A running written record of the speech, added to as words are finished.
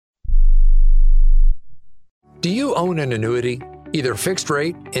Do you own an annuity, either fixed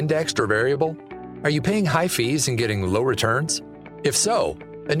rate, indexed, or variable? Are you paying high fees and getting low returns? If so,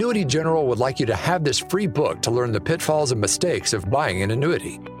 Annuity General would like you to have this free book to learn the pitfalls and mistakes of buying an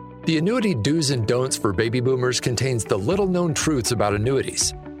annuity. The Annuity Do's and Don'ts for Baby Boomers contains the little-known truths about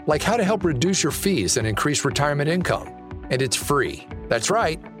annuities, like how to help reduce your fees and increase retirement income. And it's free. That's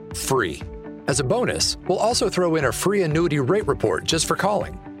right, free. As a bonus, we'll also throw in a free annuity rate report just for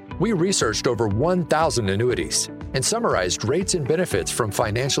calling. We researched over 1,000 annuities and summarized rates and benefits from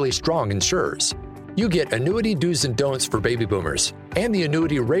financially strong insurers. You get Annuity Do's and Don'ts for Baby Boomers and the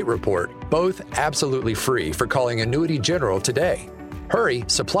Annuity Rate Report, both absolutely free for calling Annuity General today. Hurry,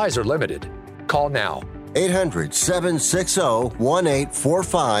 supplies are limited. Call now.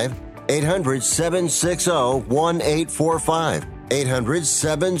 800-760-1845. 800-760-1845.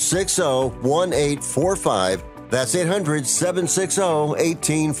 800-760-1845. That's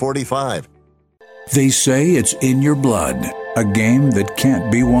 800-760-1845. They say it's in your blood. A game that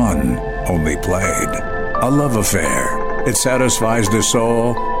can't be won, only played. A love affair. It satisfies the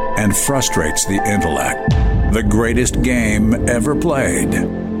soul and frustrates the intellect. The greatest game ever played.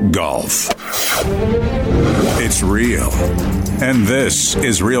 Golf. It's real. And this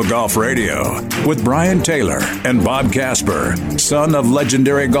is Real Golf Radio with Brian Taylor and Bob Casper, son of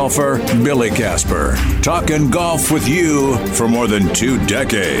legendary golfer Billy Casper. Talking golf with you for more than 2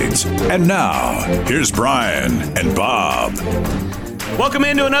 decades. And now, here's Brian and Bob. Welcome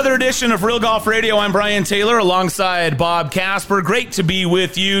into another edition of Real Golf Radio. I'm Brian Taylor alongside Bob Casper. Great to be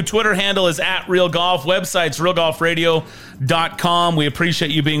with you. Twitter handle is @RealGolf. Website's realgolfradio.com. We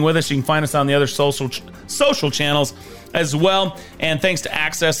appreciate you being with us. You can find us on the other social channels as well. And thanks to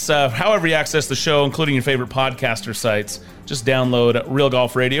Access, however you access the show, including your favorite podcaster sites. Just download Real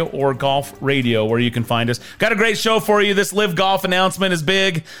Golf Radio or Golf Radio where you can find us. Got a great show for you. This Live Golf announcement is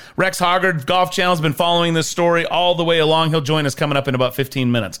big. Rex Hoggard, Golf Channel, has been following this story all the way along. He'll join us coming up in about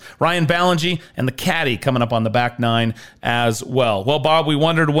 15 minutes. Ryan Ballengee and the caddy coming up on the back nine as well. Well, Bob, we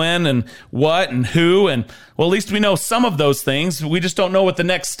wondered when and what and who, and well, at least we know some of those things. We just don't know what the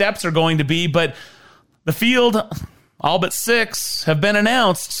next steps are going to be, but the field, all but 6, have been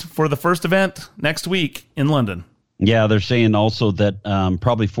announced for the first event next week in London. Yeah, they're saying also that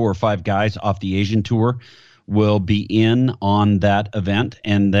probably 4 or 5 guys off the Asian Tour will be in on that event.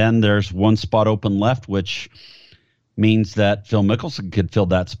 And then there's 1 spot open left, which means that Phil Mickelson could fill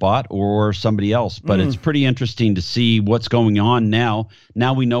that spot or somebody else. But it's pretty interesting to see what's going on now.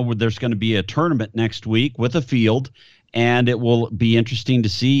 Now we know there's going to be a tournament next week with a field, and it will be interesting to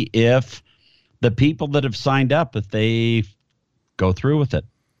see if the people that have signed up, if they go through with it.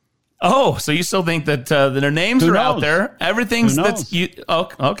 Oh, so you still think that their names are out there? Everything's that's you. Oh,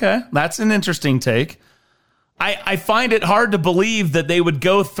 okay, that's an interesting take. I find it hard to believe that they would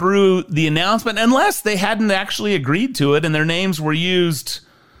go through the announcement unless they hadn't actually agreed to it and their names were used,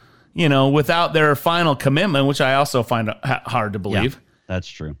 without their final commitment, which I also find hard to believe. Yeah, that's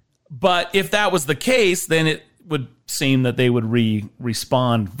true. But if that was the case, then it would seem that they would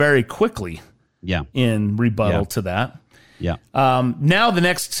respond very quickly. Yeah. In rebuttal to that. Yeah. Now the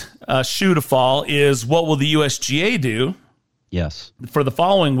next shoe to fall is what will the USGA do? Yes. For the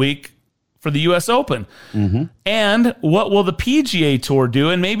following week for the U.S. Open. Mm-hmm. And what will the PGA Tour do?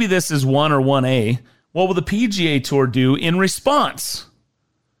 And maybe this is 1 or 1A. What will the PGA Tour do in response?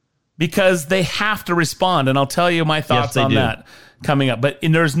 Because they have to respond. And I'll tell you my thoughts on that coming up. But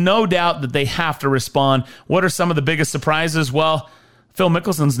there's no doubt that they have to respond. What are some of the biggest surprises? Well, Phil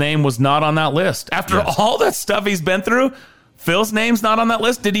Mickelson's name was not on that list. After all that stuff he's been through, Phil's name's not on that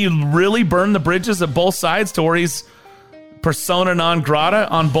list. Did he really burn the bridges at both sides to where he's persona non grata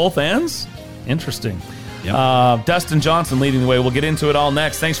on both ends? Interesting. Yep. Dustin Johnson leading the way. We'll get into it all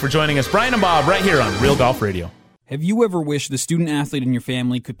next. Thanks for joining us. Brian and Bob right here on Real Golf Radio. Have you ever wished the student athlete in your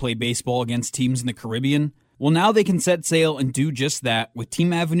family could play baseball against teams in the Caribbean? Well, now they can set sail and do just that with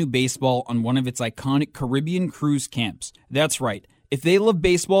Team Avenue Baseball on one of its iconic Caribbean cruise camps. That's right. If they love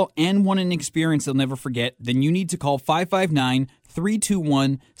baseball and want an experience they'll never forget, then you need to call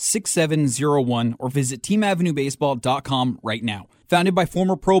 559-321-6701 or visit teamavenuebaseball.com right now. Founded by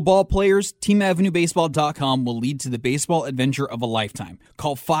former pro ball players, teamavenuebaseball.com will lead to the baseball adventure of a lifetime.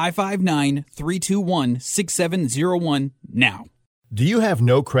 Call 559-321-6701 now. Do you have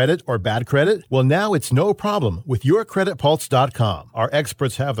no credit or bad credit? Well, now it's no problem with YourCreditPulse.com. Our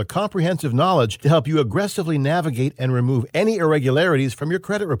experts have the comprehensive knowledge to help you aggressively navigate and remove any irregularities from your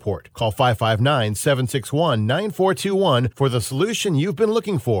credit report. Call 559-761-9421 for the solution you've been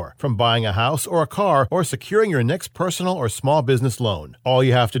looking for, from buying a house or a car or securing your next personal or small business loan. All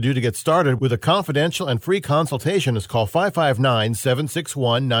you have to do to get started with a confidential and free consultation is call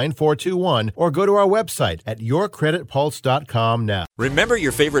 559-761-9421 or go to our website at YourCreditPulse.com now. Remember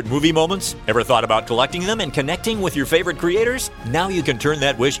your favorite movie moments? Ever thought about collecting them and connecting with your favorite creators? Now you can turn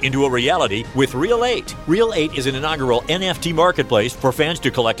that wish into a reality with Reel 8. Reel 8 is an inaugural NFT marketplace for fans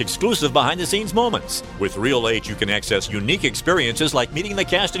to collect exclusive behind-the-scenes moments. With Reel 8, you can access unique experiences like meeting the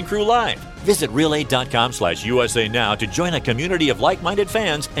cast and crew live. Visit Reel8.com/USA now to join a community of like-minded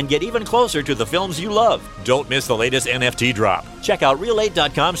fans and get even closer to the films you love. Don't miss the latest NFT drop. Check out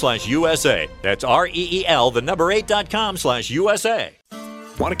Reel8.com/USA. That's REEL, the number 8.com/USA.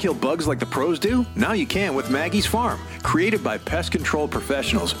 Want to kill bugs like the pros do? Now you can with Maggie's Farm. Created by pest control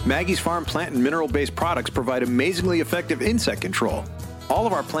professionals, Maggie's Farm plant and mineral-based products provide amazingly effective insect control. All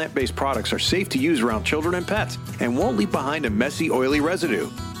of our plant-based products are safe to use around children and pets and won't leave behind a messy, oily residue.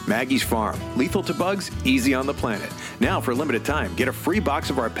 Maggie's Farm. Lethal to bugs, easy on the planet. Now, for a limited time, get a free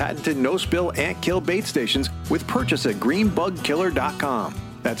box of our patented no-spill ant kill bait stations with purchase at greenbugkiller.com.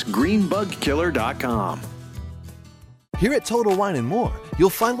 That's greenbugkiller.com. Here at Total Wine & More,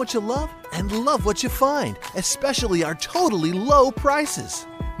 you'll find what you love and love what you find, especially our totally low prices.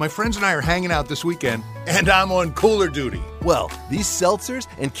 My friends and I are hanging out this weekend, and I'm on cooler duty. Well, these seltzers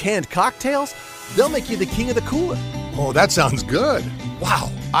and canned cocktails, they'll make you the king of the cooler. Oh, that sounds good. Wow,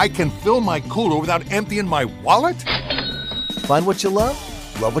 I can fill my cooler without emptying my wallet? Find what you love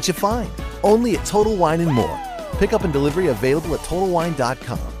what you find. Only at Total Wine & More. Pickup and delivery available at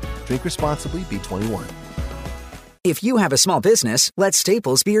TotalWine.com. Drink responsibly, B21. If you have a small business, let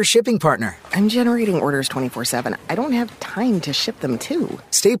Staples be your shipping partner. I'm generating orders 24/7. I don't have time to ship them too.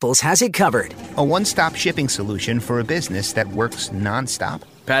 Staples has it covered. A one-stop shipping solution for a business that works non-stop.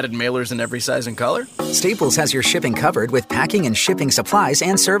 Padded mailers in every size and color? Staples has your shipping covered with packing and shipping supplies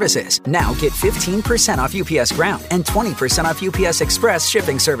and services. Now get 15% off UPS Ground and 20% off UPS Express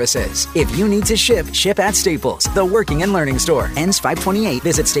shipping services. If you need to ship at Staples, the working and learning store. Ends 5/28.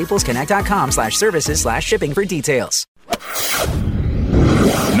 Visit staplesconnect.com/services/shipping for details.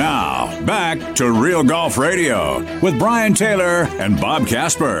 Now, back to Real Golf Radio with Brian Taylor and Bob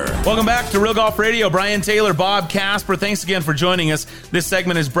Casper. Welcome back to Real Golf Radio. Brian Taylor, Bob Casper. Thanks again for joining us. This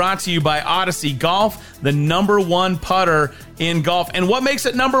segment is brought to you by Odyssey Golf, the #1 putter in golf. And what makes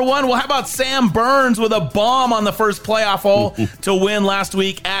it #1? Well, how about Sam Burns with a bomb on the first playoff hole to win last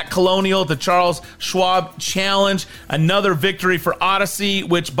week at Colonial at the Charles Schwab Challenge. Another victory for Odyssey,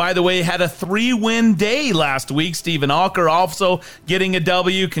 which, by the way, had a 3-win day last week. Stephen Alker also getting a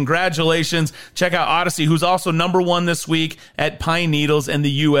W. Congratulations. Check out Odyssey, who's also #1 this week at Pine Needles and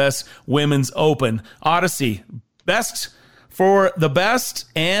the U.S. Women's Open. Odyssey, best for the best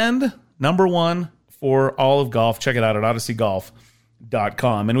and #1 for all of golf. Check it out at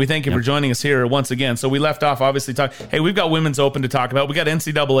odysseygolf.com. And we thank you for joining us here once again. So we left off, obviously, hey, we've got Women's Open to talk about. We got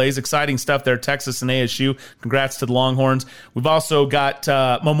NCAA's, exciting stuff there, Texas and ASU. Congrats to the Longhorns. We've also got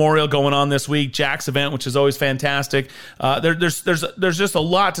Memorial going on this week, Jack's event, which is always fantastic. There's just a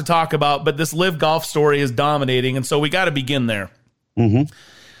lot to talk about, but this Live Golf story is dominating, and so we got to begin there. Mm-hmm.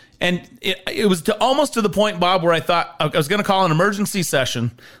 And it was almost to the point, Bob, where I thought I was going to call an emergency session,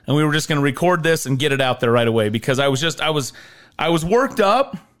 and we were just going to record this and get it out there right away, because I was worked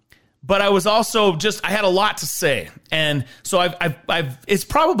up, but I was also I had a lot to say. And so it's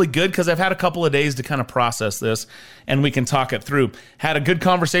probably good because I've had a couple of days to kind of process this, and we can talk it through. Had a good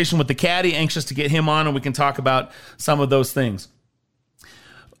conversation with the caddy, anxious to get him on, and we can talk about some of those things.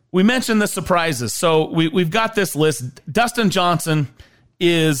 We mentioned the surprises. So we've got this list. Dustin Johnson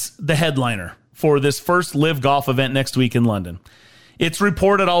is the headliner for this first Live Golf event next week in London. It's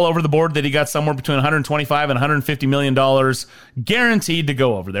reported all over the board that he got somewhere between $125 and $150 million guaranteed to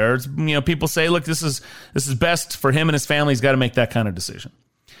go over there. People say, look, this is best for him and his family. He's got to make that kind of decision.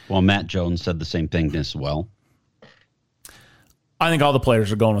 Well, Matt Jones said the same thing as well. I think all the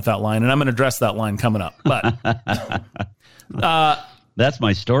players are going with that line, and I'm going to address that line coming up. But that's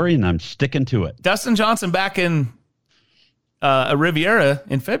my story, and I'm sticking to it. Dustin Johnson back in Riviera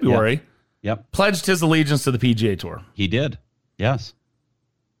in February, pledged his allegiance to the PGA Tour. He did, yes.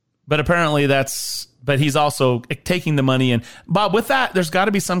 But apparently but he's also taking the money. And Bob, with that, there's got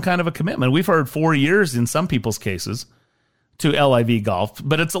to be some kind of a commitment. We've heard 4 years in some people's cases to LIV Golf,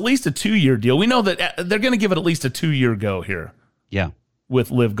 but it's at least a 2-year deal. We know that they're going to give it at least a 2-year go here. Yeah. with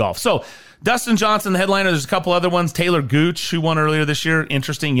Live Golf. So Dustin Johnson, the headliner. There's a couple other ones. Taylor Gooch, who won earlier this year,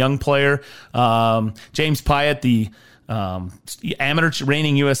 interesting young player. James Pyatt, the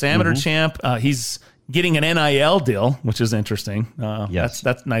reigning U.S. amateur champ. He's getting an NIL deal, which is interesting. That's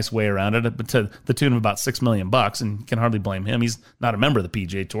a nice way around it, but to the tune of about $6 million, and you can hardly blame him. He's not a member of the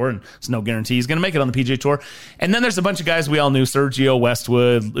PGA Tour, and there's no guarantee he's going to make it on the PGA Tour. And then there's a bunch of guys we all knew: Sergio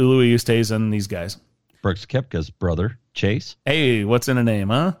Westwood, Louis Oosthuizen, these guys. Brooks Koepka's brother, Chase. Hey, what's in a name,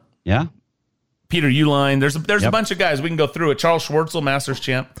 huh? Yeah. Peter Uihlein. There's a bunch of guys. We can go through it. Charles Schwartzel, Masters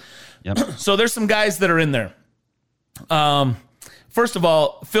champ. Yep. So there's some guys that are in there. First of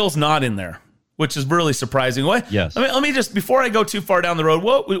all, Phil's not in there, which is really surprising. Yes. Let me just, before I go too far down the road,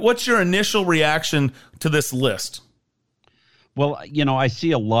 what's your initial reaction to this list? Well, I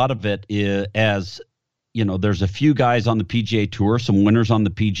see a lot of it as, there's a few guys on the PGA Tour, some winners on the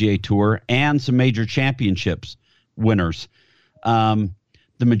PGA Tour, and some major championships winners.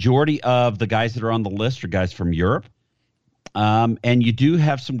 The majority of the guys that are on the list are guys from Europe. And you do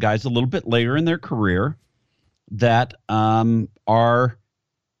have some guys a little bit later in their career that are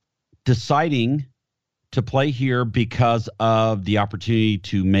deciding to play here because of the opportunity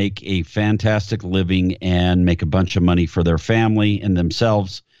to make a fantastic living and make a bunch of money for their family and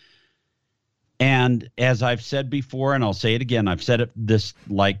themselves. And as I've said before, and I'll say it again, I've said it this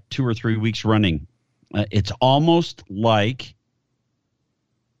like 2 or 3 weeks running, it's almost like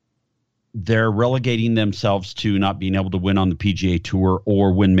they're relegating themselves to not being able to win on the PGA Tour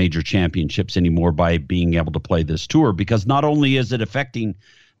or win major championships anymore by being able to play this tour, because not only is it affecting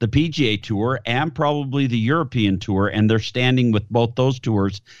the PGA Tour and probably the European Tour, and they're standing with both those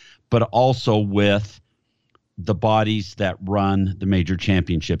tours, but also with the bodies that run the major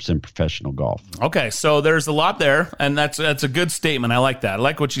championships in professional golf. Okay, so there's a lot there, and that's a good statement. I like that. I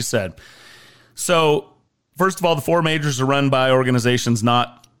like what you said. So, first of all, the 4 majors are run by organizations that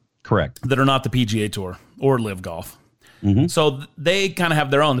are not the PGA Tour or Live Golf. Mm-hmm. So they kind of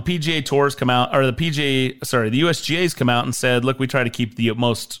have their own. The PGA Tours come out, or the USGA's come out and said, look, we try to keep the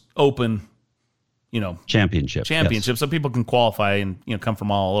most open, championship, yes, so people can qualify and come from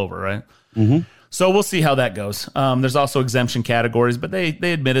all over, right? Mm-hmm. So we'll see how that goes. There's also exemption categories, but they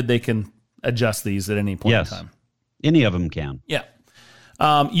admitted they can adjust these at any point in time. Any of them can. Yeah.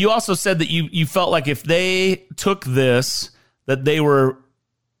 You also said that you felt like if they took this, that they were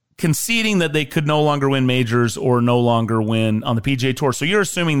conceding that they could no longer win majors or no longer win on the PGA Tour. So you're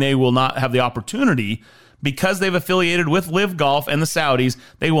assuming they will not have the opportunity because they've affiliated with Live Golf and the Saudis.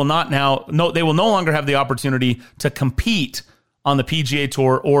 They will they will no longer have the opportunity to compete on the PGA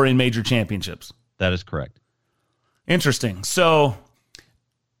Tour or in major championships. That is correct. Interesting. So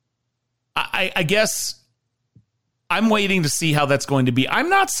I guess I'm waiting to see how that's going to be. I'm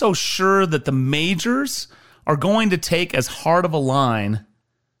not so sure that the majors are going to take as hard of a line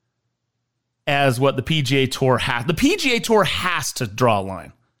as what the PGA Tour has. The PGA Tour has to draw a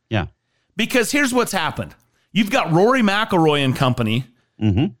line. Yeah. Because here's what's happened. You've got Rory McIlroy and company,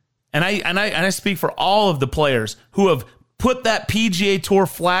 mm-hmm, and I speak for all of the players who have put that PGA Tour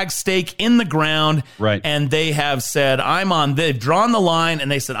flag stake in the ground, right? And they have said, they've drawn the line,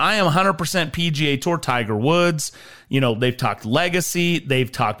 and they said, I am 100% PGA Tour Tiger Woods. They've talked legacy.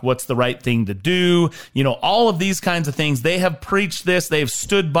 They've talked what's the right thing to do. All of these kinds of things. They have preached this. They've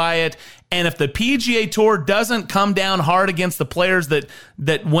stood by it. And if the PGA Tour doesn't come down hard against the players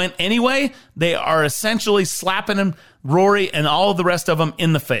that went anyway, they are essentially slapping him, Rory and all of the rest of them,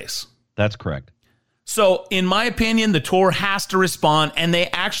 in the face. That's correct. So, in my opinion, the tour has to respond, and they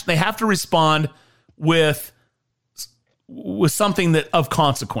have to respond with something that of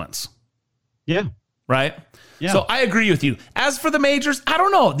consequence. Yeah. Right? Yeah. So I agree with you. As for the majors, I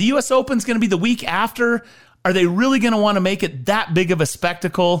don't know. The U.S. Open's going to be the week after. Are they really going to want to make it that big of a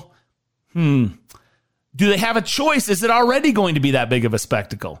spectacle? Do they have a choice? Is it already going to be that big of a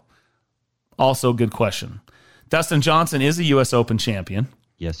spectacle? Also, good question. Dustin Johnson is a U.S. Open champion.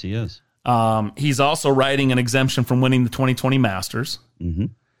 Yes, he is. He's also riding an exemption from winning the 2020 Masters. Mm-hmm.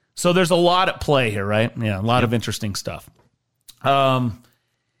 So there's a lot at play here, right? Yeah, a lot of interesting stuff.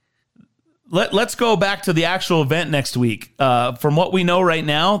 Let's go back to the actual event next week. From what we know right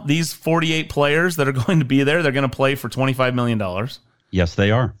now, these 48 players that are going to be there, they're going to play for $25 million. Yes,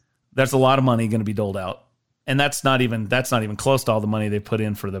 they are. That's a lot of money going to be doled out. And that's not even close to all the money they put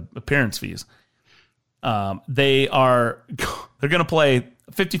in for the appearance fees. They're going to play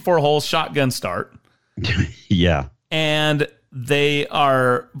 54 holes, shotgun start. Yeah. And they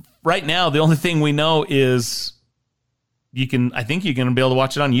are, right now, the only thing we know is I think you're going to be able to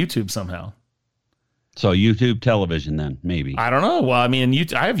watch it on YouTube somehow. So YouTube television then, maybe. I don't know. Well, I mean,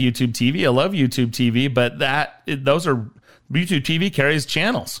 I have YouTube TV. I love YouTube TV, but YouTube TV carries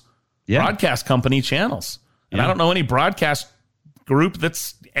channels, broadcast company channels. And I don't know any broadcast group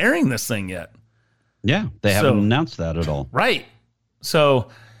that's airing this thing yet. Yeah, they haven't announced that at all. Right. So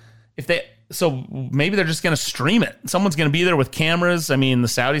maybe they're just going to stream it. Someone's going to be there with cameras. I mean, the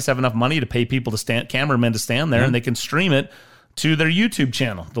Saudis have enough money to pay people to cameramen to stand there, and they can stream it to their YouTube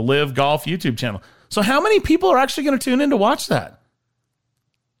channel, the Live Golf YouTube channel. So how many people are actually going to tune in to watch that?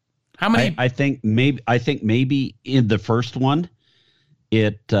 How many? I think maybe in the first one,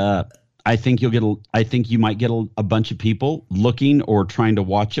 I think you might get a bunch of people looking or trying to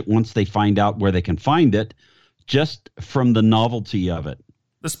watch it once they find out where they can find it, just from the novelty of it.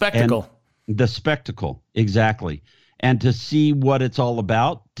 The spectacle. And the spectacle, exactly. And to see what it's all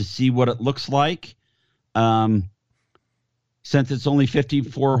about, to see what it looks like. Since it's only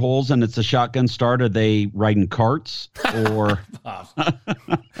 54 holes and it's a shotgun start, are they riding carts or?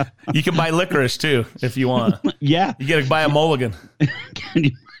 You can buy licorice too if you want. Yeah, you got to buy a mulligan.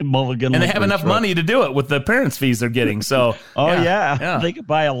 Mulligan, and they have enough money to do it with the appearance fees they're getting. So, yeah, they could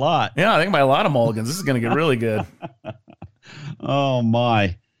buy a lot. Yeah, they can buy a lot of mulligans. This is going to get really good. Oh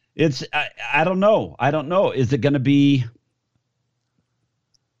my! It's I don't know. Is it going to be?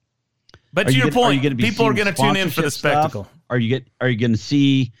 But to your point, people are going to tune in for the spectacle. Are you going to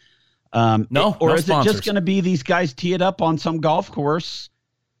see? No, or no is sponsors. it just going to be these guys tee it up on some golf course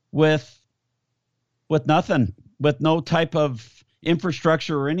with nothing, with no type of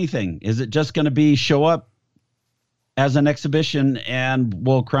infrastructure or anything? Is it just going to be show up as an exhibition and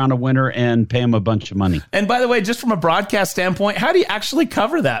we'll crown a winner and pay them a bunch of money? And by the way, just from a broadcast standpoint, how do you actually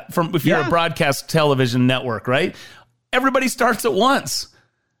cover that if you're a broadcast television network, right? Everybody starts at once.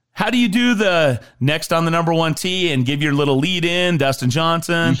 How do you do the next on the number one tee and give your little lead in, Dustin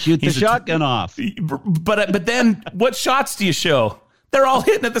Johnson? You shoot the shotgun off. But then what shots do you show? They're all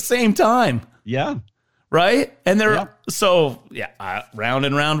hitting at the same time. Yeah. Right? And they're round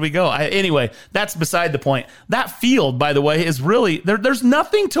and round we go. Anyway, that's beside the point. That field, by the way, is really, there's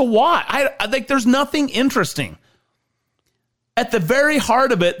nothing to watch. I think there's nothing interesting. At the very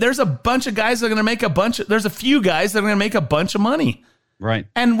heart of it, there's a bunch of guys that are going to make there's a few guys that are going to make a bunch of money. Right.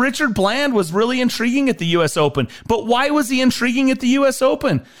 And Richard Bland was really intriguing at the U.S. Open. But why was he intriguing at the U.S.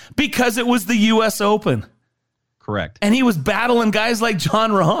 Open? Because it was the U.S. Open. Correct. And he was battling guys like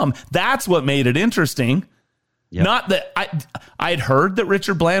Jon Rahm. That's what made it interesting. Yep. Not that I'd heard that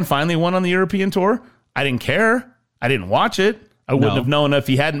Richard Bland finally won on the European Tour. I didn't care. I didn't watch it. I wouldn't have known if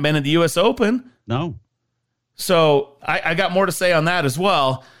he hadn't been at the U.S. Open. No. So I got more to say on that as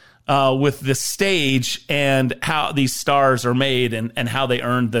well. With the stage and how these stars are made and how they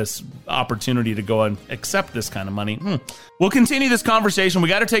earned this opportunity to go and accept this kind of money. We'll continue this conversation. We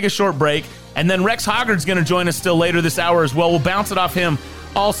got to take a short break. And then Rex Hoggard's going to join us still later this hour as well. We'll bounce it off him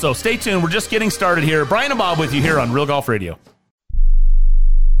also. Stay tuned. We're just getting started here. Brian and Bob with you here on Real Golf Radio.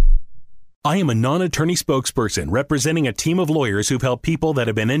 I am a non-attorney spokesperson representing a team of lawyers who've helped people that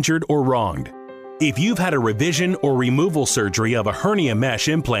have been injured or wronged. If you've had a revision or removal surgery of a hernia mesh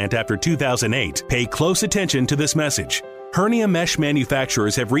implant after 2008, pay close attention to this message. Hernia mesh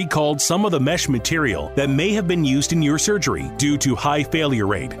manufacturers have recalled some of the mesh material that may have been used in your surgery due to high failure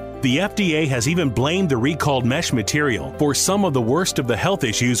rate. The FDA has even blamed the recalled mesh material for some of the worst of the health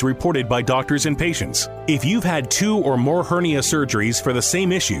issues reported by doctors and patients. If you've had 2 or more hernia surgeries for the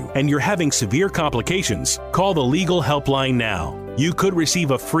same issue and you're having severe complications, call the legal helpline now. You could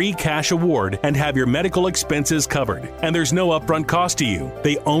receive a free cash award and have your medical expenses covered. And there's no upfront cost to you.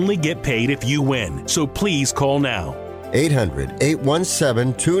 They only get paid if you win. So please call now.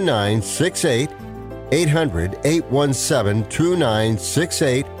 800-817-2968.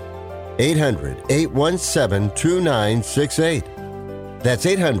 800-817-2968. 800-817-2968. That's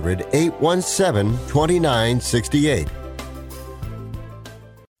 800-817-2968.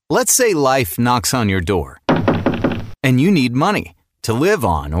 Let's say life knocks on your door and you need money to live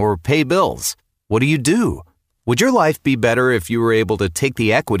on or pay bills. What do? Would your life be better if you were able to take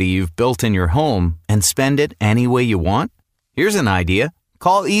the equity you've built in your home and spend it any way you want? Here's an idea.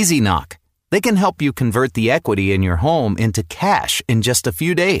 Call EasyKnock. They can help you convert the equity in your home into cash in just a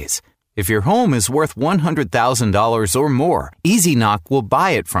few days. If your home is worth $100,000 or more, EasyKnock will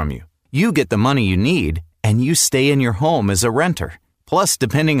buy it from you. You get the money you need, and you stay in your home as a renter. Plus,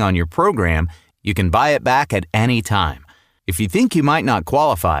 depending on your program, you can buy it back at any time. If you think you might not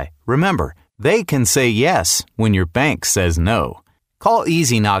qualify, remember, they can say yes when your bank says no. Call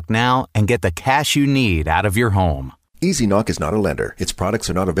EasyKnock now and get the cash you need out of your home. Easy Knock is not a lender. Its products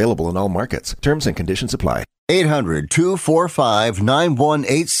are not available in all markets. Terms and conditions apply.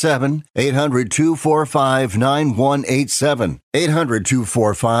 800-245-9187. 800-245-9187.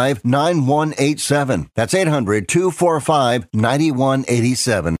 800-245-9187. That's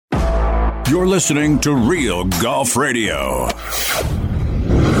 800-245-9187. You're listening to Real Golf Radio.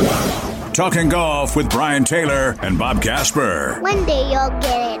 Talking golf with Brian Taylor and Bob Casper. One day you'll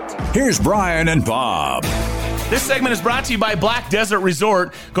get it. Here's Brian and Bob. This segment is brought to you by Black Desert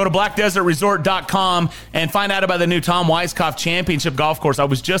Resort. Go to blackdesertresort.com and find out about the new Tom Weiskopf Championship Golf Course. I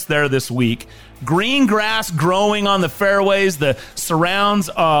was just there this week. Green grass growing on the fairways. The surrounds,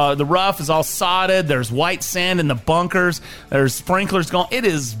 the rough is all sodded. There's white sand in the bunkers. There's sprinklers going. It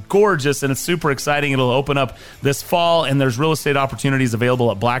is gorgeous, and it's super exciting. It'll open up this fall, and there's real estate opportunities available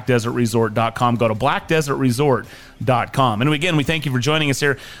at blackdesertresort.com. Go to blackdesertresort.com. And again, we thank you for joining us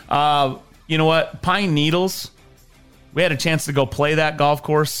here. You know what? Pine Needles. We had a chance to go play that golf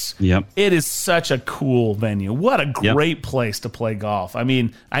course. Yep. It is such a cool venue. What a great place to play golf. I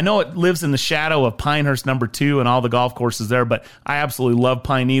mean, I know it lives in the shadow of Pinehurst number 2 and all the golf courses there, but I absolutely love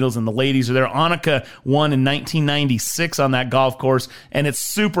Pine Needles, and the ladies are there. Annika won in 1996 on that golf course, and it's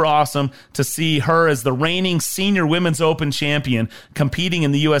super awesome to see her as the reigning senior women's open champion competing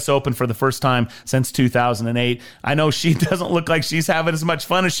in the U.S. Open for the first time since 2008. I know she doesn't look like she's having as much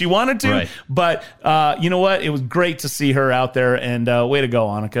fun as she wanted to, but you know what? It was great to see her out there, and way to go,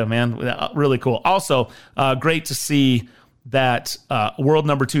 Annika, man. Really cool. Also, great to see that world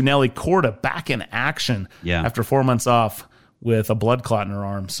number 2 Nelly Korda back in action after 4 months off with a blood clot in her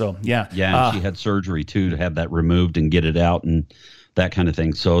arm. So, and she had surgery, too, to have that removed and get it out and that kind of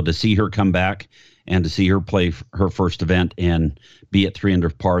thing. So to see her come back and to see her play her first event and be at 3 under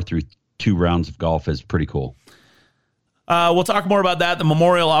par through 2 rounds of golf is pretty cool. We'll talk more about that. The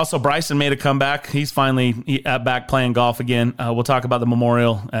Memorial also, Bryson made a comeback. He's finally back playing golf again. We'll talk about the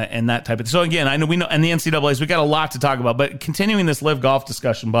Memorial and that type of thing. So again, I know we know, and the NCAAs, we got a lot to talk about, but continuing this live golf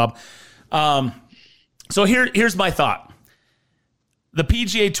discussion, Bob. So here's my thought. The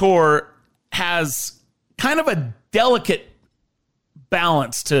PGA Tour has kind of a delicate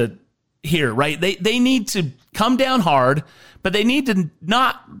balance to here, right? They need to come down hard, but they need to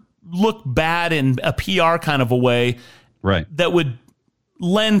not look bad in a PR kind of a way. Right. That would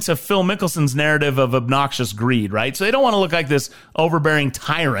lend to Phil Mickelson's narrative of obnoxious greed, right? So they don't want to look like this overbearing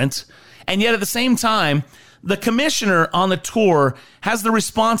tyrant. And yet at the same time, the commissioner on the tour has the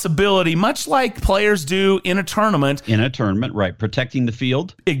responsibility, much like players do in a tournament. In a tournament, right. Protecting the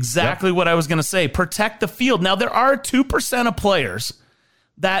field. Exactly what I was going to say. Protect the field. Now, there are 2% of players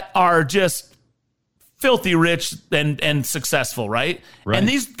that are just filthy rich and successful, right? And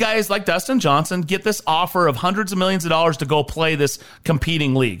these guys like Dustin Johnson get this offer of hundreds of millions of dollars to go play this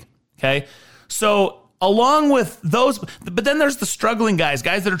competing league, okay? So along with those, but then there's the struggling guys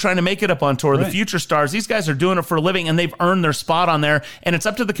that are trying to make it up on tour, the future stars. These guys are doing it for a living, and they've earned their spot on there, and it's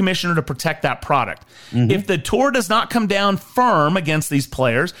up to the commissioner to protect that product. If the tour does not come down firm against these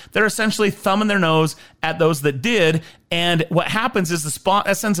players, they're essentially thumbing their nose at those that did. And what happens is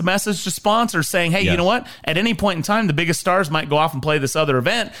that sends a message to sponsors saying, hey, you know what? At any point in time, the biggest stars might go off and play this other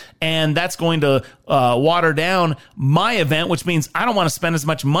event, and that's going to water down my event, which means I don't want to spend as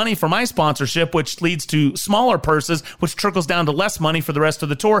much money for my sponsorship, which leads to smaller purses, which trickles down to less money for the rest of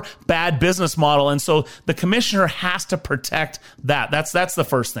the tour. Bad business model. And so the commissioner has to protect that. That's the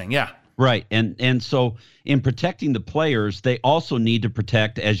first thing. Yeah. Right. And so in protecting the players, they also need to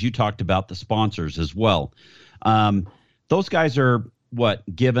protect, as you talked about, the sponsors as well. Those guys are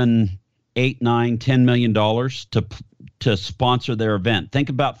given $8, $9, $10 million to sponsor their event. Think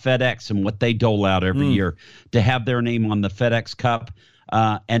about FedEx and what they dole out every year to have their name on the FedEx Cup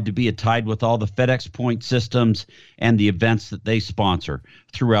and to be tied with all the FedEx point systems and the events that they sponsor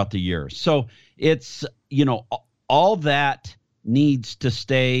throughout the year. So it's, all that needs to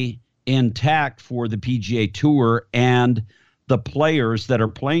stay intact for the PGA Tour and the players that are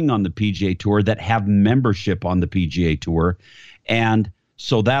playing on the PGA Tour that have membership on the PGA Tour. And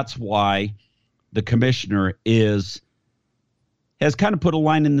so that's why the commissioner has kind of put a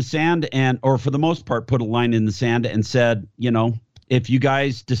line in the sand or for the most part, put a line in the sand and said, if you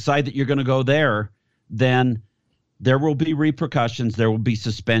guys decide that you're going to go there, then there will be repercussions. There will be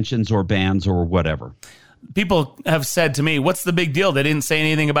suspensions or bans or whatever. People have said to me, what's the big deal? They didn't say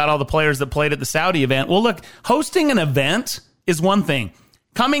anything about all the players that played at the Saudi event. Well, look, hosting an event is one thing.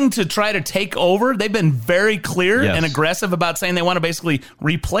 Coming to try to take over, they've been very clear and aggressive about saying they want to basically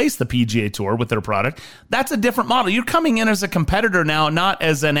replace the PGA Tour with their product. That's a different model. You're coming in as a competitor now, not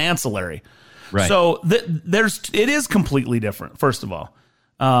as an ancillary. Right. So it is completely different, first of all.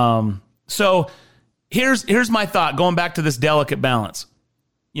 So here's my thought, going back to this delicate balance.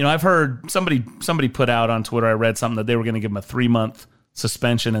 You know, I've heard somebody put out on Twitter, I read something that they were going to give him a 3-month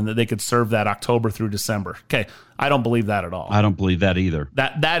suspension and that they could serve that October through December. Okay, I don't believe that at all. I don't believe that either.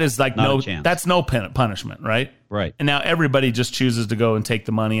 That is like Not a chance. That's no punishment, right? Right. And now everybody just chooses to go and take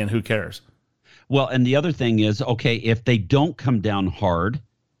the money, and who cares? Well, and the other thing is, okay, if they don't come down hard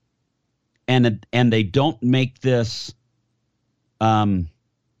and they don't make this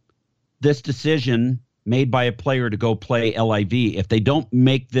this decision made by a player to go play LIV, if they don't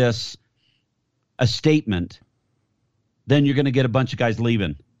make this a statement, then you're going to get a bunch of guys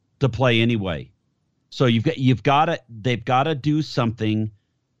leaving to play anyway. So they've got to do something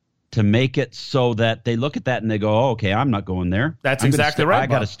to make it so that they look at that and they go, oh, okay, I'm not going there. That's exactly right. I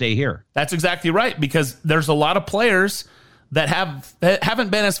got to stay here. That's exactly right, because there's a lot of players that haven't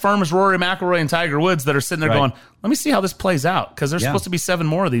been as firm as Rory McIlroy and Tiger Woods that are sitting there going, let me see how this plays out, because there's supposed to be 7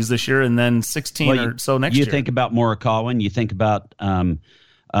 more of these this year and then 16 or so next year. You think about Morikawa, you think about Bryson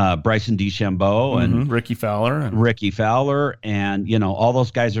DeChambeau and Ricky Fowler. And, you know, all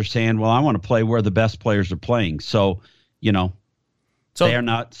those guys are saying, well, I want to play where the best players are playing. So, you know, they are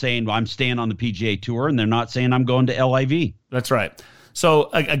not saying, well, I'm staying on the PGA Tour, and they're not saying I'm going to LIV. That's right. So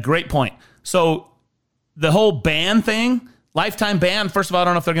a great point. So the whole ban thing, lifetime ban, first of all, I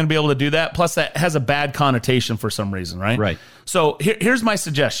don't know if they're going to be able to do that. Plus, that has a bad connotation for some reason, right? Right. So here's my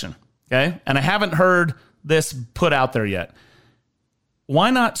suggestion, okay? And I haven't heard this put out there yet.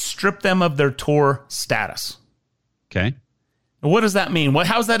 Why not strip them of their tour status? Okay. What does that mean?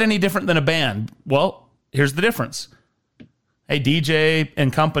 How's that any different than a ban? Well, here's the difference. Hey, DJ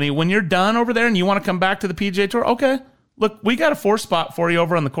and company, when you're done over there and you want to come back to the PGA Tour, okay, look, we got a 4 spot for you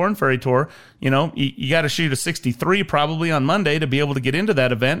over on the Korn Ferry Tour. You know, you got to shoot a 63 probably on Monday to be able to get into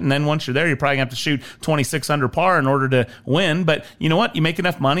that event. And then once you're there, you're probably going to have to shoot 26 under par in order to win. But you know what? You make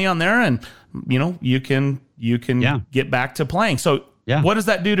enough money on there and, you know, you can get back to playing. So what does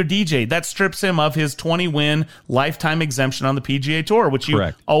that do to DJ? That strips him of his 20-win lifetime exemption on the PGA Tour, which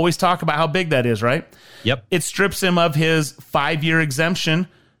you always talk about how big that is, right? Yep. It strips him of his 5-year exemption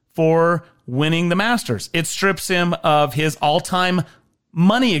for winning the Masters. It strips him of his all-time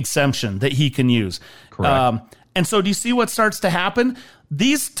money exemption that he can use. Correct. And so do you see what starts to happen?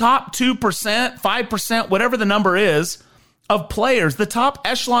 These top 2%, 5%, whatever the number is, of players, the top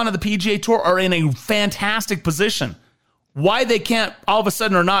echelon of the PGA Tour are in a fantastic position. Why they can't all of a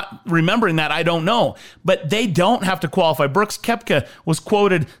sudden are not remembering that, I don't know. But they don't have to qualify. Brooks Koepka was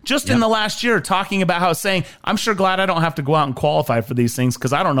quoted just in the last year talking about how saying, I'm sure glad I don't have to go out and qualify for these things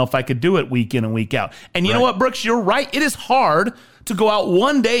because I don't know if I could do it week in and week out. And you know what, Brooks, you're right. It is hard to go out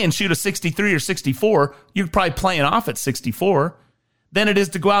one day and shoot a 63 or 64. You're probably playing off at 64. Than it is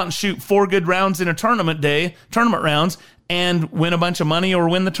to go out and shoot 4 good rounds in a tournament rounds, and win a bunch of money or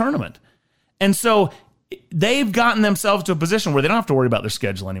win the tournament. And so they've gotten themselves to a position where they don't have to worry about their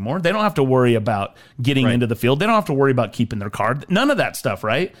schedule anymore. They don't have to worry about getting into the field. They don't have to worry about keeping their card. None of that stuff,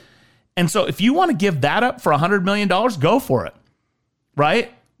 right? And so if you want to give that up for $100 million, go for it,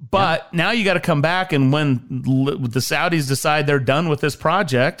 right? But now you got to come back, and when the Saudis decide they're done with this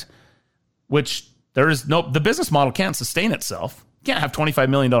project, which the business model can't sustain itself. You can't have $25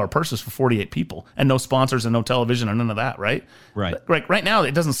 million purses for 48 people and no sponsors and no television and none of that, right? Right. Right now,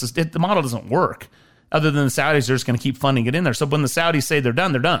 the model doesn't work. Other than the Saudis are just going to keep funding it in there. So when the Saudis say they're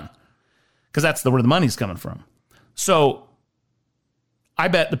done, they're done. Because that's where the money's coming from. So I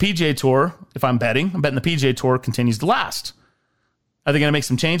bet the PGA Tour, if I'm betting the PGA Tour continues to last. Are they going to make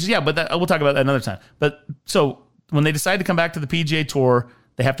some changes? Yeah, but we'll talk about that another time. But so when they decide to come back to the PGA Tour,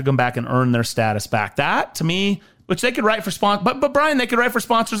 they have to come back and earn their status back. That, to me, which they could write for but Brian, they could write for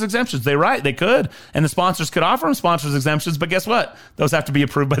sponsors exemptions. They could. And the sponsors could offer them sponsors exemptions, but guess what? Those have to be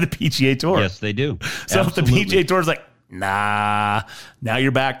approved by the PGA Tour. Yes, they do. So Absolutely. if the PGA Tour is like, nah, now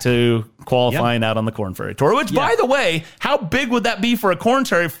you're back to qualifying out on the Korn Ferry Tour, which, by the way, how big would that be for a Korn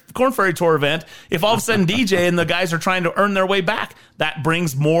Ferry Tour event if all of a sudden DJ and the guys are trying to earn their way back? That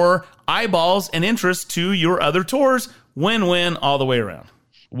brings more eyeballs and interest to your other tours. Win-win all the way around.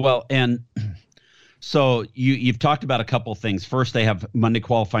 Well, and so you've talked about a couple of things. First, they have Monday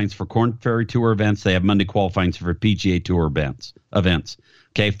qualifyings for Korn Ferry Tour events. They have Monday qualifyings for PGA Tour events.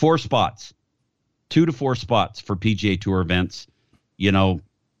 Okay, 4 spots. 2 to 4 spots for PGA Tour events. You know,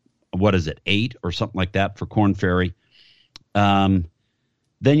 what is it, 8 or something like that for Korn Ferry. Then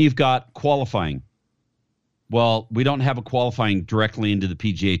you've got qualifying. Well, we don't have a qualifying directly into the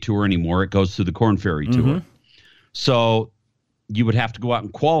PGA Tour anymore. It goes through the Korn Ferry Tour. So you would have to go out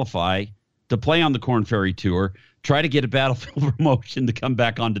and qualify to play on the Korn Ferry Tour, try to get a Battlefield promotion to come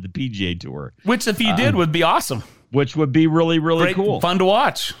back onto the PGA Tour. Which, if you did, would be awesome. Which would be really, really cool. Fun to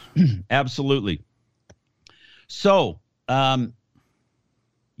watch. Absolutely. So, as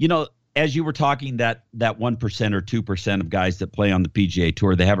you were talking, that 1% or 2% of guys that play on the PGA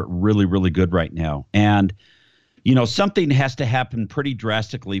Tour, they have it really, really good right now. And, something has to happen pretty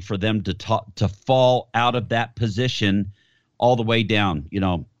drastically for them to fall out of that position all the way down.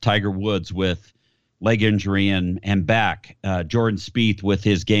 Tiger Woods with leg injury and back. Jordan Spieth with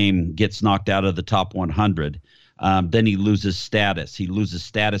his game gets knocked out of the top 100. Then he loses status. He loses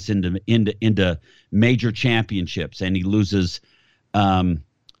status into major championships, and he loses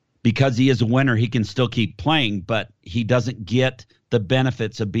because he is a winner. He can still keep playing, but he doesn't get the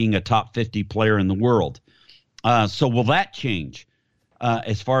benefits of being a top 50 player in the world. So will that change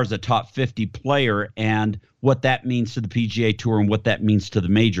as far as a top 50 player and what that means to the PGA Tour and what that means to the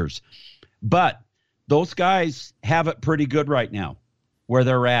majors? But those guys have it pretty good right now where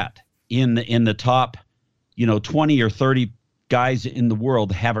they're at in the top, 20 or 30 guys in the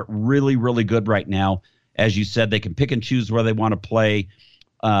world have it really, really good right now. As you said, they can pick and choose where they want to play,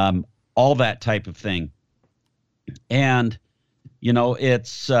 all that type of thing. And,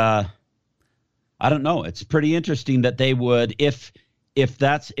 it's, I don't know. It's pretty interesting that they would, if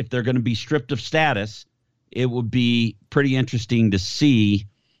they're going to be stripped of status, it would be pretty interesting to see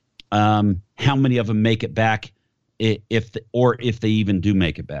how many of them make it back, if they even do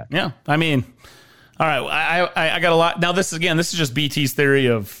make it back. Yeah, I mean, all right. I got a lot. Now this is just BT's theory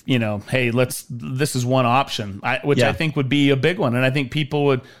of hey, this is one option, which I think would be a big one, and I think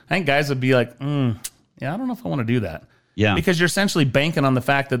guys would be like, yeah, I don't know if I want to do that. Yeah, because you're essentially banking on the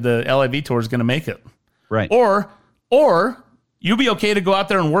fact that the LIV Tour is going to make it, right? Or you'll be okay to go out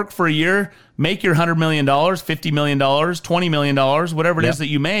there and work for a year, make your $100 million, $50 million, $20 million, whatever it is that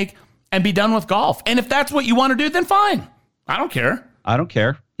you make, and be done with golf. And if that's what you want to do, then fine. I don't care.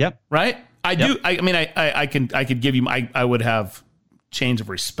 Yep. Right? I do. I mean, I could give you, I would have change of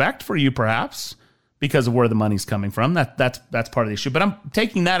respect for you perhaps because of where the money's coming from. That's part of the issue. But I'm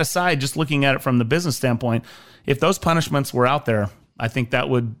taking that aside, just looking at it from the business standpoint. If those punishments were out there, I think that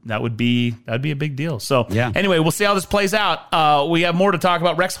would be a big deal. So anyway, we'll see how this plays out. We have more to talk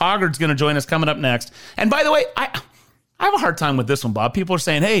about. Rex Hoggard's going to join us coming up next. And by the way, I have a hard time with this one, Bob. People are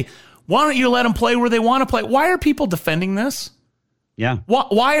saying, hey, why don't you let them play where they want to play? Why are people defending this? Yeah.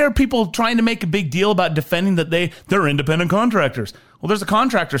 Why are people trying to make a big deal about defending that they're independent contractors? Well, there's a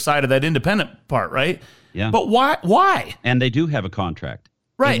contractor side of that independent part, right? Yeah. But why? And they do have a contract.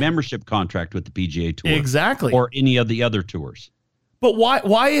 Right. A membership contract with the PGA Tour. Exactly. Or any of the other tours. But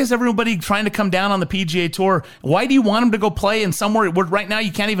why is everybody trying to come down on the PGA Tour? Why do you want them to go play in somewhere where right now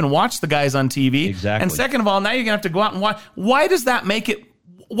you can't even watch the guys on TV? Exactly. And second of all, now you're going to have to go out and watch. Why does that make it?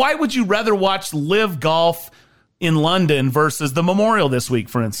 Why would you rather watch Live Golf in London versus the Memorial this week,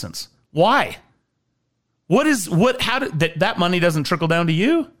 for instance? Why? How did that money doesn't trickle down to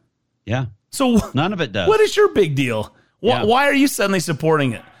you? Yeah. So none of it does. What is your big deal? Why are you suddenly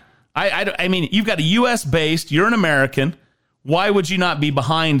supporting it? I mean, you've got a U.S. based, you're an American. Why would you not be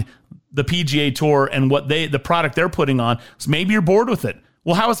behind the PGA Tour and the product they're putting on? So maybe you're bored with it.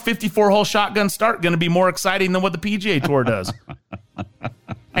 Well, how is 54-hole shotgun start going to be more exciting than what the PGA Tour does?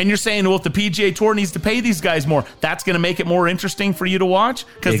 And you're saying, well, if the PGA Tour needs to pay these guys more, that's going to make it more interesting for you to watch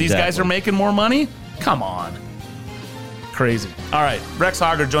because these guys are making more money? Come on. Crazy. All right, Rex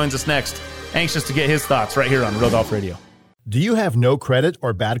Hoggard joins us next. Anxious to get his thoughts right here on Real Golf Radio. Do you have no credit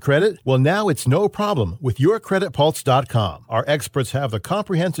or bad credit? Well, now it's no problem with YourCreditPulse.com. Our experts have the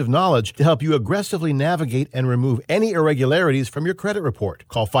comprehensive knowledge to help you aggressively navigate and remove any irregularities from your credit report.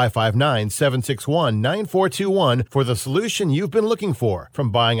 Call 559-761-9421 for the solution you've been looking for,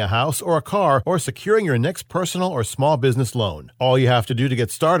 from buying a house or a car or securing your next personal or small business loan. All you have to do to get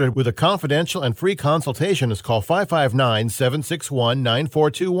started with a confidential and free consultation is call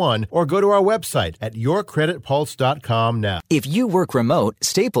 559-761-9421 or go to our website at YourCreditPulse.com now. If you work remote,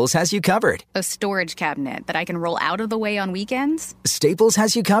 Staples has you covered. A storage cabinet that I can roll out of the way on weekends? Staples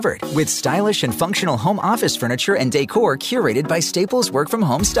has you covered with stylish and functional home office furniture and decor curated by Staples Work From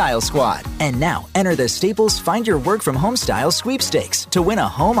Home Style Squad. And now, enter the Staples Find Your Work From Home Style Sweepstakes to win a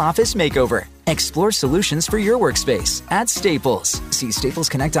home office makeover. Explore solutions for your workspace at Staples. See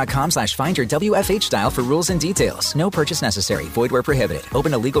staplesconnect.com/findyourWFH style for rules and details. No purchase necessary. Void where prohibited.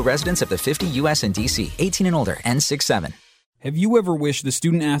 Open to legal residents of the 50 U.S. and D.C. 18 and older. N67. Have you ever wished the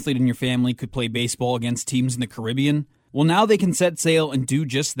student athlete in your family could play baseball against teams in the Caribbean? Well, now they can set sail and do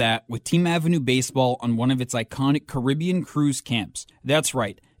just that with Team Avenue Baseball on one of its iconic Caribbean cruise camps. That's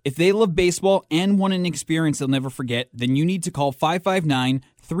right. If they love baseball and want an experience they'll never forget, then you need to call 559-3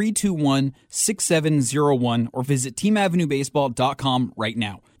 321-6701 or visit teamavenuebaseball.com right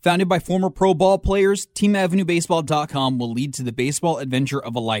now. Founded by former pro ball players, teamavenuebaseball.com will lead to the baseball adventure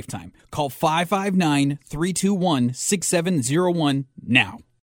of a lifetime. Call 559-321-6701 now.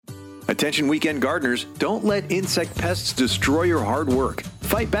 Attention weekend gardeners, don't let insect pests destroy your hard work.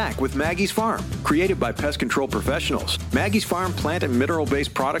 Fight back with Maggie's Farm. Created by pest control professionals, Maggie's Farm plant and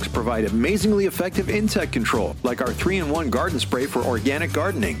mineral-based products provide amazingly effective insect control, like our 3-in-1 garden spray for organic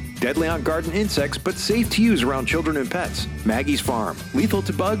gardening. Deadly on garden insects, but safe to use around children and pets. Maggie's Farm. Lethal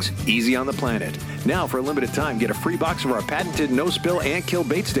to bugs, easy on the planet. Now, for a limited time, get a free box of our patented no-spill and kill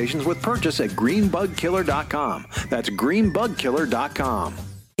bait stations with purchase at greenbugkiller.com. That's greenbugkiller.com.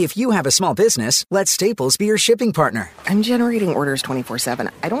 If you have a small business, let Staples be your shipping partner. I'm generating orders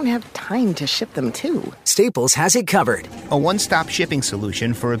 24/7. I don't have time to ship them too. Staples has it covered. A one-stop shipping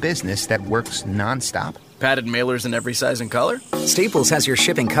solution for a business that works nonstop. Padded mailers in every size and color? Staples has your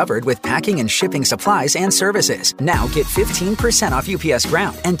shipping covered with packing and shipping supplies and services. Now get 15% off UPS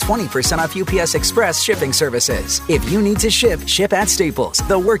Ground and 20% off UPS Express shipping services. If you need to ship, ship at Staples,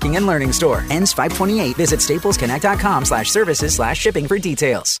 the working and learning store. Ends 5/28. Visit staplesconnect.com/services/shipping for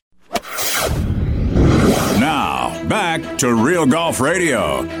details. Now, back to Real Golf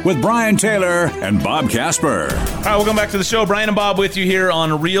Radio with Brian Taylor and Bob Casper. All right, welcome back to the show. Brian and Bob with you here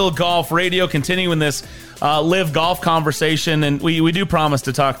on Real Golf Radio, continuing this live golf conversation. And we do promise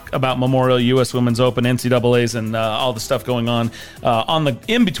to talk about Memorial, U.S. Women's Open, NCAAs, and all the stuff going on the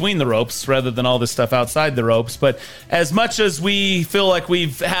in between the ropes rather than all this stuff outside the ropes. But as much as we feel like we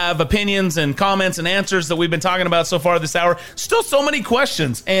have opinions and comments and answers that we've been talking about so far this hour, still so many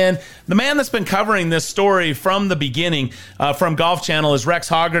questions. And the man that's been covering this story from the beginning from Golf Channel is Rex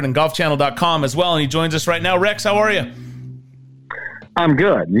Hoggard and golfchannel.com as well. And he joins us right now. Rex, how are you? I'm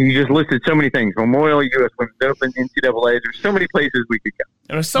good. You just listed so many things. Memorial, U.S. Women's Open, NCAA. There's so many places we could go.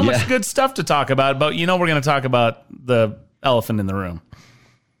 There's so much good stuff to talk about, but we're going to talk about the elephant in the room.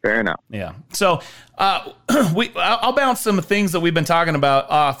 Fair enough. Yeah. So I'll bounce some things that we've been talking about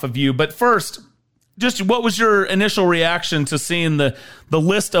off of you. But first, just what was your initial reaction to seeing the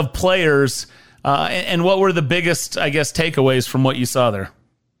list of players and what were the biggest, I guess, takeaways from what you saw there?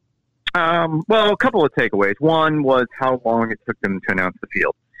 Well, a couple of takeaways. One was how long it took them to announce the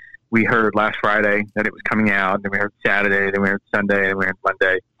field. We heard last Friday that it was coming out, then we heard Saturday, then we heard Sunday, and we heard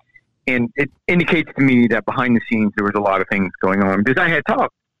Monday. And it indicates to me that behind the scenes there was a lot of things going on. Because I had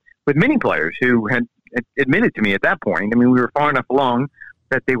talked with many players who had admitted to me at that point. I mean, we were far enough along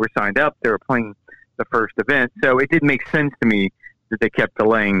that they were signed up. They were playing the first event. So it did make sense to me that they kept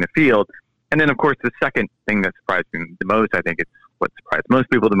delaying the field. And then, of course, the second thing that surprised me the most, I think it's what surprised most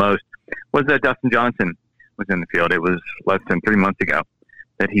people the most, was that Dustin Johnson was in the field. It was less than 3 months ago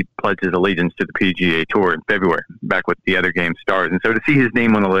that he pledged his allegiance to the PGA Tour in February, back with the other game stars. And so to see his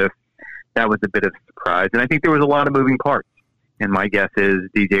name on the list, that was a bit of a surprise. And I think there was a lot of moving parts. And my guess is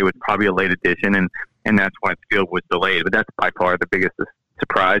DJ was probably a late addition, and that's why the field was delayed. But that's by far the biggest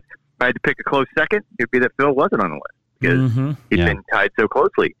surprise. If I had to pick a close second, it would be that Phil wasn't on the list because he'd been tied so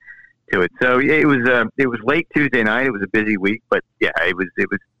closely to it. So it was late Tuesday night. It was a busy week, but yeah, it was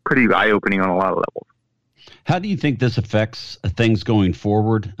pretty eye-opening on a lot of levels. How do you think this affects things going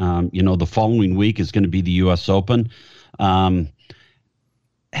forward? The following week is going to be the U.S. Open.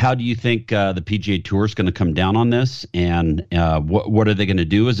 How do you think the PGA Tour is going to come down on this? And what are they going to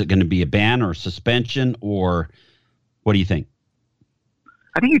do? Is it going to be a ban or a suspension, or what do you think?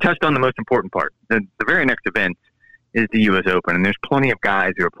 I think you touched on the most important part. The very next event is the U.S. Open, and there's plenty of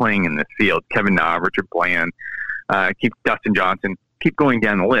guys who are playing in this field. Kevin Na, Richard Bland, Dustin Johnson, keep going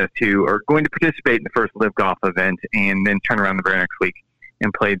down the list, who are going to participate in the first Live Golf event and then turn around the very next week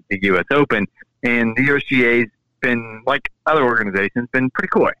and play the U.S. Open. And the USGA's been, like other organizations, been pretty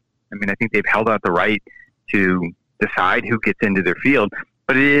coy. I mean, I think they've held out the right to decide who gets into their field,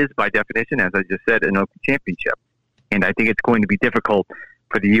 but it is, by definition, as I just said, an open championship. And I think it's going to be difficult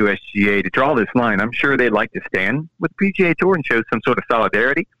for the USGA to draw this line. I'm sure they'd like to stand with the PGA Tour and show some sort of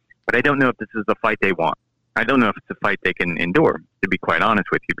solidarity, but I don't know if this is the fight they want. I don't know if it's a fight they can endure, to be quite honest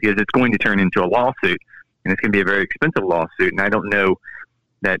with you, because it's going to turn into a lawsuit, and it's going to be a very expensive lawsuit, and I don't know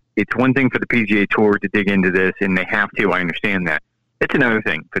that it's one thing for the PGA Tour to dig into this, and they have to. I understand that. It's another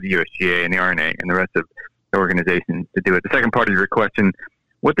thing for the USGA and the R&A and the rest of the organizations to do it. The second part of your question,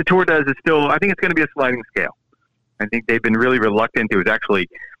 what the Tour does is still, I think it's going to be a sliding scale. I think they've been really reluctant. There was actually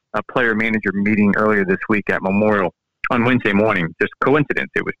a player-manager meeting earlier this week at Memorial on Wednesday morning. Just coincidence.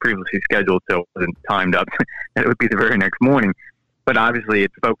 It was previously scheduled, so it wasn't timed up. And it would be the very next morning. But obviously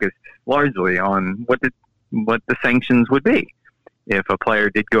it's focused largely on what the sanctions would be if a player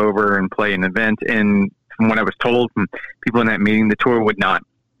did go over and play an event. And from what I was told from people in that meeting, the Tour would not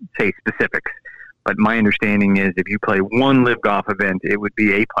say specifics. But my understanding is if you play one Live Golf event, it would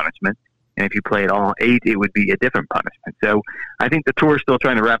be a punishment. And if you played all 8, it would be a different punishment. So I think the tour is still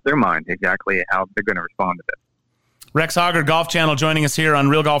trying to wrap their mind exactly how they're going to respond to this. Rex Hoggard, Golf Channel, joining us here on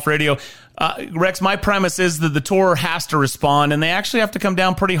Real Golf Radio. Rex, my premise is that the tour has to respond, and they actually have to come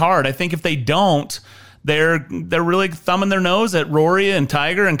down pretty hard. I think if they don't, they're really thumbing their nose at Rory and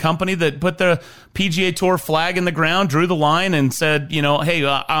Tiger and company that put the PGA Tour flag in the ground, drew the line, and said, hey,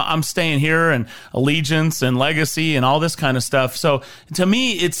 I'm staying here, and allegiance and legacy and all this kind of stuff. So to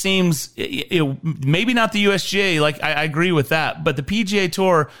me, it seems maybe not the USGA. Like I agree with that, but the PGA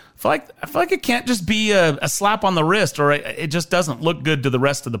Tour, I feel like it can't just be a slap on the wrist, or it just doesn't look good to the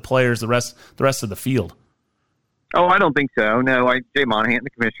rest of the players, the rest of the field. Oh, I don't think so. No, Jay Monahan,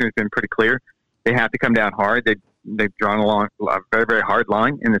 the commissioner, has been pretty clear. They have to come down hard. They've drawn a very, very hard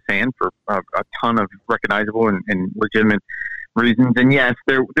line in the sand for a ton of recognizable and legitimate reasons. And yes,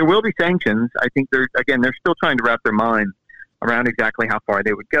 there will be sanctions. I think they're still trying to wrap their minds around exactly how far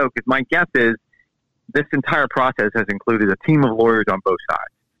they would go. Because my guess is this entire process has included a team of lawyers on both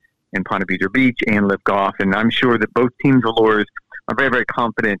sides, in Ponte Vedra Beach and Live Golf. And I'm sure that both teams of lawyers are very, very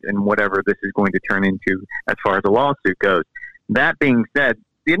confident in whatever this is going to turn into as far as the lawsuit goes. That being said,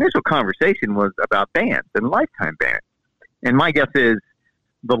 the initial conversation was about bans and lifetime bans. And my guess is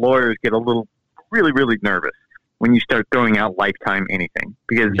the lawyers get a little really, really nervous when you start throwing out lifetime anything,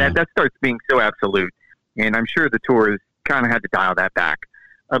 because that starts being so absolute. And I'm sure the tour has kind of had to dial that back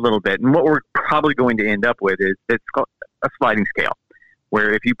a little bit. And what we're probably going to end up with is it's called a sliding scale,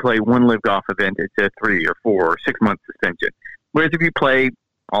 where if you play one Live Golf event, it's a 3 or 4 or 6 month suspension. Whereas if you play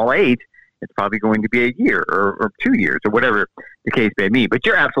all 8, it's probably going to be a year or 2 years or whatever the case may be. But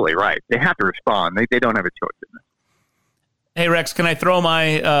you're absolutely right. They have to respond. They don't have a choice in this. Hey, Rex, can I throw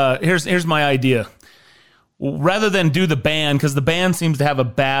my here's my idea. Rather than do the ban, because the ban seems to have a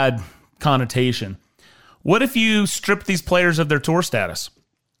bad connotation, what if you strip these players of their tour status?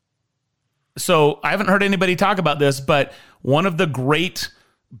 So I haven't heard anybody talk about this, but one of the great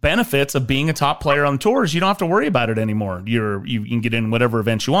benefits of being a top player on the tour is you don't have to worry about it anymore. You can get in whatever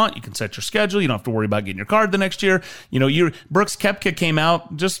events you want. You can set your schedule. You don't have to worry about getting your card the next year. Brooks Koepka came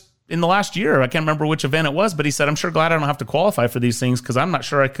out just in the last year. I can't remember which event it was, but he said, I'm sure glad I don't have to qualify for these things because I'm not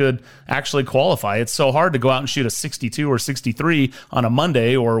sure I could actually qualify. It's so hard to go out and shoot a 62 or 63 on a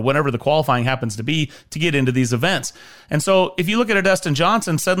Monday or whenever the qualifying happens to be to get into these events. And so if you look at a Dustin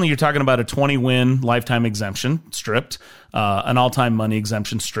Johnson, suddenly you're talking about a 20-win lifetime exemption stripped, an all-time money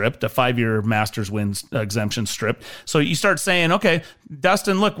exemption stripped, a 5-year Masters wins exemption stripped. So you start saying, okay,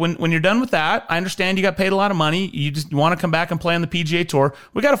 Dustin, look, when you're done with that, I understand you got paid a lot of money. You just want to come back and play on the PGA Tour.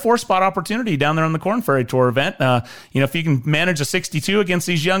 We got a 4-spot opportunity down there on the Korn Ferry Tour event. If you can manage a 62 against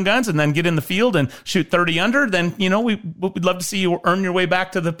these young guns and then get in the field and shoot 30 under, then, we'd love to see you earn your way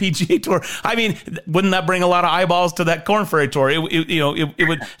back to the PGA Tour. I mean, wouldn't that bring a lot of eyeballs to that Korn Ferry Tour? It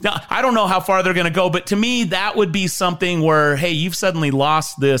would. Now, I don't know how far they're going to go, but to me, that would be something where, hey, you've suddenly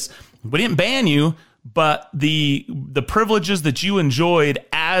lost this. We didn't ban you, but the privileges that you enjoyed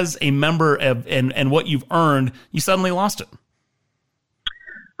as a member of and what you've earned, you suddenly lost it.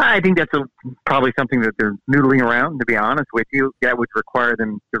 I think that's probably something that they're noodling around, to be honest with you. That would require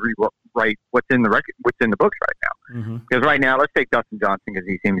them to rewrite what's in the books right now. Mm-hmm. Because right now, let's take Dustin Johnson because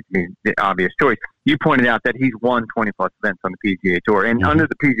he seems to be the obvious choice. You pointed out that he's won 20-plus events on the PGA Tour. And under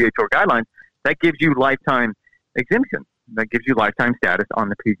the PGA Tour guidelines, that gives you lifetime exemption. That gives you lifetime status on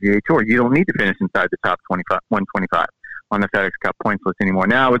the PGA Tour. You don't need to finish inside the top 125 on the FedEx Cup points list anymore.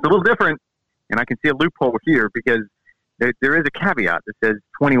 Now, it's a little different, and I can see a loophole here because there is a caveat that says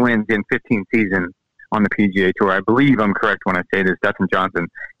 20 wins in 15 seasons on the PGA Tour. I believe I'm correct when I say this. Dustin Johnson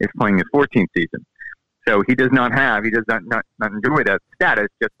is playing his 14th season. So he does not enjoy that status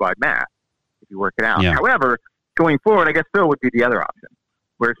just by math, if you work it out. Yeah. However, going forward, I guess Phil would be the other option,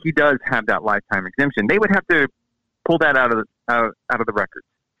 where he does have that lifetime exemption. They would have to pull that out of the records.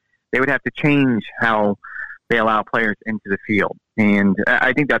 They would have to change how they allow players into the field. And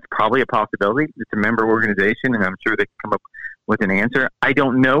I think that's probably a possibility. It's a member organization, and I'm sure they can come up with an answer. I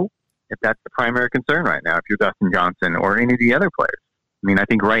don't know if that's the primary concern right now, if you're Dustin Johnson or any of the other players. I mean, I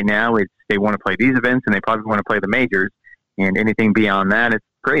think right now they want to play these events, and they probably want to play the majors, and anything beyond that is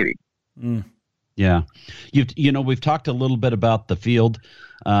gravy. Mm. Yeah. We've talked a little bit about the field,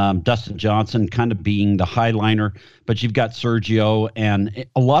 Dustin Johnson kind of being the highliner, but you've got Sergio and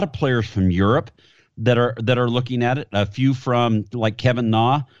a lot of players from Europe that are looking at it. A few from like Kevin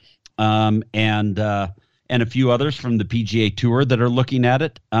Na, and a few others from the PGA Tour that are looking at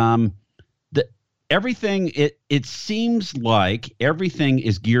it. Everything it seems like everything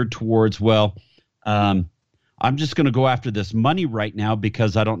is geared towards. Well, I'm just going to go after this money right now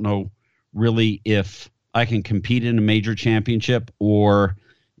because I don't know really if I can compete in a major championship or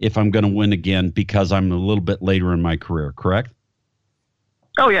if I'm going to win again because I'm a little bit later in my career, correct?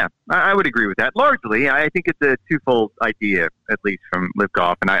 Oh, yeah. I would agree with that. Largely, I think it's a twofold idea, at least from Live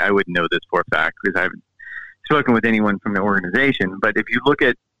Golf, and I wouldn't know this for a fact because I haven't spoken with anyone from the organization. But if you look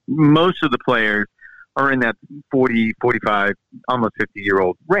at most of the players are in that 40, 45, almost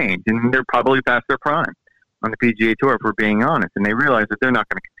 50-year-old range, and they're probably past their prime on the PGA Tour, if we're being honest, and they realize that they're not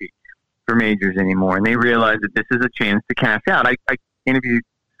going to compete for majors anymore, and they realize that this is a chance to cash out. I interviewed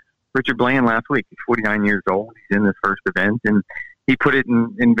Richard Bland last week. He's 49 years old. He's in this first event, and he put it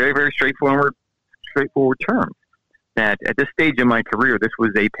in very, very straightforward terms that at this stage in my career, this was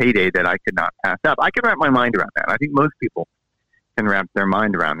a payday that I could not pass up. I can wrap my mind around that. I think most people can wrap their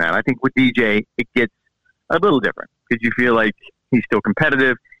mind around that. I think with DJ, it gets a little different because you feel like he's still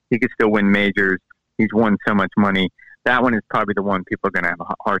competitive. He could still win majors. He's won so much money. That one is probably the one people are going to have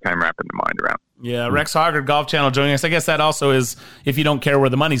a hard time wrapping their mind around. Yeah, Rex Hoggard, Golf Channel, joining us. I guess that also is, if you don't care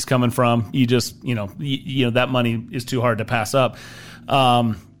where the money's coming from, you just, you know, that money is too hard to pass up.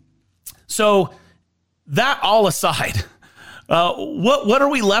 So that all aside, what are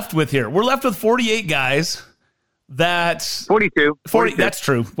we left with here? We're left with 48 guys. That's 42. 40. That's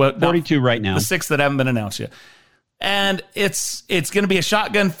true. Well, 42 right now. The 6 that haven't been announced yet. And it's going to be a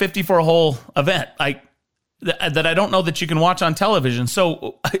shotgun 54-hole event. That I don't know that you can watch on television.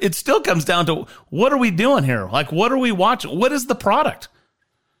 So it still comes down to, what are we doing here? Like, what are we watching? What is the product?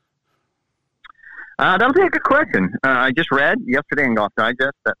 That'll be a good question. I just read yesterday in Golf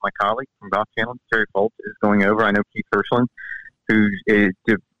Digest that my colleague from Golf Channel, Terry Foltz, is going over. I know Keith Hirschland, who is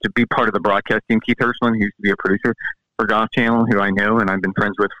to be part of the broadcast team. Keith Hirschland, who used to be a producer for Golf Channel, who I know and I've been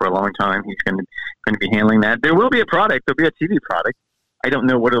friends with for a long time. He's going to be handling that. There will be a product. There'll be a TV product. I don't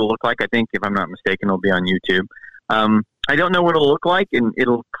know what it'll look like. I think, if I'm not mistaken, it'll be on YouTube. I don't know what it'll look like, and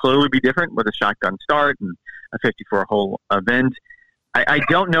it'll clearly be different with a shotgun start and a 54-hole event. I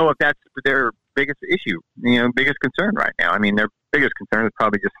don't know if that's their biggest issue, biggest concern right now. I mean, their biggest concern is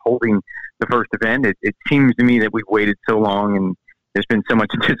probably just holding the first event. It seems to me that we've waited so long and there's been so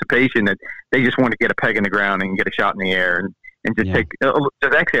much anticipation that they just want to get a peg in the ground and get a shot in the air and just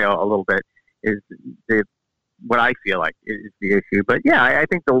just exhale a little bit is what I feel like is the issue. But yeah, I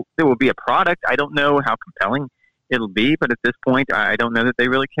think there will be a product. I don't know how compelling it'll be, but at this point, I don't know that they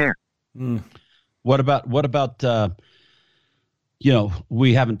really care. What about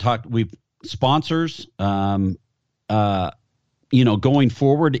we haven't talked, we've sponsors, going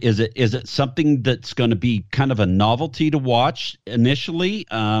forward, is it something that's going to be kind of a novelty to watch initially?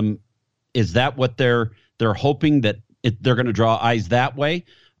 Is that what they're hoping, that they're going to draw eyes that way?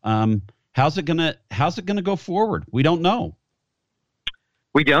 How's it gonna go forward? We don't know.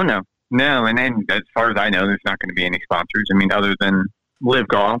 We don't know. No, and as far as I know, there's not going to be any sponsors. I mean, other than Live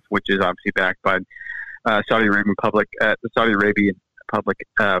Golf, which is obviously backed by the Saudi Arabian Public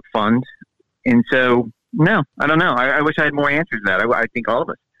Fund. And so, no, I don't know. I wish I had more answers to that. I think all of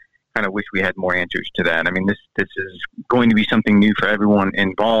us kind of wish we had more answers to that. I mean, this is going to be something new for everyone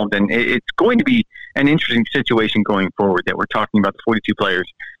involved, and it's going to be an interesting situation going forward. That we're talking about the 42 players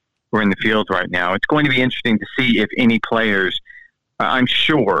who are in the field right now. It's going to be interesting to see if any players. I'm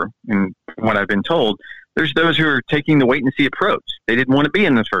sure, and from what I've been told, there's those who are taking the wait-and-see approach. They didn't want to be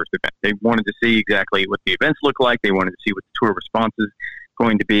in this first event. They wanted to see exactly what the events look like. They wanted to see what the tour response is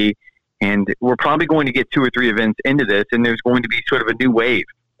going to be. And we're probably going to get 2 or 3 events into this, and there's going to be sort of a new wave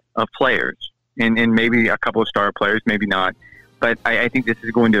of players, and maybe a couple of star players, maybe not. But I think this is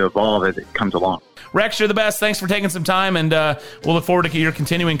going to evolve as it comes along. Rex, you're the best. Thanks for taking some time, and we'll look forward to your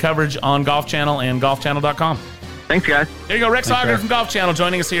continuing coverage on Golf Channel and golfchannel.com. Thanks, guys. There you go. Rex Hoggard from Golf Channel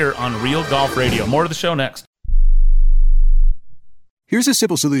joining us here on Real Golf Radio. More to the show next. Here's a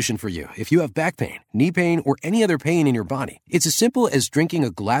simple solution for you. If you have back pain, knee pain, or any other pain in your body, it's as simple as drinking a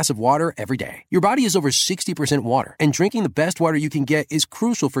glass of water every day. Your body is over 60% water, and drinking the best water you can get is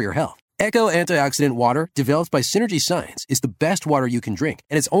crucial for your health. Echo Antioxidant Water, developed by Synergy Science, is the best water you can drink,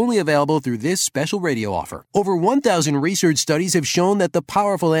 and it's only available through this special radio offer. Over 1,000 research studies have shown that the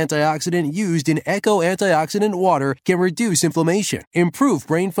powerful antioxidant used in Echo Antioxidant Water can reduce inflammation, improve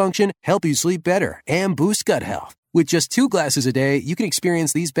brain function, help you sleep better, and boost gut health. With just 2 glasses a day, you can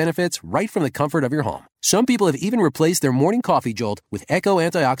experience these benefits right from the comfort of your home. Some people have even replaced their morning coffee jolt with Echo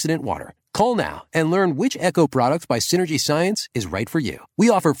Antioxidant Water. Call now and learn which Echo product by Synergy Science is right for you. We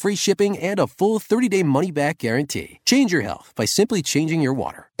offer free shipping and a full 30-day money-back guarantee. Change your health by simply changing your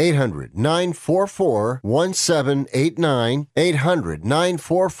water. 800-944-1789.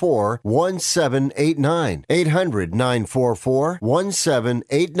 800-944-1789.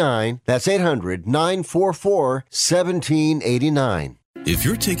 800-944-1789. That's 800-944-1789. If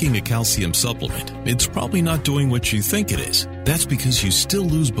you're taking a calcium supplement, it's probably not doing what you think it is. That's because you still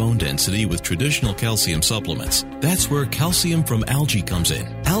lose bone density with traditional calcium supplements. That's where calcium from algae comes in.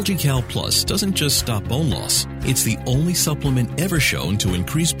 AlgaeCal Plus doesn't just stop bone loss. It's the only supplement ever shown to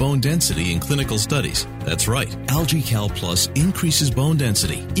increase bone density in clinical studies. That's right. AlgaeCal Plus increases bone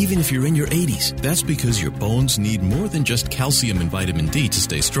density, even if you're in your 80s. That's because your bones need more than just calcium and vitamin D to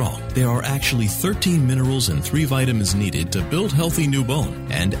stay strong. There are actually 13 minerals and 3 vitamins needed to build healthy new bone,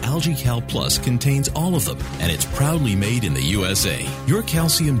 and AlgaeCal Plus contains all of them, and it's proudly made in the USA. Your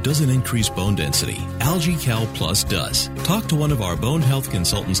calcium doesn't increase bone density. AlgaeCal Plus does. Talk to one of our bone health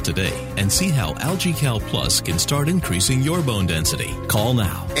consultants today and see how AlgaeCal Plus can start increasing your bone density. Call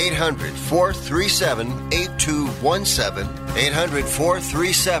now. 800-437-8217.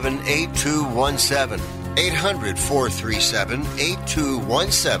 800-437-8217.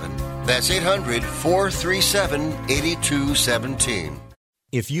 800-437-8217. That's 800-437-8217.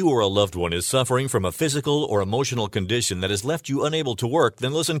 If you or a loved one is suffering from a physical or emotional condition that has left you unable to work,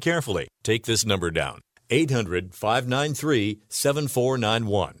 then listen carefully. Take this number down.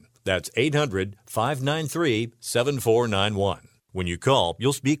 800-593-7491. That's 800-593-7491. When you call,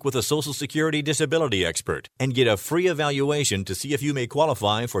 you'll speak with a Social Security disability expert and get a free evaluation to see if you may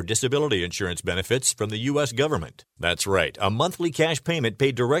qualify for disability insurance benefits from the U.S. government. That's right, a monthly cash payment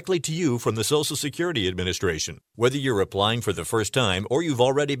paid directly to you from the Social Security Administration. Whether you're applying for the first time or you've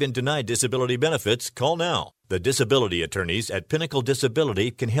already been denied disability benefits, call now. The disability attorneys at Pinnacle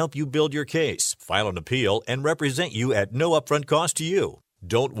Disability can help you build your case, file an appeal, and represent you at no upfront cost to you.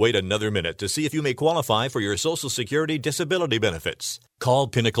 Don't wait another minute to see if you may qualify for your Social Security disability benefits. Call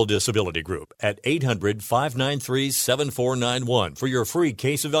Pinnacle Disability Group at 800-593-7491 for your free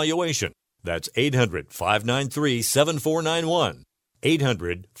case evaluation. That's 800-593-7491.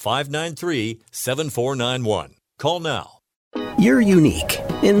 800-593-7491. Call now. You're unique,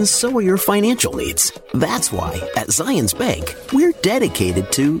 and so are your financial needs. That's why at Zions Bank, we're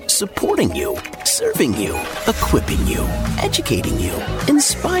dedicated to supporting you, serving you, equipping you, educating you,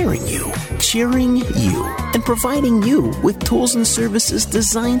 inspiring you, cheering you, and providing you with tools and services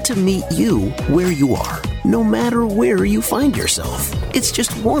designed to meet you where you are, no matter where you find yourself. It's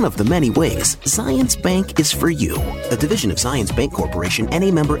just one of the many ways Zions Bank is for you. A division of Zions Bank Corporation and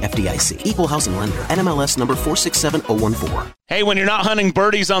a member FDIC. Equal housing lender. NMLS number 467014. Hey, when you're not hunting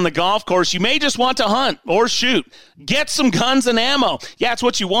birdies on the golf course, you may just want to hunt or shoot. Get some guns and ammo. Yeah, it's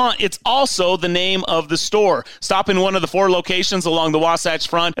what you want. It's also the name of the store. Stop in one of the 4 locations along the Wasatch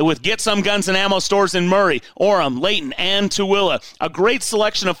Front with Get Some Guns and Ammo stores in Murray, Orem, Layton, and Tooele. A great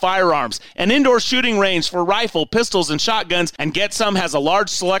selection of firearms, an indoor shooting range for rifle, pistols, and shotguns, and Get Some has a large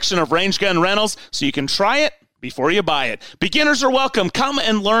selection of range gun rentals so you can try it before you buy it. Beginners are welcome. Come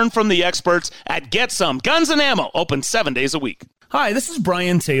and learn from the experts at Get Some Guns and Ammo, open 7 days a week. Hi, this is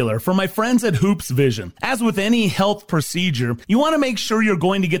Brian Taylor from my friends at Hoops Vision. As with any health procedure, you want to make sure you're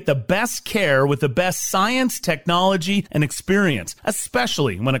going to get the best care with the best science, technology, and experience,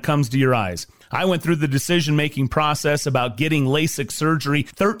 especially when it comes to your eyes. I went through the decision-making process about getting LASIK surgery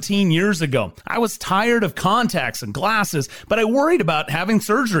 13 years ago. I was tired of contacts and glasses, but I worried about having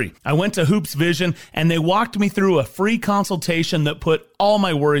surgery. I went to Hoops Vision, and they walked me through a free consultation that put all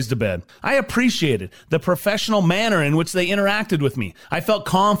my worries to bed. I appreciated the professional manner in which they interacted with me. I felt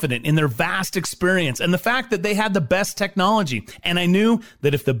confident in their vast experience and the fact that they had the best technology. And I knew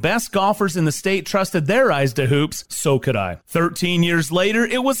that if the best golfers in the state trusted their eyes to Hoops, so could I. 13 years later,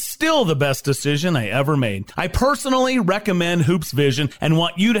 it was still the best decision I ever made. I personally recommend Hoops Vision and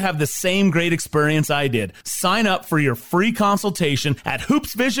want you to have the same great experience I did. Sign up for your free consultation at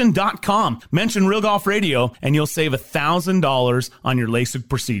hoopsvision.com. Mention Real Golf Radio and you'll save $1,000 on your LASIK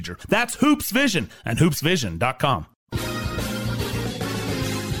procedure. That's Hoops Vision and hoopsvision.com.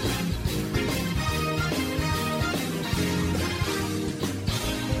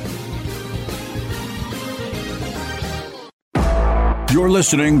 You're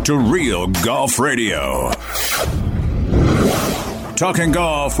listening to Real Golf Radio. Talking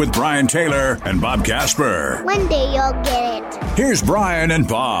golf with Brian Taylor and Bob Casper. One day you'll get it. Here's Brian and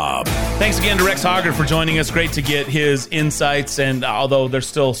Bob. Thanks again to Rex Hoggard for joining us. Great to get his insights, and although there's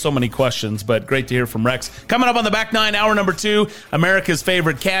still so many questions, but great to hear from Rex. Coming up on the back nine, hour number 2, America's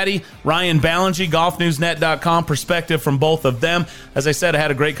favorite caddy, Ryan Ballingy, golfnewsnet.com, perspective from both of them. As I said, I had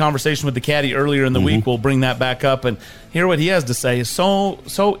a great conversation with the caddy earlier in the week. We'll bring that back up and hear what he has to say. It's so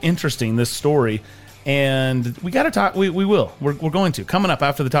interesting, this story. And we got to talk. We will. We're going to. Coming up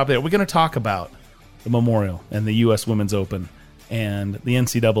after the top of there, we're going to talk about the Memorial and the U.S. Women's Open and the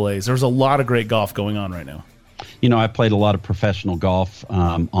NCAAs. There's a lot of great golf going on right now. You know, I played a lot of professional golf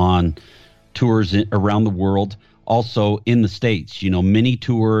on tours around the world, also in the States, you know, mini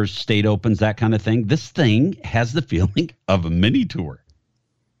tours, state opens, that kind of thing. This thing has the feeling of a mini tour.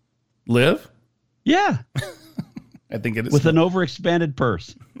 Live? Yeah. I think it is. With an overexpanded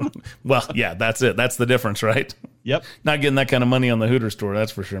purse. Well, yeah, that's it. That's the difference, right? Yep. Not getting that kind of money on the Hooters store,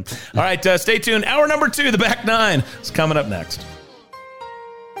 that's for sure. All right, stay tuned. Hour number 2, the back nine, is coming up next.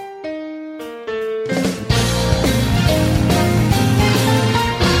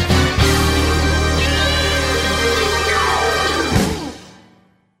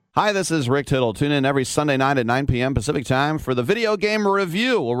 Hi, this is Rick Tittle. Tune in every Sunday night at 9 p.m. Pacific Time for the Video Game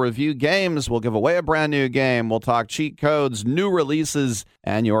Review. We'll review games, we'll give away a brand new game, we'll talk cheat codes, new releases,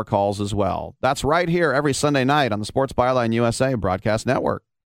 and your calls as well. That's right here every Sunday night on the Sports Byline USA Broadcast Network.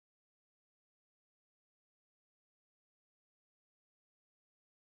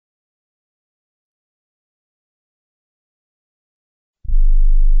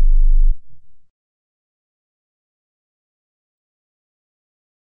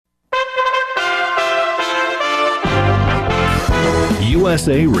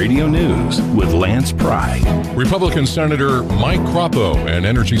 USA Radio News with Lance Pry. Republican Senator Mike Crapo and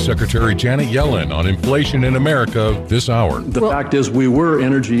Energy Secretary Janet Yellen on inflation in America this hour. The fact is we were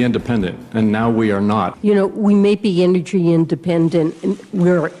energy independent, and now we are not. You know, we may be energy independent, and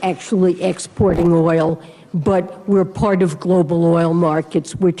we're actually exporting oil, but we're part of global oil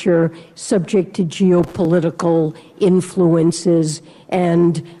markets, which are subject to geopolitical influences.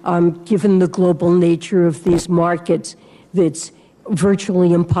 And given the global nature of these markets, it's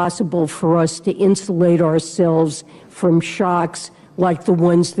virtually impossible for us to insulate ourselves from shocks like the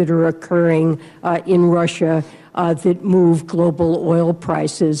ones that are occurring in Russia that move global oil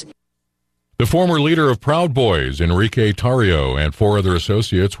prices. The former leader of Proud Boys, Enrique Tarrio, and 4 other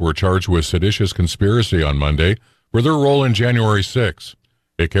associates were charged with seditious conspiracy on Monday for their role in January 6.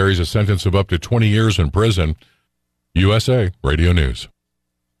 It carries a sentence of up to 20 years in prison. USA Radio News.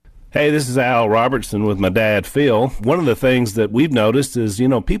 Hey, this is Al Robertson with my dad, Phil. One of the things that we've noticed is,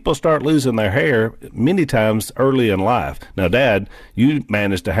 people start losing their hair many times early in life. Now, Dad, you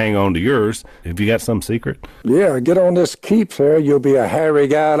managed to hang on to yours. Have you got some secret? Yeah, get on this Keeps hair. You'll be a hairy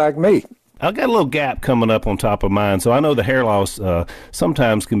guy like me. I've got a little gap coming up on top of mine, so I know the hair loss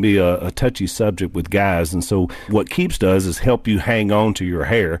sometimes can be a touchy subject with guys, and so what Keeps does is help you hang on to your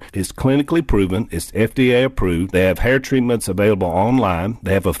hair. It's clinically proven. It's FDA approved. They have hair treatments available online.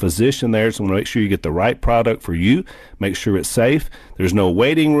 They have a physician there, so make sure you get the right product for you. Make sure it's safe. There's no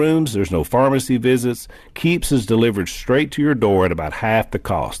waiting rooms. There's no pharmacy visits. Keeps is delivered straight to your door at about half the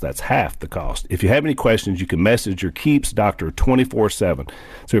cost. That's half the cost. If you have any questions, you can message your Keeps doctor 24/7.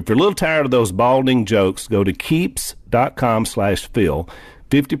 So if you're a little tired of those balding jokes, go to keeps.com/Phil.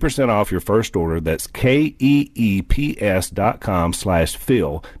 50% off your first order. That's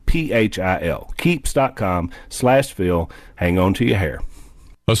KEEPS.com/Phil, PHIL. Keeps.com/Phil. Hang on to your hair.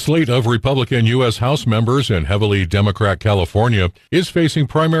 A slate of Republican U.S. House members in heavily Democrat California is facing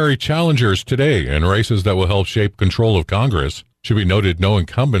primary challengers today in races that will help shape control of Congress. Should be noted, no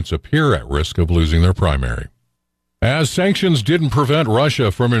incumbents appear at risk of losing their primary. As sanctions didn't prevent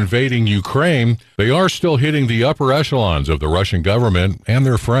Russia from invading Ukraine, they are still hitting the upper echelons of the Russian government and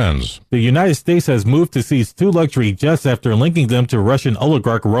their friends. The United States has moved to seize 2 luxury jets after linking them to Russian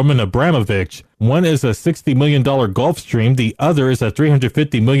oligarch Roman Abramovich. One is a $60 million Gulfstream. The other is a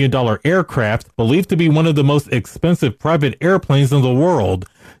 $350 million aircraft, believed to be one of the most expensive private airplanes in the world.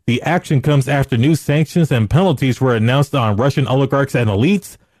 The action comes after new sanctions and penalties were announced on Russian oligarchs and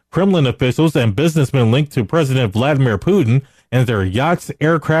elites, Kremlin officials, and businessmen linked to President Vladimir Putin and their yachts,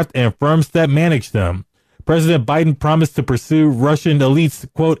 aircraft, and firms that manage them. President Biden promised to pursue Russian elites'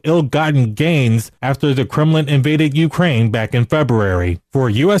 quote, ill-gotten gains after the Kremlin invaded Ukraine back in February. For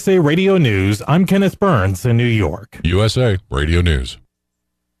USA Radio News, I'm Kenneth Burns in New York. USA Radio News.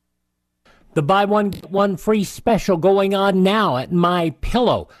 The buy one, get one free special going on now at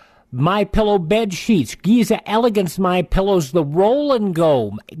MyPillow. MyPillow bed sheets, Giza Elegance MyPillows, the roll and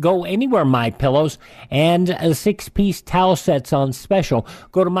go anywhere MyPillows, and 6-piece towel sets on special.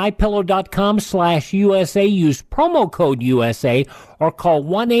 Go to mypillow.com/USA, use promo code USA, or call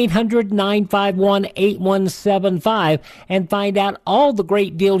 1-800-951-8175 and find out all the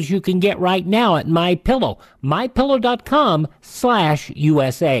great deals you can get right now at MyPillow.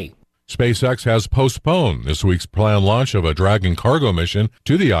 mypillow.com/USA. SpaceX has postponed this week's planned launch of a Dragon cargo mission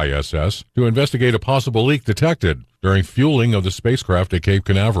to the ISS to investigate a possible leak detected during fueling of the spacecraft at Cape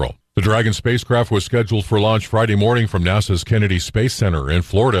Canaveral. The The Dragon spacecraft was scheduled for launch Friday morning from NASA's Kennedy Space Center in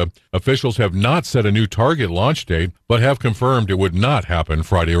Florida. Officials have not set a new target launch date, but have confirmed it would not happen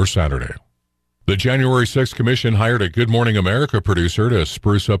Friday or Saturday. The January 6th Commission hired a Good Morning America producer to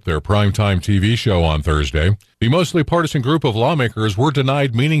spruce up their primetime TV show on Thursday. The mostly partisan group of lawmakers were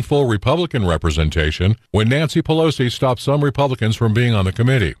denied meaningful Republican representation when Nancy Pelosi stopped some Republicans from being on the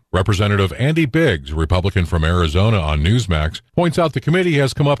committee. Representative Andy Biggs, Republican from Arizona on Newsmax, points out the committee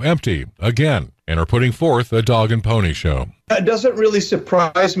has come up empty again and are putting forth a dog and pony show. It doesn't really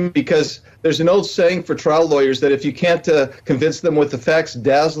surprise me because there's an old saying for trial lawyers that if you can't convince them with the facts,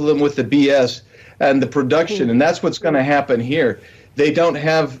 dazzle them with the BS and the production, and that's what's going to happen here. They don't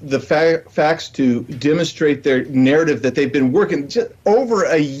have the facts to demonstrate their narrative that they've been working just over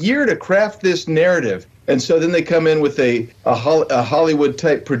a year to craft this narrative. And so then they come in with a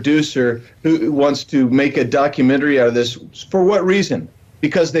Hollywood-type producer who wants to make a documentary out of this. For what reason?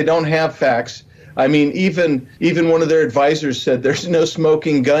 Because they don't have facts. I mean, even one of their advisors said there's no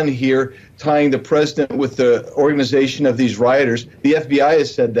smoking gun here tying the president with the organization of these rioters. The FBI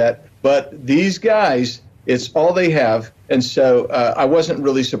has said that. But these guys, it's all they have. And so I wasn't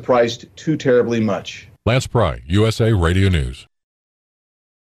really surprised too terribly much. Lance Pry, USA Radio News.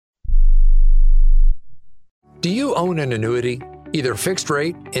 Do you own an annuity, either fixed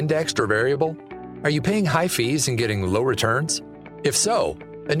rate, indexed, or variable? Are you paying high fees and getting low returns? If so,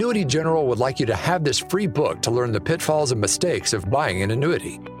 Annuity General would like you to have this free book to learn the pitfalls and mistakes of buying an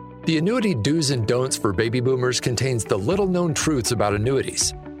annuity. The Annuity Do's and Don'ts for Baby Boomers contains the little-known truths about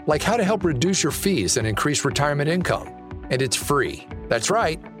annuities, like how to help reduce your fees and increase retirement income. And it's free. That's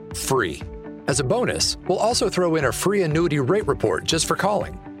right, free. As a bonus, we'll also throw in a free annuity rate report just for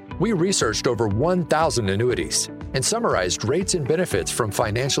calling. We researched over 1,000 annuities and summarized rates and benefits from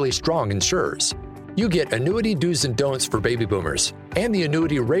financially strong insurers. You get Annuity Do's and Don'ts for Baby Boomers and the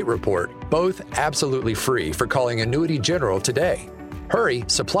Annuity Rate Report, both absolutely free for calling Annuity General today. Hurry,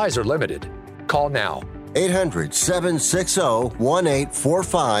 supplies are limited. Call now.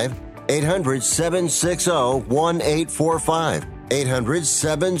 800-760-1845. 800-760-1845.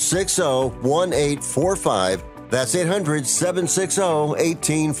 800-760-1845. That's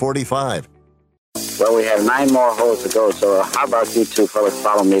 800-760-1845. Well, we have 9 more holes to go, so how about you two fellas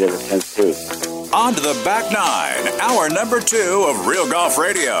follow me to the 10th tee? On to the back nine, hour number 2 of Real Golf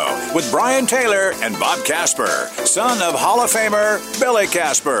Radio with Brian Taylor and Bob Casper, son of Hall of Famer Billy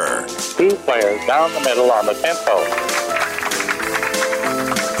Casper. 2 players down the middle on the 10th hole.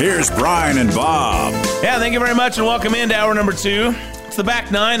 Here's Brian and Bob. Yeah, thank you very much and welcome into hour number 2. It's the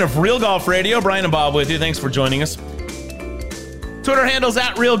back nine of Real Golf Radio. Brian and Bob with you. Thanks for joining us. Twitter handles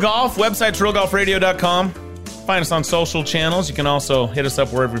at Real Golf. Website's realgolfradio.com. Find us on social channels. You can also hit us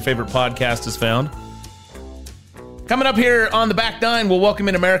up wherever your favorite podcast is found. Coming up here on the back nine, we'll welcome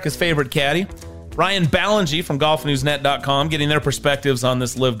in America's favorite caddy, Ryan Ballingy from golfnewsnet.com, getting their perspectives on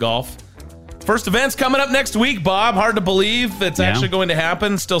this Live Golf. First event's coming up next week, Bob. Hard to believe it's actually going to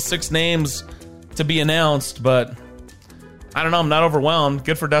happen. Still 6 names to be announced, but I don't know. I'm not overwhelmed.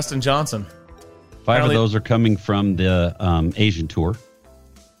 Good for Dustin Johnson. 5 of those are coming from the Asian Tour.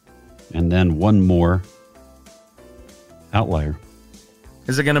 And then 1 more outlier.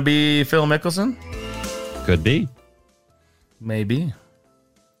 Is it going to be Phil Mickelson? Could be. Maybe.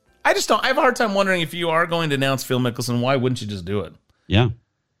 I just don't. I have a hard time wondering if you are going to announce Phil Mickelson, why wouldn't you just do it? Yeah.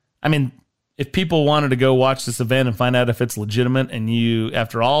 I mean, if people wanted to go watch this event and find out if it's legitimate and you,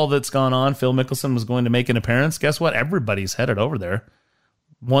 after all that's gone on, Phil Mickelson was going to make an appearance, guess what? Everybody's headed over there.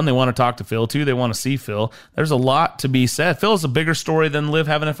 1, they want to talk to Phil. 2, they want to see Phil. There's a lot to be said. Phil is a bigger story than Liv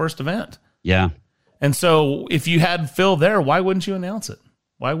having a first event. Yeah. And so if you had Phil there, why wouldn't you announce it?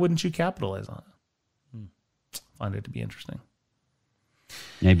 Why wouldn't you capitalize on it? Find it to be interesting.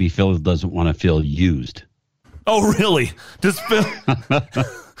 Maybe Phil doesn't want to feel used. Oh, really? Does Phil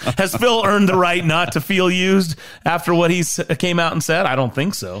has Phil earned the right not to feel used after what he came out and said? I don't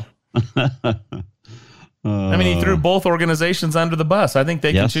think so. I mean, he threw both organizations under the bus. I think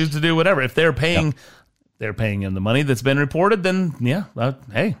they can choose to do whatever. If they're paying, they're paying him the money that's been reported, then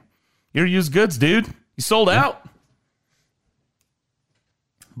hey, you're used goods, dude. You sold out.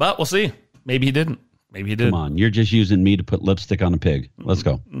 But we'll see. Maybe he didn't. Maybe he did. Come on, you're just using me to put lipstick on a pig. Let's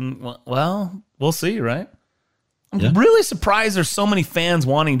go. Well, we'll see, right? I'm really surprised there's so many fans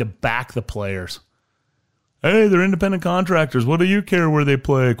wanting to back the players. Hey, they're independent contractors. What do you care where they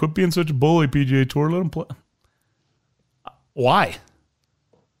play? Quit being such a bully, PGA Tour. Let them play. Why?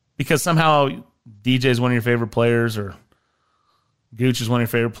 Because somehow DJ is one of your favorite players or Gooch is one of your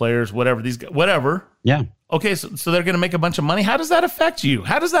favorite players, whatever. These guys, whatever. Yeah. Okay, so they're going to make a bunch of money. How does that affect you?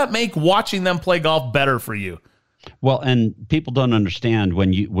 How does that make watching them play golf better for you? Well, and people don't understand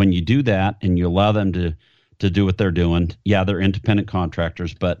when you do that and you allow them to do what they're doing. Yeah, they're independent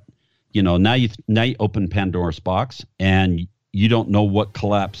contractors, but now you open Pandora's box, and you don't know what's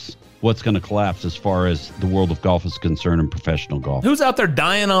going to collapse as far as the world of golf is concerned and professional golf. Who's out there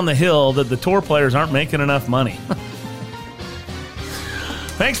dying on the hill that the tour players aren't making enough money?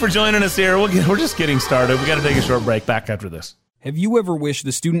 Thanks for joining us here. We're just getting started. We got to take a short break. Back after this. Have you ever wished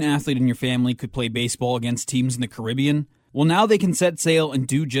the student athlete in your family could play baseball against teams in the Caribbean? Well, now they can set sail and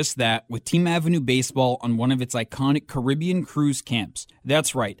do just that with Team Avenue Baseball on one of its iconic Caribbean cruise camps.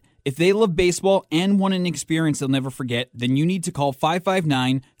 That's right. If they love baseball and want an experience they'll never forget, then you need to call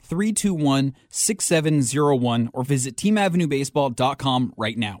 559-321-6701 or visit teamavenuebaseball.com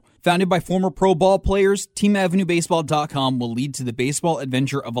right now. Founded by former pro ball players, teamavenuebaseball.com will lead to the baseball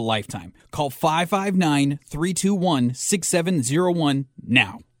adventure of a lifetime. Call 559-321-6701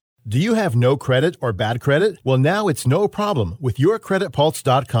 now. Do you have no credit or bad credit? Well, now it's no problem with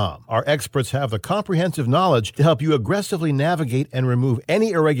YourCreditPulse.com. Our experts have the comprehensive knowledge to help you aggressively navigate and remove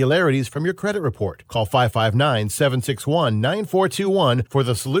any irregularities from your credit report. Call 559-761-9421 for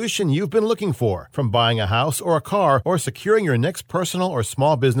the solution you've been looking for, from buying a house or a car or securing your next personal or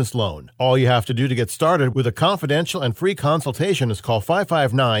small business loan. All you have to do to get started with a confidential and free consultation is call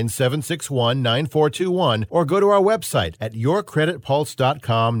 559-761-9421 or go to our website at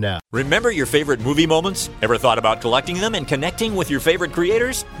YourCreditPulse.com now. Remember your favorite movie moments? Ever thought about collecting them and connecting with your favorite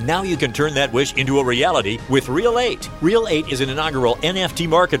creators? Now you can turn that wish into a reality with Reel 8. Reel 8 is an inaugural NFT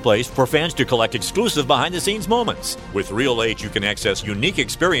marketplace for fans to collect exclusive behind-the-scenes moments. With Reel 8, you can access unique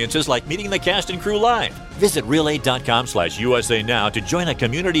experiences like meeting the cast and crew live. Visit Reel8.com/USA now to join a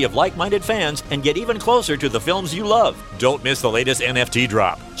community of like-minded fans and get even closer to the films you love. Don't miss the latest NFT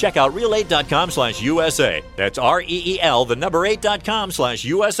drop. Check out Reel8.com/USA. That's REEL, the number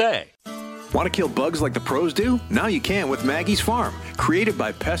 8.com/USA. Want to kill bugs like the pros do? Now you can with Maggie's Farm. Created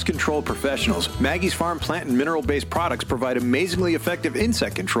by pest control professionals, Maggie's Farm plant and mineral-based products provide amazingly effective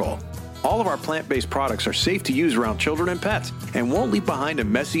insect control. All of our plant-based products are safe to use around children and pets and won't leave behind a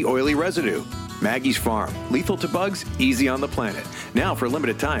messy, oily residue. Maggie's Farm. Lethal to bugs, easy on the planet. Now, for a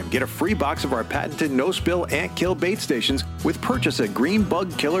limited time, get a free box of our patented no-spill ant kill bait stations with purchase at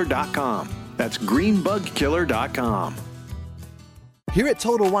greenbugkiller.com. That's greenbugkiller.com. Here at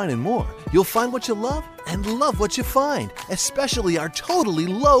Total Wine & More, you'll find what you love and love what you find, especially our totally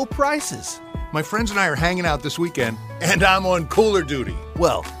low prices. My friends and I are hanging out this weekend, and I'm on cooler duty.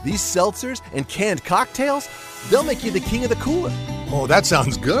 Well, these seltzers and canned cocktails, they'll make you the king of the cooler. Oh, that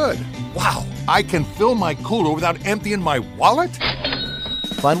sounds good. Wow, I can fill my cooler without emptying my wallet?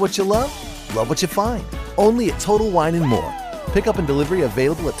 Find what you love what you find. Only at Total Wine & More. Pickup and delivery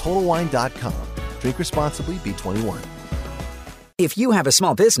available at TotalWine.com. Drink responsibly, B21. If you have a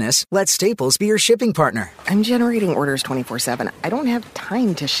small business, let Staples be your shipping partner. I'm generating orders 24/7. I don't have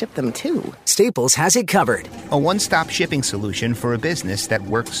time to ship them too. Staples has it covered. A one-stop shipping solution for a business that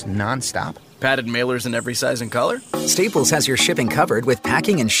works nonstop. Padded mailers in every size and color? Staples has your shipping covered with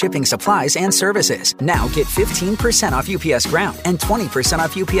packing and shipping supplies and services. Now get 15% off UPS Ground and 20%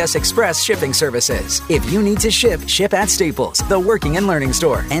 off UPS Express shipping services. If you need to ship, ship at Staples, the working and learning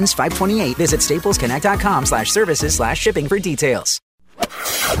store. Ends 5/28. Visit staplesconnect.com/services/shipping for details.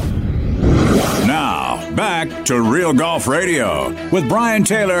 Now, back to Real Golf Radio with Brian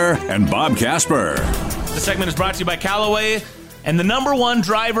Taylor and Bob Casper. This segment is brought to you by Callaway. And the number one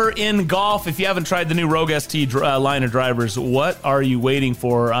driver in golf, if you haven't tried the new Rogue ST line of drivers, what are you waiting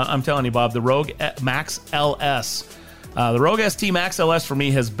for? I'm telling you, Bob, the Rogue Max LS. The Rogue ST Max LS for me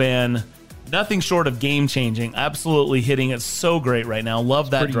has been nothing short of game-changing. Absolutely hitting it so great right now.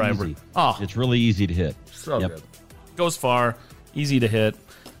 Love that driver. Easy. Oh, it's really easy to hit. So good. Goes far, easy to hit.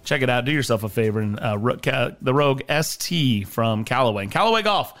 Check it out. Do yourself a favor. And the Rogue ST from Callaway.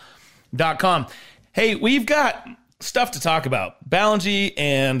 CallawayGolf.com. Hey, we've got stuff to talk about. Ballengee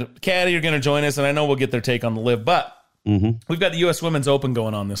and Caddy are going to join us, and I know we'll get their take on the LIV, but we've got the U.S. Women's Open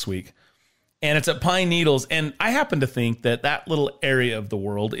going on this week, and it's at Pine Needles, and I happen to think that little area of the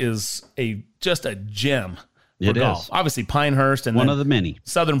world is just a gem for golf. Obviously, Pinehurst and one of the many.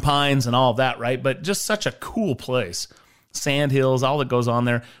 Southern Pines and all of that, right? But just such a cool place. Sand Hills, all that goes on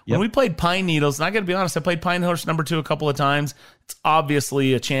there. When we played Pine Needles, and I got to be honest, I played Pinehurst number 2 a couple of times. It's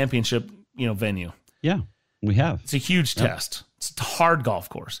obviously a championship, venue. Yeah. We have. It's a huge test. It's a hard golf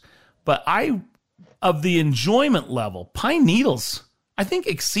course. But of the enjoyment level, Pine Needles, I think,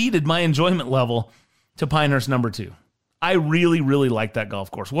 exceeded my enjoyment level to Pinehurst number 2. I really, really like that golf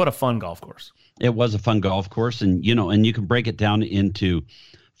course. What a fun golf course. It was a fun golf course. And, and you can break it down into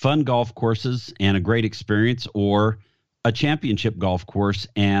fun golf courses and a great experience, or a championship golf course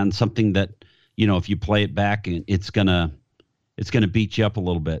and something that, if you play it back, it's gonna beat you up a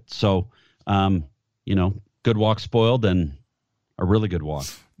little bit. So, good walk spoiled and a really good walk.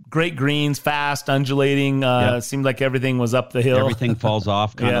 Great greens, fast, undulating. Seemed like everything was up the hill. Everything falls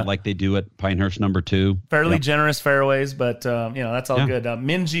off kind of like they do at Pinehurst number 2. Fairly generous fairways, but that's all good.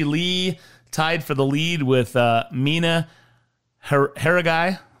 Minjee Lee tied for the lead with Mina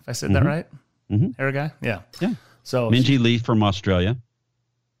Haragai, if I said that right. Haragai, yeah. So Minjee Lee from Australia.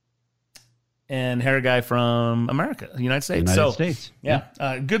 And Haragai from America, United States. States.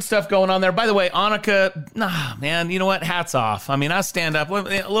 Yeah. Good stuff going on there. By the way, Annika, man, you know what? Hats off. I mean, I stand up.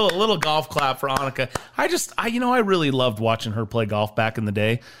 A little golf clap for Annika. I really loved watching her play golf back in the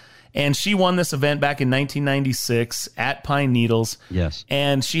day. And she won this event back in 1996 at Pine Needles. Yes.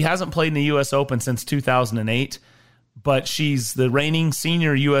 And she hasn't played in the U.S. Open since 2008. But she's the reigning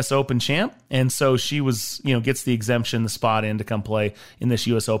senior U.S. Open champ, and so she gets the exemption, the spot in to come play in this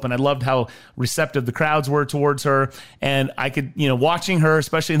U.S. Open. I loved how receptive the crowds were towards her, and I could, watching her,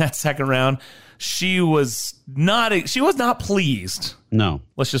 especially in that second round, she was not pleased. No,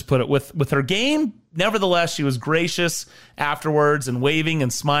 let's just put it with her game. Nevertheless, she was gracious afterwards and waving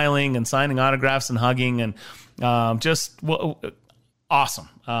and smiling and signing autographs and hugging and awesome.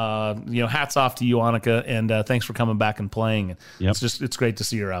 Hats off to you, Annika, and thanks for coming back and playing. Yep. It's great to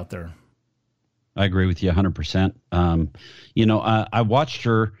see her out there. I agree with you 100%. I watched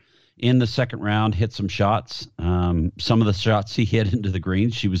her in the second round hit some shots. Some of the shots she hit into the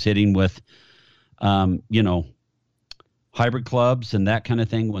greens, she was hitting with, hybrid clubs and that kind of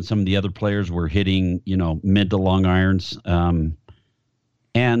thing when some of the other players were hitting, mid to long irons.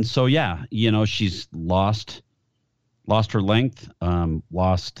 And so, she's lost her length,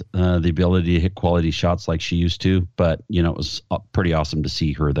 lost the ability to hit quality shots like she used to. But, it was pretty awesome to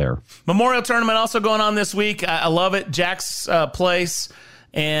see her there. Memorial Tournament also going on this week. I love it. Jack's Place.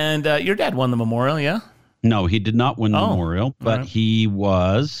 And your dad won the Memorial, yeah? No, he did not win the Memorial, but he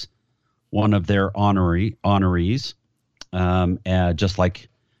was one of their honorees, just like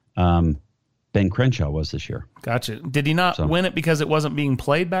Ben Crenshaw was this year. Gotcha. Did he not win it because it wasn't being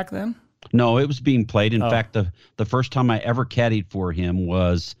played back then? No, it was being played. In fact, the first time I ever caddied for him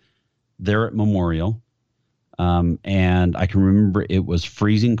was there at Memorial. And I can remember it was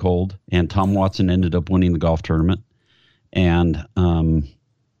freezing cold, and Tom Watson ended up winning the golf tournament. And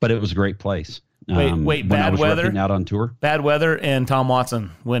but it was a great place. Wait, bad weather out on tour. Bad weather and Tom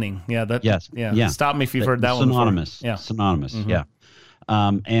Watson winning. Yeah, yeah. Stop me if you've heard that synonymous. one. Yeah, synonymous. Mm-hmm. Yeah.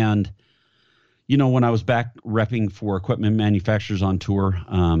 And when I was back repping for equipment manufacturers on tour,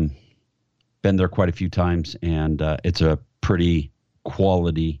 been there quite a few times, and it's a pretty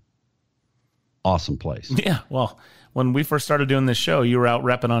quality, awesome place. Yeah, well, when we first started doing this show, you were out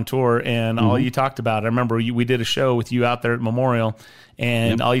repping on tour, and all you talked about, I remember we did a show with you out there at Memorial,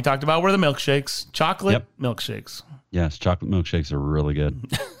 and all you talked about were the milkshakes, chocolate milkshakes. Yes, chocolate milkshakes are really good.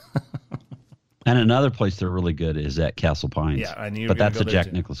 And another place they're really good is at Castle Pines. Yeah, I knew. But that's a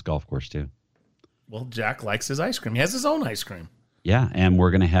Jack Nicklaus golf course too. Well, Jack likes his ice cream. He has his own ice cream. Yeah, and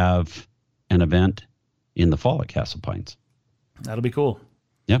we're going to have an event in the fall at Castle Pines. That'll be cool.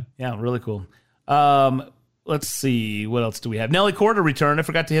 Yep. Yeah, really cool. Let's see. What else do we have? Nelly Korda returned. I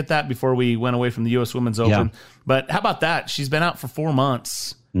forgot to hit that before we went away from the U.S. Women's Open. Yeah. But how about that? She's been out for 4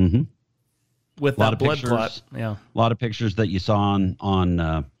 months with that blood clot. Yeah. A lot of pictures that you saw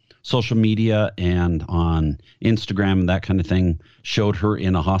on social media and on Instagram and that kind of thing showed her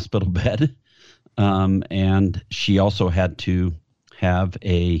in a hospital bed. And she also had to have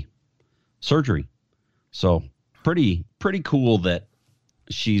a surgery. So pretty cool that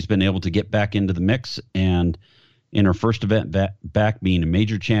she's been able to get back into the mix, and in her first event back being a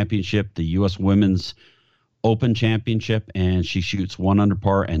major championship, the U.S. Women's Open Championship, and she shoots 1 under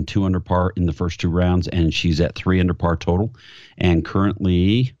par and 2 under par in the first 2 rounds, and she's at 3 under par total, and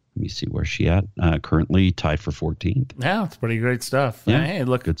currently, let me see where she at, currently tied for 14th. Yeah, it's pretty great stuff. Yeah, hey,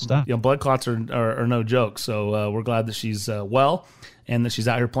 look, good stuff. Blood clots are no joke, so we're glad that she's well, and that she's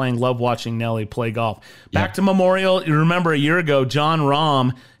out here playing. Love watching Nelly play golf. Back to Memorial. You remember a year ago, John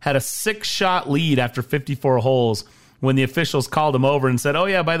Rahm had a 6-shot lead after 54 holes when the officials called him over and said, "Oh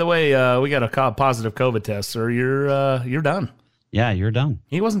yeah, by the way, we got a positive COVID test, sir. You're done." Yeah, you're done.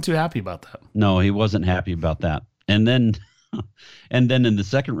 He wasn't too happy about that. No, he wasn't happy about that. And then in the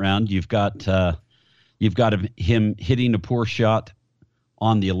second round, you've got him hitting a poor shot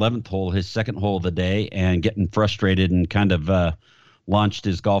on the 11th hole, his second hole of the day, and getting frustrated and kind of launched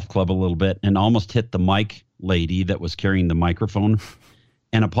his golf club a little bit and almost hit the mic lady that was carrying the microphone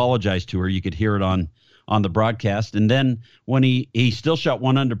and apologized to her. You could hear it on the broadcast. And then when he still shot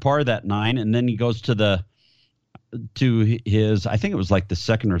 1 under par that 9, and then he goes to the to his, I think it was like the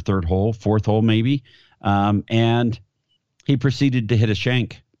second or third hole, fourth hole maybe, and he proceeded to hit a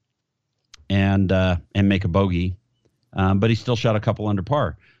shank and make a bogey, but he still shot a couple under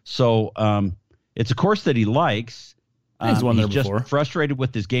par. So it's a course that he likes. He's won there just before. Frustrated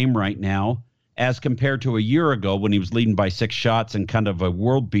with his game right now, as compared to a year ago when he was leading by 6 shots and kind of a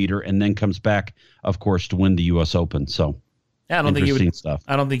world beater, and then comes back, of course, to win the U.S. Open. So, yeah, I don't think he would. Stuff.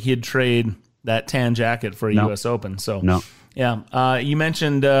 I don't think he'd trade that tan jacket for a U.S. Open. So, no. Yeah, you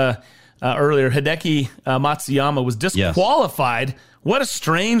mentioned earlier Hideki Matsuyama was disqualified. Yes. What a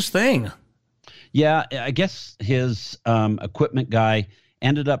strange thing. Yeah, I guess his equipment guy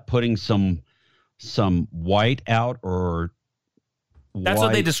ended up putting some white out or. That's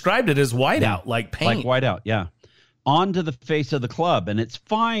what they described it as, whiteout, like paint. Like whiteout, yeah. Onto the face of the club. And it's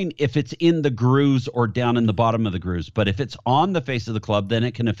fine if it's in the grooves or down in the bottom of the grooves. But if it's on the face of the club, then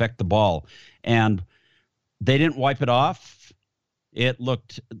it can affect the ball. And they didn't wipe it off. It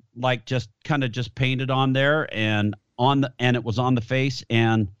looked like just painted on there and it was on the face.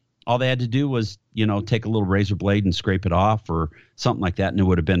 And all they had to do was, take a little razor blade and scrape it off or something like that, and it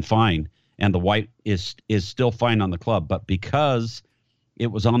would have been fine. And the white is still fine on the club. But because it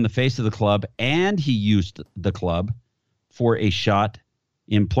was on the face of the club and he used the club for a shot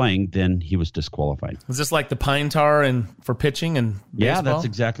in playing, then he was disqualified. Is this like the pine tar for pitching and baseball? Yeah, that's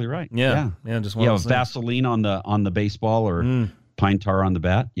exactly right. Yeah, just one of those Vaseline on the baseball or pine tar on the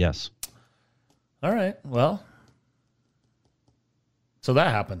bat. Yes. All right. Well, so that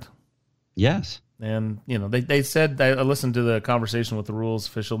happened. Yes. And, they said, I listened to the conversation with the rules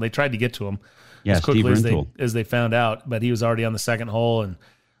official. They tried to get to him as Steve quickly as they found out, but he was already on the second hole and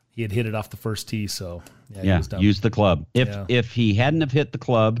he had hit it off the first tee. So, he was done. Use the club. If he hadn't have hit the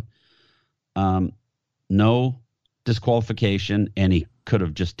club, no disqualification, and he could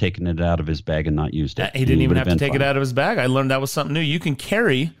have just taken it out of his bag and not used it. He didn't even have to take it out of his bag. I learned that was something new. You can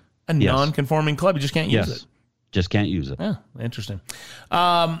carry a non-conforming club. You just can't use it. Just can't use it. Yeah, interesting.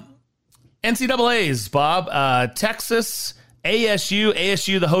 NCAAs, Bob. Texas,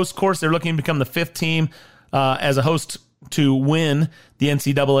 ASU, the host course. They're looking to become the 5th team as a host to win the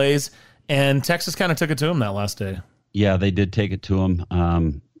NCAAs. And Texas kind of took it to them that last day. Yeah, they did take it to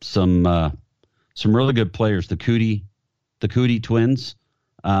them. Some really good players. The Cootie twins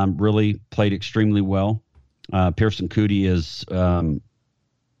really played extremely well. Pearson Cootie leads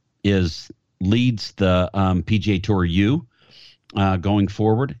the PGA Tour U going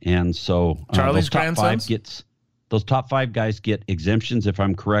forward, and so Charlie's grandsons? Those top 5 guys get exemptions, if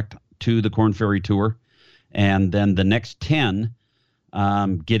I'm correct, to the Korn Ferry Tour, and then the next 10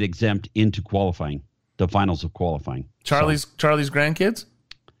 get exempt into qualifying, the finals of qualifying. Charlie's grandkids?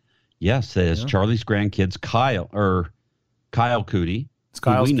 Yes, it's Charlie's grandkids. Kyle Cootie,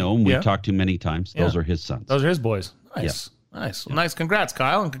 who we know and we've talked to many times. Those are his sons. Those are his boys. Nice. Yeah. Nice. Well, nice. Congrats,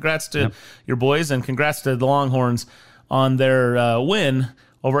 Kyle, and congrats to your boys, and congrats to the Longhorns on their win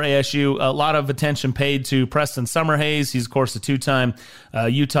over ASU. A lot of attention paid to Preston Summerhays. He's, of course, a 2-time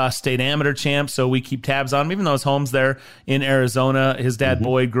Utah State Amateur champ, so we keep tabs on him, even though his home's there in Arizona. His dad,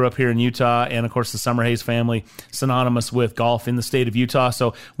 Boyd, grew up here in Utah, and, of course, the Summerhays family, synonymous with golf in the state of Utah.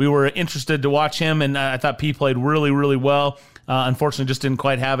 So we were interested to watch him, and I thought P played really, really well. Unfortunately, just didn't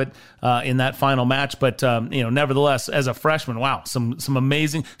quite have it in that final match. But, nevertheless, as a freshman, wow, some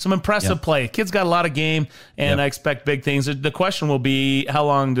amazing, some impressive play. Kid's got a lot of game, and I expect big things. The question will be, how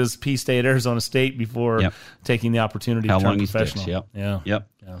long does P stay at Arizona State before taking the opportunity to turn professional? Yep.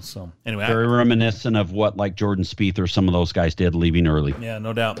 So, anyway. Very reminiscent of what, like, Jordan Spieth or some of those guys did leaving early. Yeah,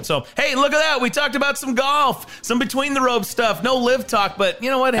 no doubt. So, hey, look at that. We talked about some golf, some between-the-ropes stuff. No live talk, but you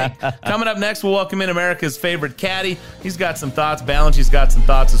know what? Hey, coming up next, we'll welcome in America's favorite caddy. He's got some thoughts. Balanchie's got some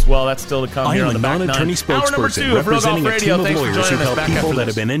thoughts as well. That's still to come here on the Back Nine. I am a non-attorney spokesperson representing a team of lawyers who help people that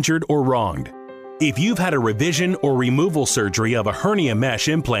have been injured or wronged. If you've had a revision or removal surgery of a hernia mesh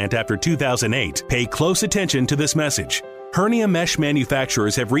implant after 2008, pay close attention to this message. Hernia mesh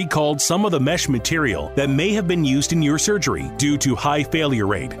manufacturers have recalled some of the mesh material that may have been used in your surgery due to high failure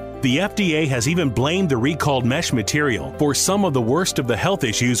rate. The FDA has even blamed the recalled mesh material for some of the worst of the health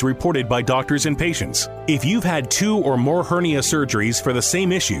issues reported by doctors and patients. If you've had 2 or more hernia surgeries for the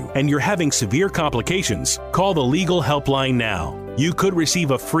same issue and you're having severe complications, call the Legal Helpline now. You could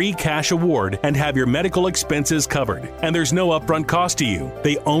receive a free cash award and have your medical expenses covered. And there's no upfront cost to you.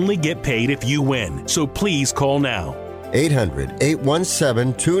 They only get paid if you win. So please call now.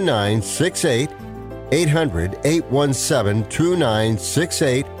 800-817-2968.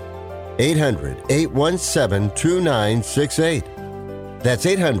 800-817-2968. 800-817-2968. That's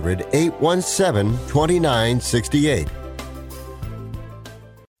 800-817-2968.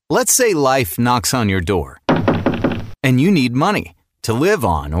 Let's say life knocks on your door. and you need money to live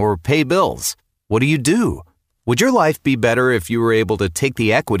on or pay bills. What do? Would your life be better if you were able to take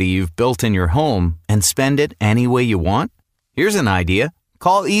the equity you've built in your home and spend it any way you want? Here's an idea.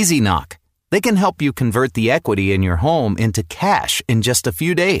 Call EasyKnock. They can help you convert the equity in your home into cash in just a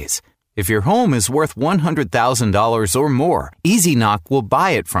few days. If your home is worth $100,000 or more, EasyKnock will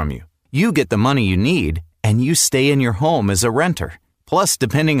buy it from you. You get the money you need, and you stay in your home as a renter. Plus,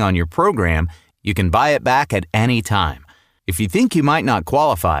 depending on your program, you can buy it back at any time. If you think you might not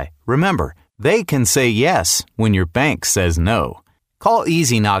qualify, remember, they can say yes when your bank says no. Call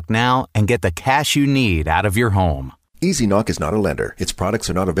EasyKnock now and get the cash you need out of your home. EasyKnock is not a lender. Its products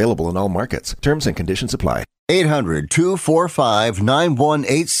are not available in all markets. Terms and conditions apply.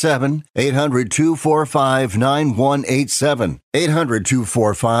 800-245-9187. 800-245-9187.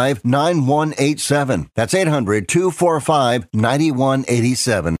 800-245-9187. That's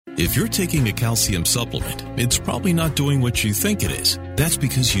 800-245-9187. If you're taking a calcium supplement, it's probably not doing what you think it is. That's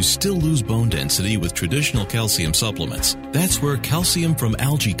because you still lose bone density with traditional calcium supplements. That's where calcium from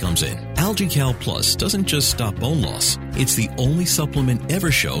algae comes in. AlgaeCal Plus doesn't just stop bone loss. It's the only supplement ever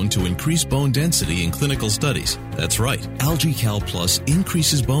shown to increase bone density in clinical studies. That's right. AlgaeCal Plus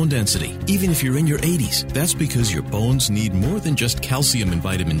increases bone density, even if you're in your 80s. That's because your bones need more than just calcium and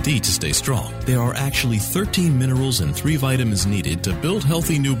vitamin D to stay strong. There are actually 13 minerals and 3 vitamins needed to build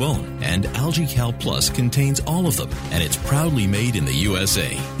healthy new bone, and AlgaeCal Plus contains all of them, and it's proudly made in the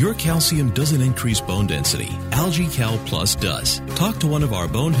USA. Your calcium doesn't increase bone density. AlgaeCal Plus does. Talk to one of our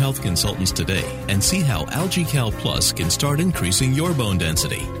bone health consultants today and see how AlgaeCal Plus can start increasing your bone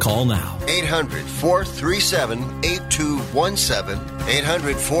density. Call now. 800-437-8217.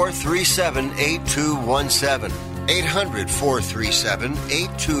 800-437-8217.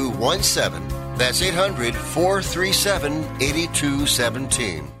 800-437-8217. That's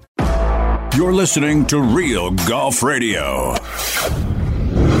 800-437-8217. You're listening to Real Golf Radio.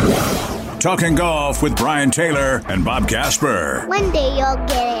 Talking golf with Brian Taylor and Bob Casper. One day you'll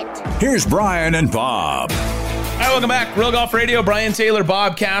get it. Here's Brian and Bob. All right, welcome back. Real Golf Radio, Brian Taylor,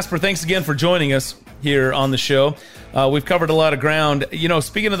 Bob Casper. Thanks again for joining us here on the show. We've covered a lot of ground. You know,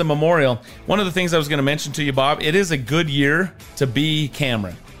 speaking of the Memorial, one of the things I was going to mention to you, Bob, it is a good year to be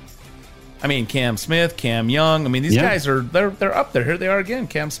Cameron. I mean, Cam Smith, Cam Young. I mean, these guys are they're up there. Here they are again.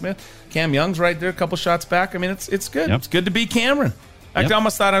 Cam Smith, Cam Young's right there, a couple shots back. I mean, it's good. Yep. It's good to be Cameron. I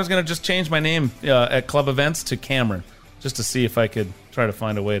almost thought I was going to just change my name at club events to Cameron, just to see if I could try to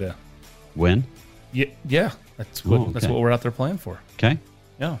find a way to win. Yeah. That's what we're out there playing for. Okay.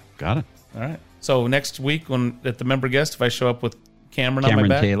 Yeah. Got it. All right. So next week when at the member guest, if I show up with Cameron on my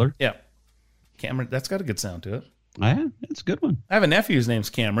back. Taylor. Yeah. Cameron, that's got a good sound to it. Yeah, it's a good one. I have a nephew whose name's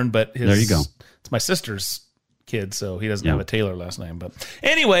Cameron, but there you go. It's my sister's kid, so he doesn't have a Taylor last name. But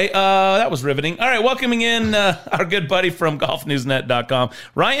anyway, that was riveting. All right, welcoming in our good buddy from golfnewsnet.com,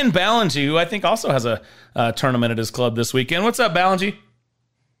 Ryan Ballingy, who I think also has a tournament at his club this weekend. What's up, Ballingy?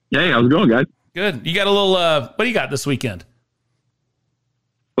 Hey, how's it going, guys? Good. You got a little, what do you got this weekend?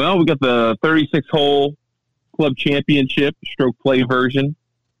 Well, we got the 36-hole club championship stroke play version.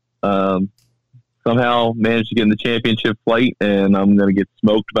 Somehow managed to get in the championship flight, and I'm going to get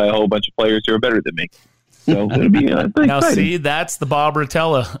smoked by a whole bunch of players who are better than me. So it'll be now, exciting. See, that's the Bob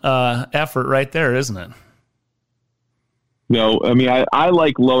Rotella effort right there, isn't it? No, I mean, I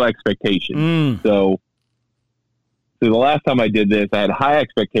like low expectations. So the last time I did this, I had high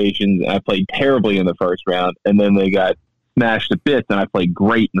expectations, and I played terribly in the first round, and then they got smashed to bits, and I played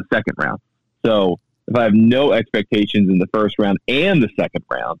great in the second round. So if I have no expectations in the first round and the second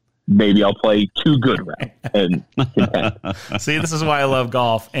round, maybe I'll play 2 good rounds and contend. See, this is why I love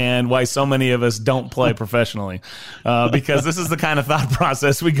golf and why so many of us don't play professionally, because this is the kind of thought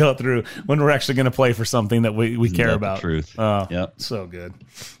process we go through when we're actually going to play for something that we care about. The truth. So good.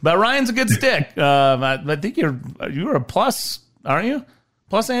 But Ryan's a good stick. I think you're a plus, aren't you?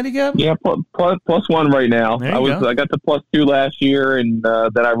 Plus handicap? Yeah, plus one right now. I got to +2 last year, and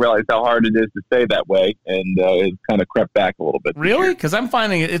then I realized how hard it is to stay that way, and it kind of crept back a little bit. Really? Because I'm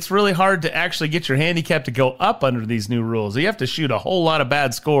finding it's really hard to actually get your handicap to go up under these new rules. You have to shoot a whole lot of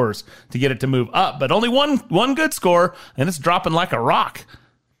bad scores to get it to move up, but only one good score, and it's dropping like a rock.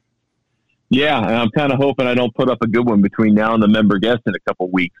 Yeah, and I'm kind of hoping I don't put up a good one between now and the member guest in a couple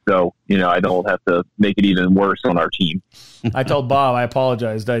weeks, so I don't have to make it even worse on our team. I told Bob I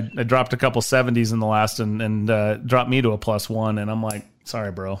apologized. I dropped a couple 70s in the last and dropped me to a +1, and I'm like,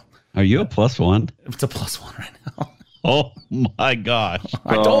 sorry, bro. Are you a +1? It's a +1 right now. Oh my gosh!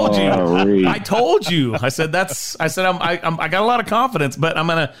 I told you. I told you. I said I got a lot of confidence, but I'm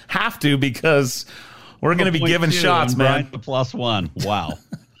gonna have to because we're gonna be giving shots, man. The +1. Wow.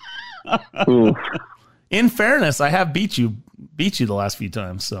 in fairness, I have beat you the last few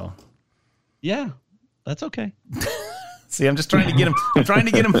times. So yeah, that's okay. See, I'm just trying to get him. I'm trying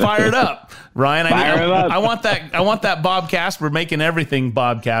to get him fired up, Ryan. I want that Bob Casper making everything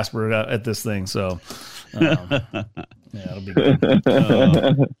Bob Casper at this thing. So, yeah, it'll be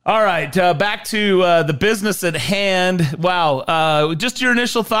good. All right, back to the business at hand. Wow, just your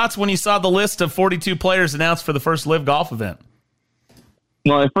initial thoughts when you saw the list of 42 players announced for the first Live Golf event.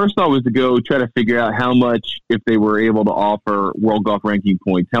 Well, my first thought was to go try to figure out how much, if they were able to offer World Golf Ranking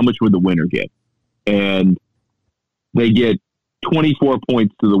points, how much would the winner get? And they get 24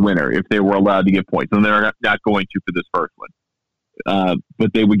 points to the winner if they were allowed to get points. And they're not going to for this first one.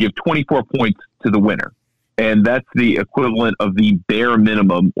 But they would give 24 points to the winner. And that's the equivalent of the bare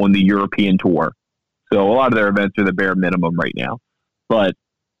minimum on the European Tour. So a lot of their events are the bare minimum right now. But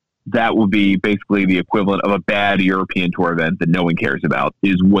that would be basically the equivalent of a bad European Tour event that no one cares about,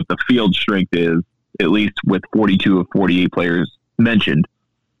 is what the field strength is, at least with 42 of 48 players mentioned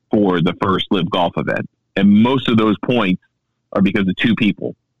for the first Live Golf event. And most of those points are because of two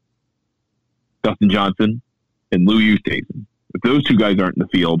people, Dustin Johnson and Louis Oosthuizen. If those two guys aren't in the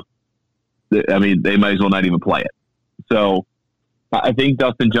field, I mean, they might as well not even play it. So I think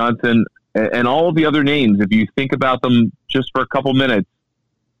Dustin Johnson and all of the other names, if you think about them just for a couple minutes,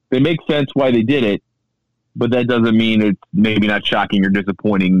 they make sense why they did it, but that doesn't mean it's maybe not shocking or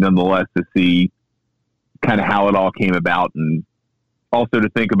disappointing nonetheless to see kind of how it all came about, and also to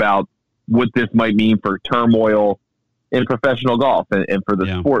think about what this might mean for turmoil in professional golf and for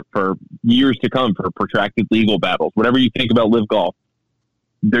the sport for years to come, for protracted legal battles. Whatever you think about Live Golf,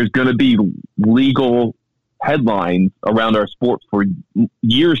 there's going to be legal headlines around our sport for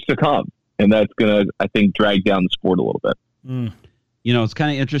years to come. And that's going to, I think, drag down the sport a little bit. Mm. You know, it's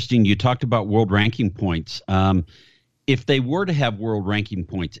kind of interesting. You talked about world ranking points. If they were to have world ranking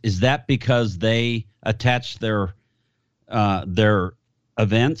points, is that because they attach their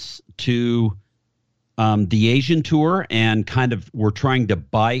events to the Asian Tour and kind of were trying to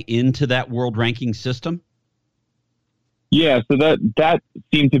buy into that world ranking system? Yeah, so that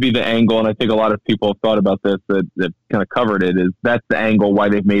seemed to be the angle, and I think a lot of people have thought about this that kind of covered it, is that's the angle why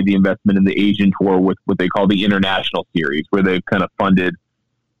they've made the investment in the Asian Tour with what they call the International Series, where they've kind of funded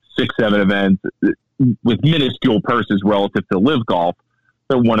 6-7 events with minuscule purses relative to Live Golf.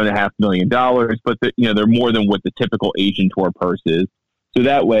 They're $1.5 million, but they're more than what the typical Asian Tour purse is. So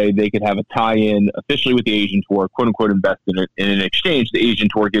that way they could have a tie-in officially with the Asian Tour, quote-unquote, invest in it. And in exchange, the Asian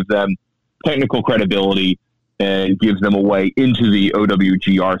Tour gives them technical credibility and gives them a way into the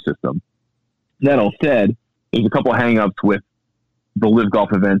OWGR system. That all said, there's a couple of hang-ups with the Live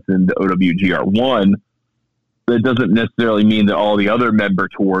Golf events in the OWGR. One, that doesn't necessarily mean that all the other member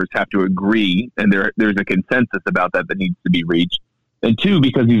tours have to agree, and there's a consensus about that needs to be reached. And two,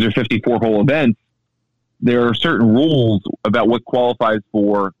 because these are 54-hole events, there are certain rules about what qualifies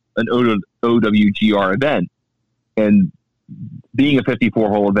for an OWGR event. And being a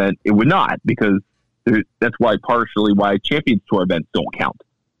 54-hole event, it would not, because that's partially why Champions Tour events don't count,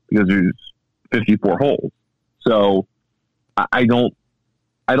 because there's 54 holes. So I don't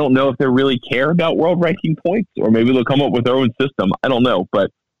know if they really care about world ranking points, or maybe they'll come up with their own system. I don't know,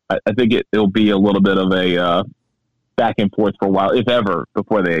 but I think it'll be a little bit of a back and forth for a while, if ever,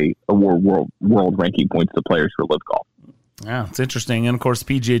 before they award world ranking points to players for Live Golf. Yeah, it's interesting. And of course,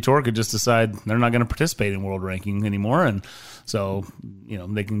 the PGA Tour could just decide they're not going to participate in world ranking anymore. And so,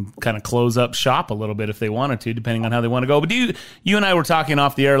 they can kind of close up shop a little bit if they wanted to, depending on how they want to go. But you and I were talking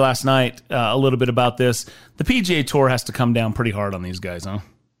off the air last night a little bit about this. The PGA Tour has to come down pretty hard on these guys, huh?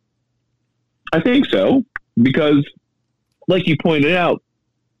 I think so, because like you pointed out,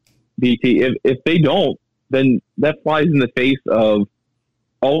 BT, if they don't, then that flies in the face of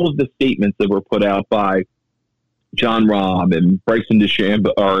all of the statements that were put out by Jon Rahm and Bryson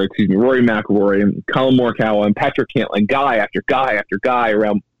DeChambeau, Rory McIlroy and Colin Morikawa and Patrick Cantlay, guy after guy after guy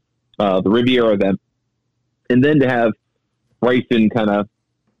around the Riviera event. And then to have Bryson kind of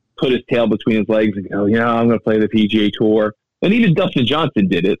put his tail between his legs and go, I'm going to play the PGA Tour. And even Dustin Johnson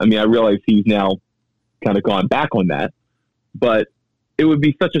did it. I mean, I realize he's now kind of gone back on that. But it would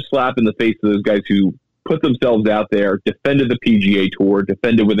be such a slap in the face of those guys who put themselves out there, defended the PGA Tour,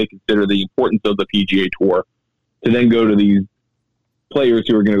 defended what they consider the importance of the PGA Tour, to then go to these players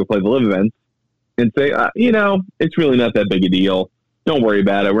who are going to go play the Live events and say, it's really not that big a deal. Don't worry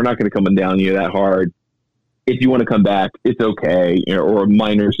about it. We're not going to come down on you that hard. If you want to come back, it's okay, or a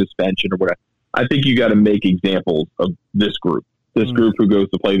minor suspension or whatever. I think you got to make examples of this group group who goes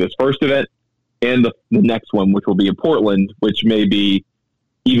to play this first event and the next one, which will be in Portland, which may be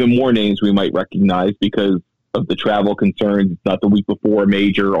even more names we might recognize because of the travel concerns. It's not the week before a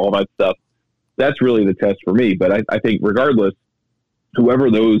major, all that stuff. that's really the test for me. But I think regardless, whoever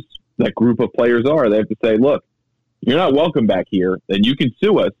that group of players are, they have to say, look, you're not welcome back here, and you can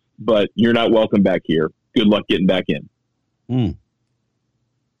sue us, but you're not welcome back here. Good luck getting back in.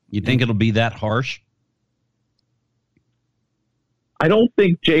 You think it'll be that harsh? I don't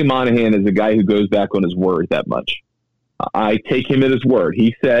think Jay Monahan is a guy who goes back on his word that much. I take him at his word.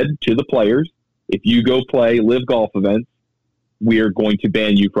 He said to the players, if you go play live golf events, we are going to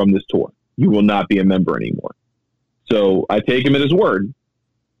ban you from this tour. You will not be a member anymore. So I take him at his word.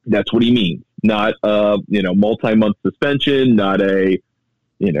 That's what he means. Not a multi-month suspension, not a,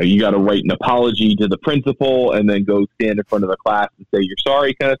 you got to write an apology to the principal and then go stand in front of the class and say you're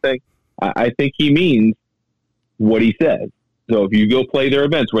sorry kind of thing. I think he means what he says. So if you go play their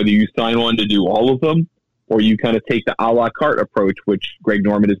events, whether you sign on to do all of them or you kind of take the a la carte approach, which Greg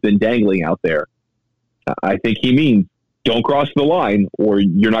Norman has been dangling out there, I think he means don't cross the line or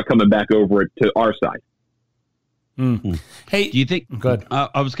you're not coming back over it to our side. Mm-hmm. Hey, do you think? Good.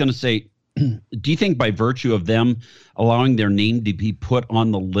 I was going to say, do you think by virtue of them allowing their name to be put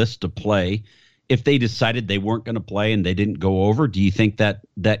on the list to play, if they decided they weren't going to play and they didn't go over, do you think that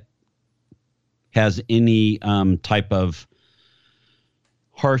has any type of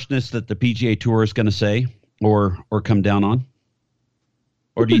harshness that the PGA Tour is going to say or come down on?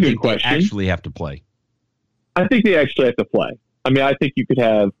 Or do you think they actually have to play? I think they actually have to play. I mean, I think you could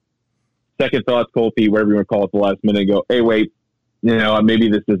have second thoughts, cold feet, whatever you want to call it, the last minute and go, hey, wait, maybe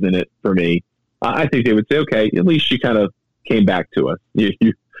this isn't it for me. I think they would say, okay, at least you kind of came back to us. You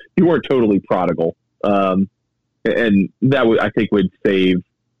weren't totally prodigal. And that I think would save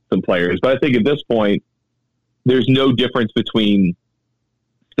some players. But I think at this point, there's no difference between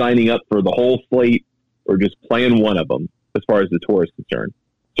signing up for the whole slate or just playing one of them as far as the tour is concerned.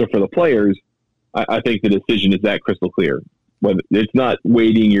 So for the players, I think the decision is that crystal clear. Whether it's not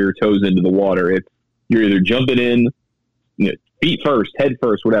wading your toes into the water, it's you're either jumping in, feet first, head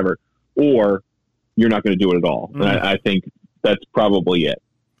first, whatever, or you're not going to do it at all. And I think that's probably it.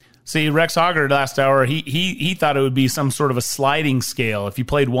 See, Rex Hoggard last hour, he thought it would be some sort of a sliding scale. If you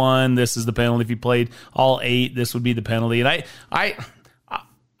played one, this is the penalty. If you played all 8, this would be the penalty. And I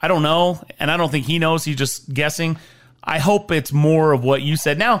don't know, and I don't think he knows. He's just guessing. I hope it's more of what you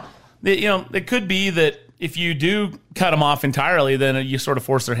said. Now, it could be that if you do cut them off entirely, then you sort of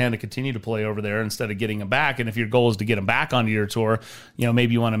force their hand to continue to play over there instead of getting them back. And if your goal is to get them back onto your tour,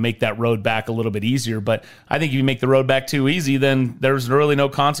 maybe you want to make that road back a little bit easier. But I think if you make the road back too easy, then there's really no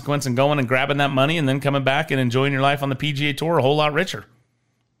consequence in going and grabbing that money and then coming back and enjoying your life on the PGA Tour a whole lot richer.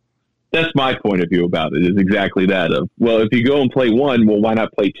 That's my point of view about it, is exactly that of, well, if you go and play 1, well, why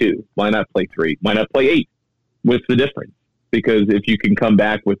not play 2? Why not play 3? Why not play 8? What's the difference? Because if you can come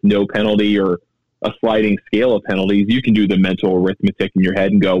back with no penalty or a sliding scale of penalties, you can do the mental arithmetic in your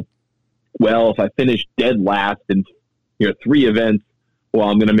head and go, well, if I finish dead last in 3 events, well,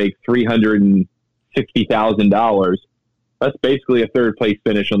 I'm going to make $360,000. That's basically a 3rd place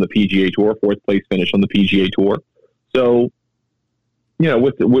finish on the PGA Tour, 4th place finish on the PGA Tour. So,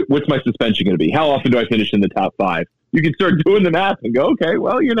 what's my suspension going to be? How often do I finish in the top 5? You can start doing the math and go, okay,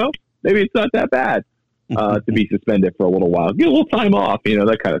 well, maybe it's not that bad to be suspended for a little while. Get a little time off,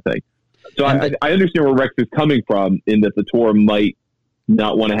 that kind of thing. So I understand where Rex is coming from in that the tour might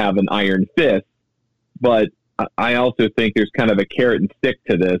not want to have an iron fist, but I also think there's kind of a carrot and stick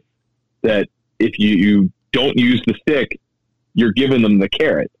to this, that if you don't use the stick, you're giving them the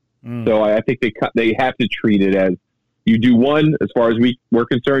carrot. So I think they have to treat it as you do one, as far as we're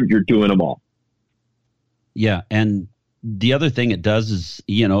concerned, you're doing them all. Yeah, and the other thing it does is,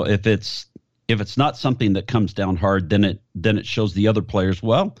 if it's not something that comes down hard, then it shows the other players,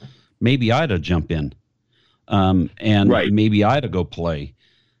 well, maybe I ought to jump in, maybe I ought to go play.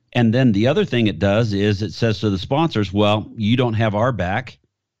 And then the other thing it does is it says to the sponsors, well, you don't have our back.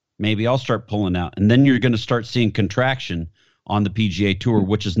 Maybe I'll start pulling out. And then you're going to start seeing contraction on the PGA Tour,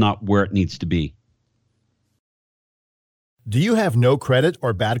 which is not where it needs to be. Do you have no credit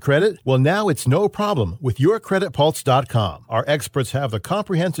or bad credit? Well, now it's no problem with YourCreditPulse.com. Our experts have the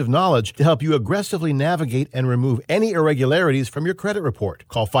comprehensive knowledge to help you aggressively navigate and remove any irregularities from your credit report.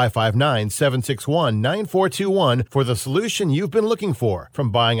 Call 559-761-9421 for the solution you've been looking for,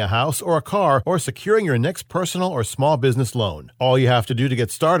 from buying a house or a car or securing your next personal or small business loan. All you have to do to get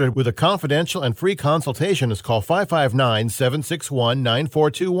started with a confidential and free consultation is call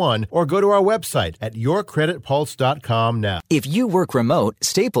 559-761-9421 or go to our website at YourCreditPulse.com now. If you work remote,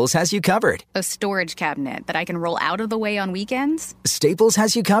 Staples has you covered. A storage cabinet that I can roll out of the way on weekends? Staples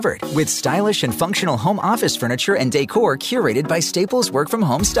has you covered with stylish and functional home office furniture and decor curated by Staples Work From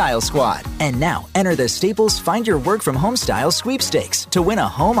Home Style Squad. And now, enter the Staples Find Your Work From Home Style sweepstakes to win a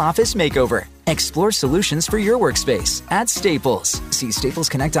home office makeover. Explore solutions for your workspace at Staples. See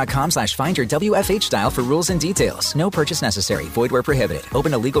staplesconnect.com/find-your-WFH style for rules and details. No purchase necessary. Void where prohibited.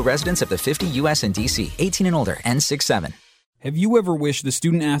 Open to legal residents of the 50 U.S. and D.C. 18 and older. N67. Have you ever wished the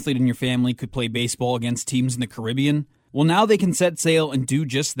student athlete in your family could play baseball against teams in the Caribbean? Well, now they can set sail and do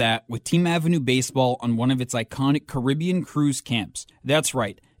just that with Team Avenue Baseball on one of its iconic Caribbean cruise camps. That's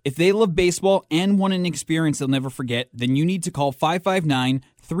right. If they love baseball and want an experience they'll never forget, then you need to call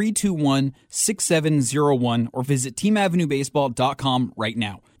 559-321-6701 or visit teamavenuebaseball.com right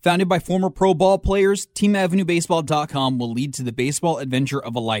now. Founded by former pro ball players, teamavenuebaseball.com will lead to the baseball adventure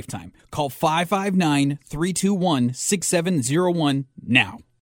of a lifetime. Call 559-321-6701 now.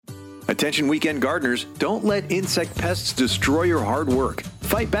 Attention weekend gardeners, don't let insect pests destroy your hard work.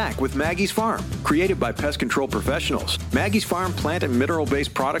 Fight back with Maggie's Farm. Created by pest control professionals, Maggie's Farm plant and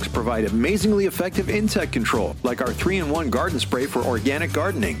mineral-based products provide amazingly effective insect control, like our 3-in-1 garden spray for organic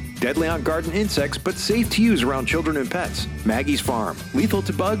gardening. Deadly on garden insects, but safe to use around children and pets. Maggie's Farm. Lethal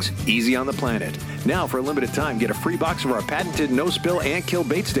to bugs, easy on the planet. Now, for a limited time, get a free box of our patented no-spill and kill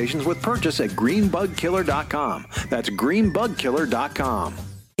bait stations with purchase at greenbugkiller.com. That's greenbugkiller.com.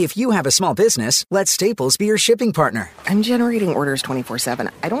 If you have a small business, let Staples be your shipping partner. I'm generating orders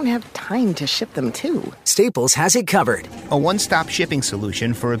 24/7. I don't have time to ship them too. Staples has it covered. A one-stop shipping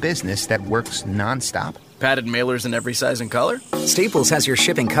solution for a business that works nonstop. Padded mailers in every size and color? Staples has your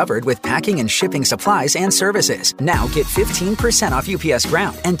shipping covered with packing and shipping supplies and services. Now get 15% off UPS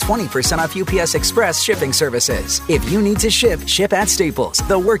Ground and 20% off UPS Express shipping services. If you need to ship, ship at Staples,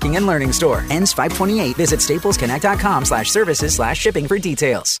 the working and learning store. Ends 5/28. Visit staplesconnect.com/services/shipping for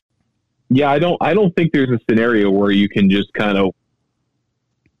details. Yeah, I don't think there's a scenario where you can just kind of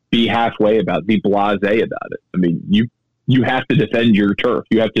be halfway about, be blasé about it. I mean, you have to defend your turf.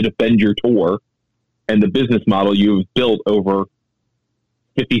 You have to defend your tour and the business model you've built over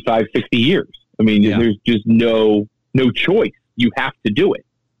 55, 60 years. I mean, there's just no choice. You have to do it.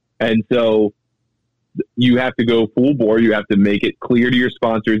 And so you have to go full bore. You have to make it clear to your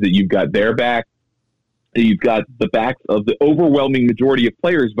sponsors that you've got their back, that you've got the backs of the overwhelming majority of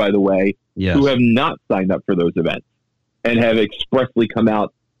players, by the way, who have not signed up for those events and have expressly come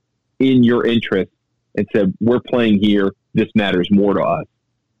out in your interest and said, we're playing here. This matters more to us.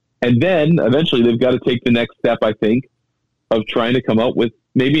 And then eventually they've got to take the next step, I think, of trying to come up with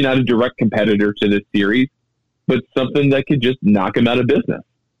maybe not a direct competitor to this series, but something that could just knock them out of business,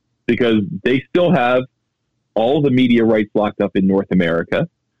 because they still have all the media rights locked up in North America.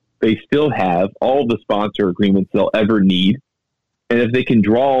 They still have all the sponsor agreements they'll ever need. And if they can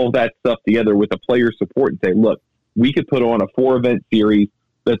draw all that stuff together with the player support and say, look, we could put on a 4-event series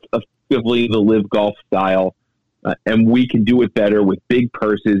that's effectively the Live Golf style, and we can do it better with big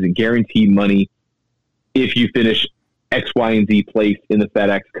purses and guaranteed money if you finish X, Y, and Z place in the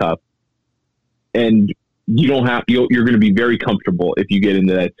FedEx Cup. And you don't have, you're going to be very comfortable if you get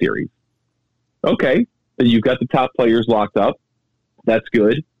into that series. Okay, so you've got the top players locked up. That's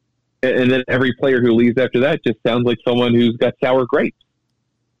good. And then every player who leaves after that just sounds like someone who's got sour grapes.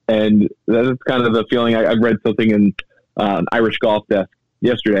 And that's kind of the feeling. I read something in Irish Golf Desk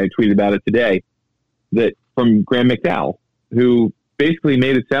yesterday. I tweeted about it today, that from Graham McDowell, who basically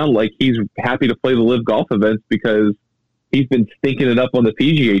made it sound like he's happy to play the Live Golf events because he's been stinking it up on the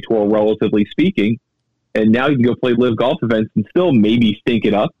PGA Tour, relatively speaking, and now he can go play Live Golf events and still maybe stink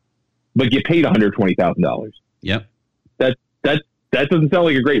it up, but get paid $120,000. Yep. That doesn't sound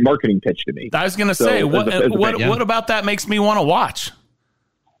like a great marketing pitch to me. I was going to say, what about that makes me want to watch?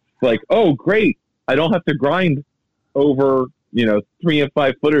 Like, oh, great. I don't have to grind over 3 and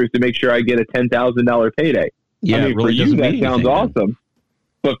 5 footers to make sure I get a $10,000 payday. Yeah, I mean, really for you, that sounds awesome.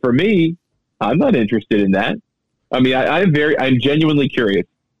 But for me, I'm not interested in that. I mean, I'm genuinely curious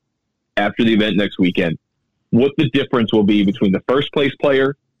after the event next weekend, what the difference will be between the first place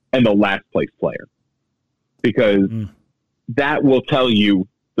player and the last place player. Because that will tell you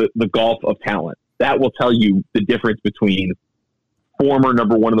the golf of talent. That will tell you the difference between former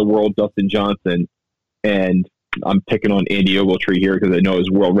number 1 in the world, Dustin Johnson, and I'm picking on Andy Ogletree here because I know his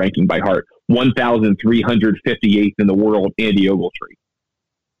world ranking by heart. 1,358th in the world, Andy Ogletree.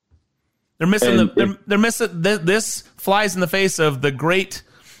 They're missing they're missing this flies in the face of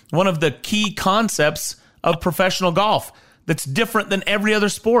one of the key concepts of professional golf that's different than every other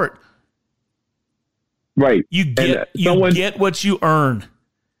sport. Right. You get what you earn.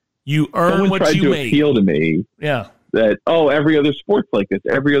 You earn what you make. Someone tried to appeal to me. Yeah. That, every other sport's like this.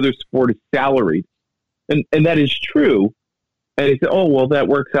 Every other sport is salaried. And that is true. And they say, that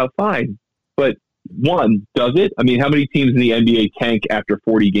works out fine. But one, does it? I mean, how many teams in the NBA tank after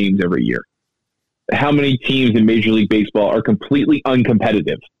 40 games every year? How many teams in Major League Baseball are completely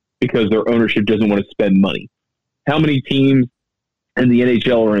uncompetitive because their ownership doesn't want to spend money. How many teams in the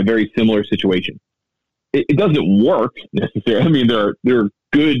NHL are in a very similar situation? It doesn't work necessarily. I mean, there are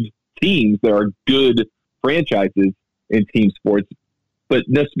good teams, there are good franchises in team sports, but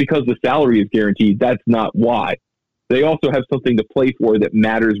just because the salary is guaranteed, that's not why. They also have something to play for that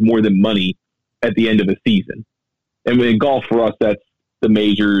matters more than money at the end of a season. And in golf, for us, that's the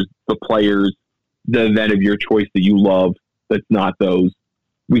majors, the players, the event of your choice that you love that's not those.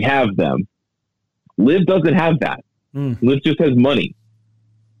 We have them. LIV doesn't have that. LIV just has money.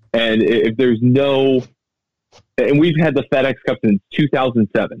 And if there's no... And we've had the FedEx Cup since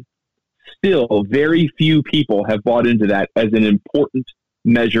 2007. Still, very few people have bought into that as an important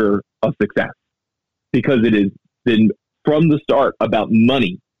measure of success, because it has been from the start about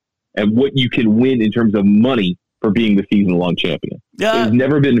money and what you can win in terms of money for being the season-long champion. Yeah. It's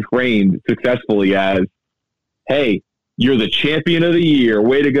never been framed successfully as, hey, you're the champion of the year.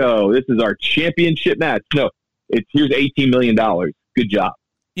 Way to go. This is our championship match. No, it's here's $18 million. Good job.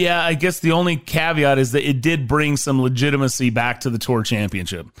 Yeah, I guess the only caveat is that it did bring some legitimacy back to the Tour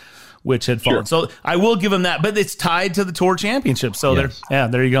Championship, which had fallen. Sure. So I will give him that, but it's tied to the Tour Championship. So yes.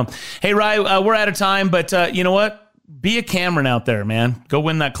 There you go. Hey, Rye, we're out of time, but you know what? Be a Cameron out there, man. Go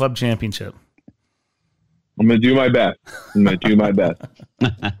win that club championship. I'm going to do my best.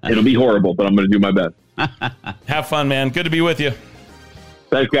 It'll be horrible, but I'm going to do my best. Have fun, man. Good to be with you.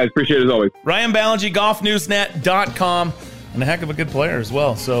 Thanks, guys. Appreciate it as always. Ryan Ballengee, golfnewsnet.com, and a heck of a good player as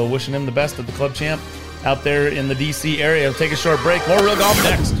well. So wishing him the best at the club champ out there in the D.C. area. We'll take a short break. More Real Golf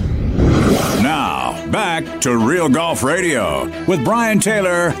next. Now, back to Real Golf Radio with Brian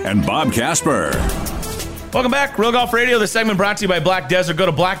Taylor and Bob Casper. Welcome back. Real Golf Radio, this segment brought to you by Black Desert. Go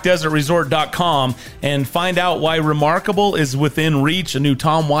to blackdesertresort.com and find out why Remarkable is within reach. A new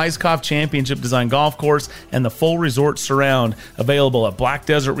Tom Weiskopf Championship Design golf course and the full resort surround available at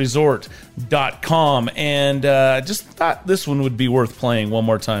blackdesertresort.com. And just thought this one would be worth playing one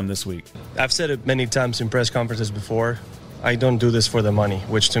more time this week. I've said it many times in press conferences before. I don't do this for the money,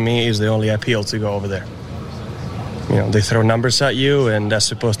 which to me is the only appeal to go over there. You know, they throw numbers at you, and that's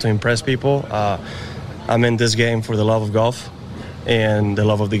supposed to impress people. I'm in this game for the love of golf and the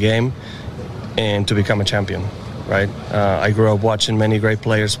love of the game and to become a champion, right? I grew up watching many great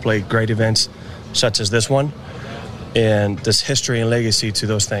players play great events such as this one, and there's history and legacy to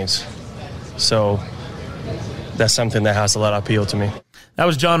those things. So that's something that has a lot of appeal to me. That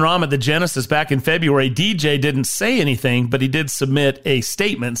was Jon Rahm at the Genesis back in February. DJ didn't say anything, but he did submit a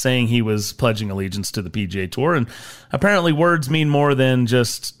statement saying he was pledging allegiance to the PGA Tour. And apparently words mean more than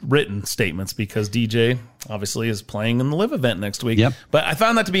just written statements, because DJ obviously is playing in the LIV event next week. Yep. But I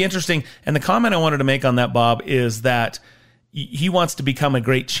found that to be interesting. And the comment I wanted to make on that, Bob, is that he wants to become a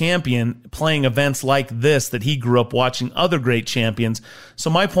great champion playing events like this that he grew up watching other great champions. So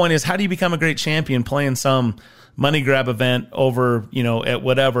my point is, how do you become a great champion playing some money grab event over, at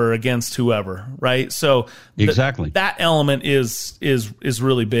whatever against whoever, right? So exactly that element is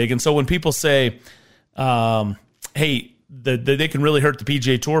really big. And so when people say, hey, they can really hurt the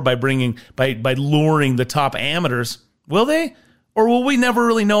PGA Tour by luring the top amateurs, will they? Or will we never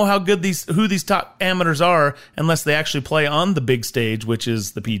really know who these top amateurs are unless they actually play on the big stage, which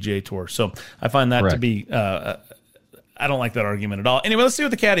is the PGA Tour? So I find that to be, I don't like that argument at all. Anyway, let's see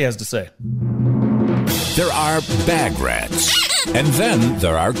what the caddy has to say. There are bag rats, and then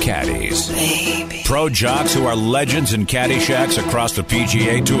there are caddies. Baby. Pro jocks who are legends in caddy shacks across the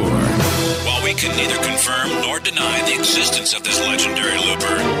PGA Tour. While we can neither confirm nor deny the existence of this legendary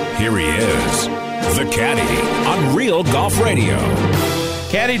looper, here he is, the Caddy, on Real Golf Radio.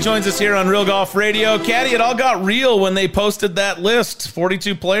 Caddy joins us here on Real Golf Radio. Caddy, it all got real when they posted that list.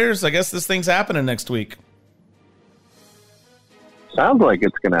 42 players. I guess this thing's happening next week. Sounds like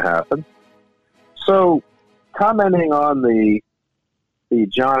it's going to happen. So, commenting on the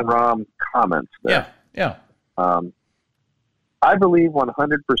Jon Rahm comments there. Yeah. I believe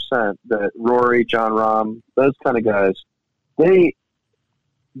 100% that Rory, Jon Rahm, those kind of guys,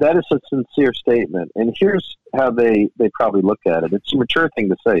 that is a sincere statement. And here's how they probably look at it. It's a mature thing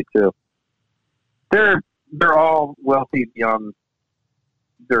to say, too. They're all wealthy beyond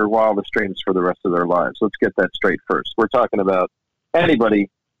their wildest dreams for the rest of their lives. Let's get that straight first. We're talking about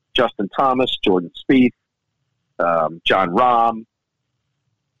anybody, Justin Thomas, Jordan Spieth, Jon Rahm.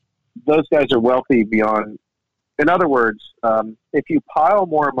 Those guys are wealthy beyond. In other words, if you pile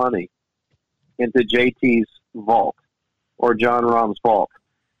more money into JT's vault or Jon Rahm's vault,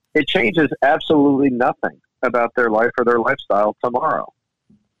 it changes absolutely nothing about their life or their lifestyle tomorrow.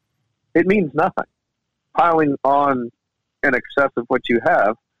 It means nothing. Piling on in excess of what you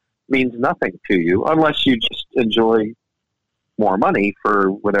have means nothing to you unless you just enjoy more money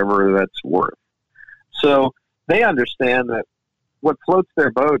for whatever that's worth. So they understand that what floats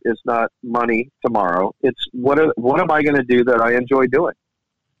their boat is not money tomorrow. It's what am I going to do that I enjoy doing?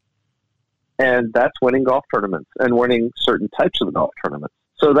 And that's winning golf tournaments and winning certain types of golf tournaments.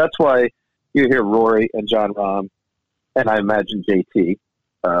 So that's why you hear Rory and Jon Rahm, and I imagine JT,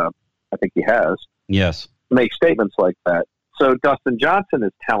 I think he has, yes, make statements like that. So Dustin Johnson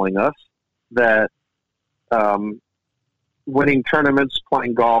is telling us that winning tournaments,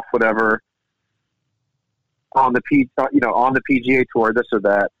 playing golf, whatever, on the PGA Tour, this or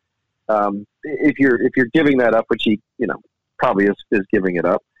that. If you're giving that up, which he probably is giving it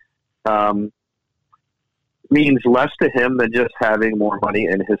up, means less to him than just having more money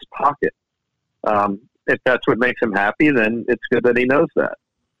in his pocket. If that's what makes him happy, then it's good that he knows that.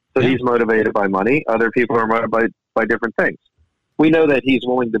 So he's motivated by money. Other people are motivated by different things. We know that he's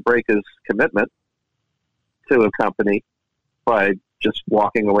willing to break his commitment to a company by just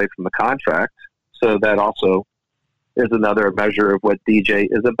walking away from the contract. So that also is another measure of what DJ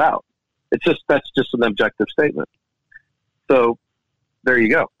is about. That's just an objective statement. So there you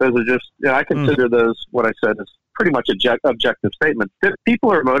go. Those are just, I consider those, what I said, is pretty much objective statements.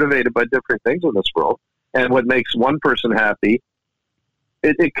 People are motivated by different things in this world. And what makes one person happy,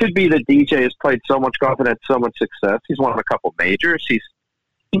 it could be that DJ has played so much golf and had so much success. He's won a couple majors. He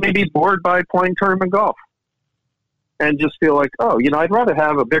may be bored by playing tournament golf and just feel like, I'd rather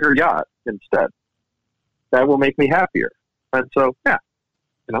have a bigger yacht instead. That will make me happier. And so,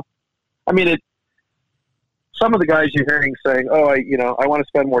 some of the guys you're hearing saying, I want to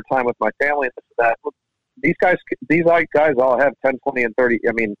spend more time with my family and this and that. Look, these guys all have 10, 20, and 30.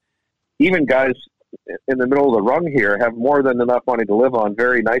 Even guys in the middle of the rung here have more than enough money to live on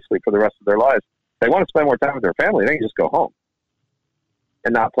very nicely for the rest of their lives. They want to spend more time with their family. They can just go home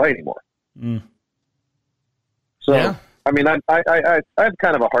and not play anymore. So, yeah. I have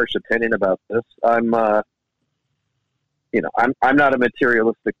kind of a harsh opinion about this. I'm not a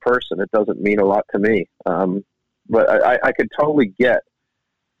materialistic person. It doesn't mean a lot to me. But I could totally get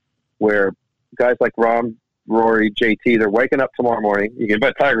where guys like Rahm, Rory, JT, they're waking up tomorrow morning. You can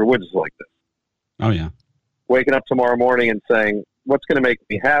bet Tiger Woods is like this. Oh, yeah. Waking up tomorrow morning and saying, what's going to make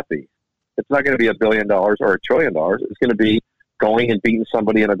me happy? It's not going to be $1 billion or $1 trillion. It's going to be going and beating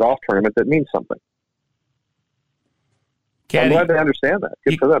somebody in a golf tournament that means something. Caddy, I'm glad they understand that.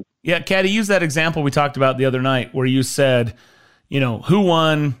 Good for them. Yeah, Caddy, use that example we talked about the other night where you said, who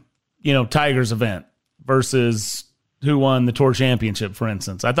won, Tiger's event versus who won the Tour Championship, for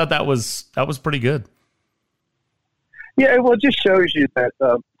instance. I thought that was pretty good. Yeah, well, it just shows you that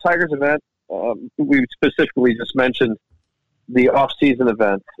Tiger's event, we specifically just mentioned the off-season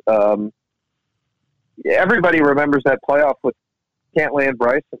event. Everybody remembers that playoff with Cantlay and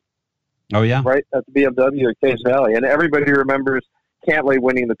Bryson. Oh, yeah. Right, at the BMW at Caves Valley. And everybody remembers Cantlay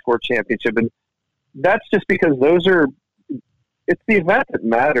winning the Tour Championship. And that's just because it's the event that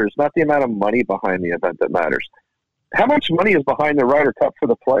matters, not the amount of money behind the event that matters. How much money is behind the Ryder Cup for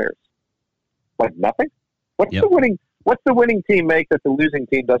the players? Like nothing? What's the winning team make that the losing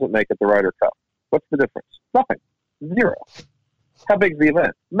team doesn't make at the Ryder Cup? What's the difference? Nothing. Zero. How big is the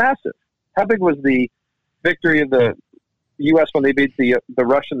event? Massive. How big was the victory of the U.S. when they beat the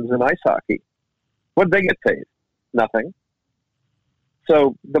Russians in ice hockey? What did they get paid? Nothing.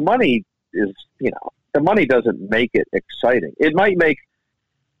 So the money is, the money doesn't make it exciting. It might make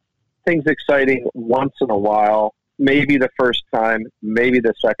things exciting once in a while, maybe the first time, maybe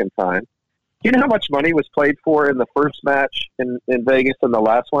the second time. Do you know how much money was played for in the first match in Vegas and the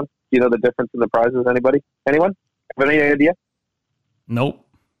last one? Do you know the difference in the prizes? Anybody? Anyone? Have any idea? Nope.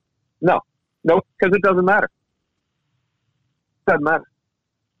 No, because it doesn't matter. It doesn't matter.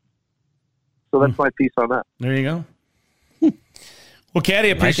 So that's my piece on that. There you go. Well,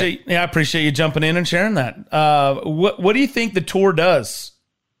 Caddy, I appreciate you jumping in and sharing that. What do you think the tour does,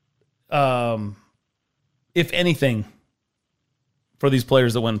 if anything, for these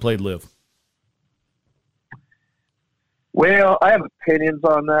players that went and played Live? Well, I have opinions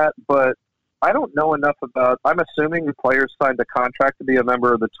on that, but I don't know enough about. I'm assuming the players signed a contract to be a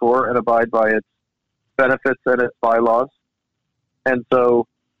member of the tour and abide by its benefits and its bylaws. And so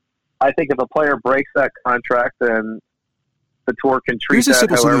I think if a player breaks that contract, then the tour can treat that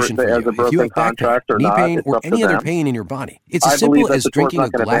however as a broken contract or not. Pain or any other pain in your body. It's as simple as drinking a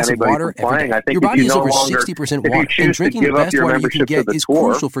glass of water every day. Your body is over 60% water, and drinking the best water you can get is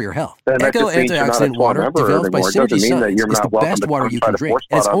crucial for your health. Echo Antioxidant Water, developed by Synergy Science, is the best water you can drink,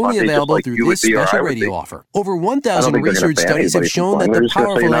 and it's only available through this special radio offer. Over 1,000 research studies have shown that the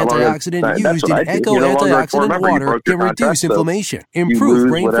powerful antioxidant used in Echo Antioxidant Water can reduce inflammation, improve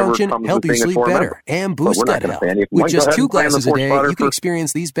brain function, help you sleep better, and boost gut health. With just 2 glasses doses a day, you can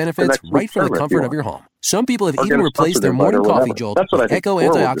experience these benefits right from the comfort of your home. Some people have even replaced their morning coffee jolt with Echo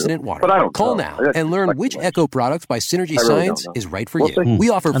Antioxidant Water. Call now and learn which Echo product by Synergy Science is right for you.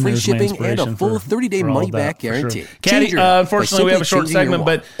 We offer free shipping and a full 30-day money-back guarantee. Caddy, unfortunately, we have a short segment,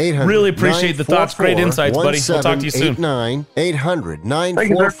 but really appreciate the thoughts. Great insights, buddy. We'll talk to you soon.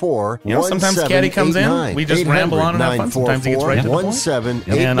 800-944-1789. Sometimes Caddy comes in, we just ramble on and have fun. Sometimes he gets right to the point.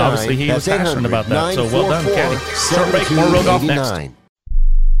 And obviously, he was passionate about that. So well done, Caddy. Short break, more Real Golf next.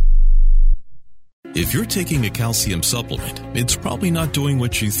 If you're taking a calcium supplement, it's probably not doing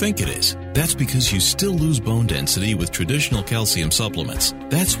what you think it is. That's because you still lose bone density with traditional calcium supplements.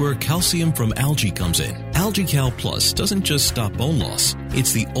 That's where calcium from algae comes in. AlgaeCal Plus doesn't just stop bone loss.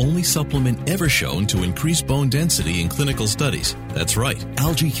 It's the only supplement ever shown to increase bone density in clinical studies. That's right,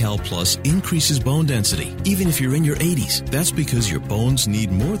 AlgaeCal Plus increases bone density, even if you're in your 80s. That's because your bones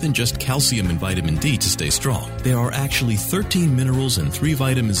need more than just calcium and vitamin D to stay strong. There are actually 13 minerals and 3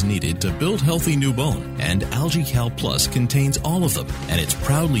 vitamins needed to build healthy new bone, and AlgaeCal Plus contains all of them, and it's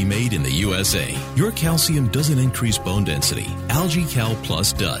proudly made in the USA. Your calcium doesn't increase bone density. AlgaeCal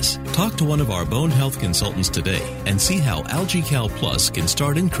Plus does. Talk to one of our bone health consultants today and see how AlgaeCal Plus can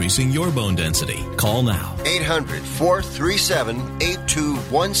start increasing your bone density. Call now.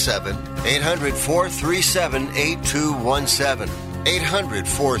 800-437-8217. 800-437-8217.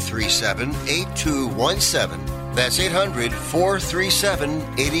 800-437-8217. That's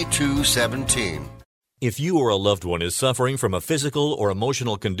 800-437-8217. If you or a loved one is suffering from a physical or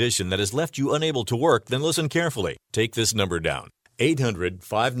emotional condition that has left you unable to work, then listen carefully. Take this number down.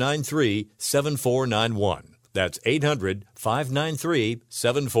 800-593-7491. That's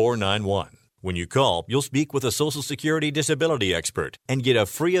 800-593-7491. When you call, you'll speak with a Social Security disability expert and get a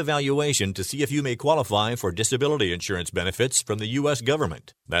free evaluation to see if you may qualify for disability insurance benefits from the U.S.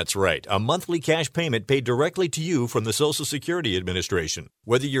 government. That's right, a monthly cash payment paid directly to you from the Social Security Administration.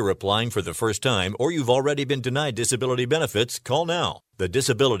 Whether you're applying for the first time or you've already been denied disability benefits, call now. The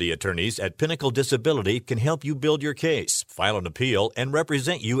disability attorneys at Pinnacle Disability can help you build your case, file an appeal, and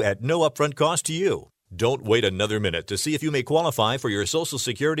represent you at no upfront cost to you. Don't wait another minute to see if you may qualify for your Social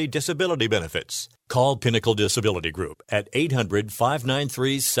Security disability benefits. Call Pinnacle Disability Group at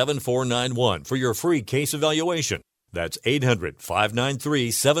 800-593-7491 for your free case evaluation. That's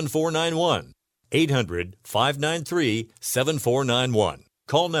 800-593-7491. 800-593-7491.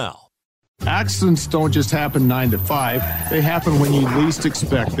 Call now. Accidents don't just happen 9 to 5. They happen when you least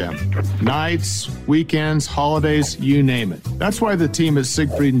expect them. Nights, weekends, holidays, you name it. That's why the team at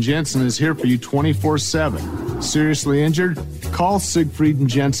Siegfried & Jensen is here for you 24/7. Seriously injured? Call Siegfried &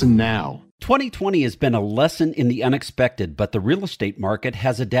 Jensen now. 2020 has been a lesson in the unexpected, but the real estate market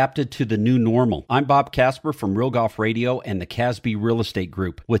has adapted to the new normal. I'm Bob Casper from Real Golf Radio and the Casby Real Estate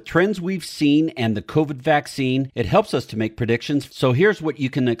Group. With trends we've seen and the COVID vaccine, it helps us to make predictions, so here's what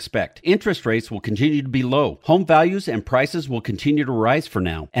you can expect. Interest rates will continue to be low. Home values and prices will continue to rise for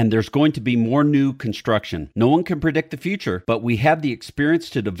now, and there's going to be more new construction. No one can predict the future, but we have the experience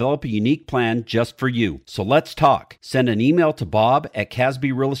to develop a unique plan just for you. So let's talk. Send an email to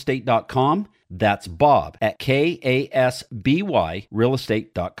bob@casbyrealestate.com. That's Bob at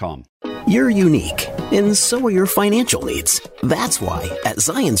KASBYrealestate.com. You're unique, and so are your financial needs. That's why at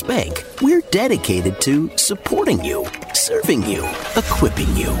Zions Bank, we're dedicated to supporting you, serving you,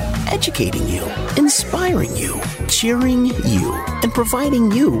 equipping you, educating you, inspiring you, cheering you, and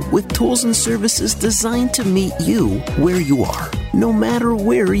providing you with tools and services designed to meet you where you are, no matter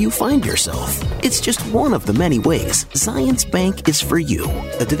where you find yourself. It's just one of the many ways Zions Bank is for you.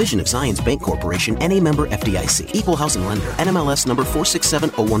 A division of Zions Bank Corporation, NA member FDIC, equal housing lender, NMLS number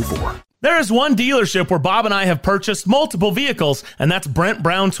 467014. There is one dealership where Bob and I have purchased multiple vehicles, and that's Brent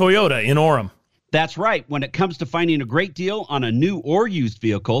Brown Toyota in Orem. That's right. When it comes to finding a great deal on a new or used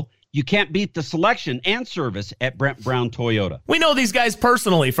vehicle, you can't beat the selection and service at Brent Brown Toyota. We know these guys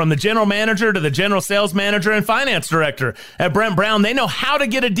personally, from the general manager to the general sales manager and finance director. At Brent Brown, they know how to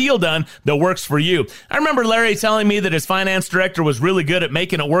get a deal done that works for you. I remember Larry telling me that his finance director was really good at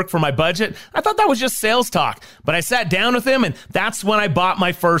making it work for my budget. I thought that was just sales talk, but I sat down with him, and that's when I bought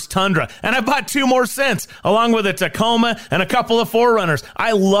my first Tundra. And I bought 2 more since, along with a Tacoma and a couple of 4Runners.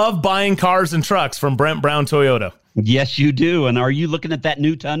 I love buying cars and trucks from Brent Brown Toyota. Yes, you do. And are you looking at that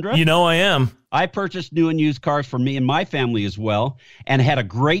new Tundra? You know I am. I purchased new and used cars for me and my family as well, and had a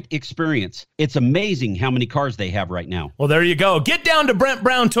great experience. It's amazing how many cars they have right now. Well, there you go. Get down to Brent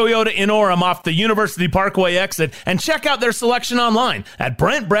Brown Toyota in Orem off the University Parkway exit and check out their selection online at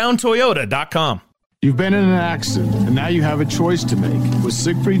BrentBrownToyota.com. You've been in an accident, and now you have a choice to make. With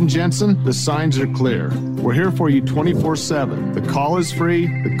Siegfried and Jensen, the signs are clear. We're here for you 24/7. The call is free,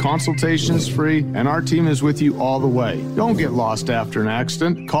 the consultation is free, and our team is with you all the way. Don't get lost after an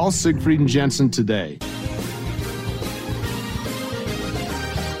accident. Call Siegfried and Jensen today.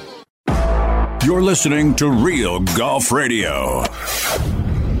 You're listening to Real Golf Radio.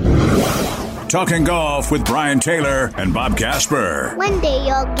 Talking golf with Brian Taylor and Bob Casper. One day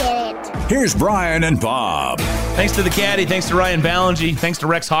you'll get it. Here's Brian and Bob. Thanks to the caddy. Thanks to Ryan Ballingy. Thanks to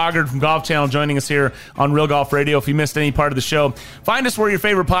Rex Hoggard from Golf Channel joining us here on Real Golf Radio. If you missed any part of the show, find us where your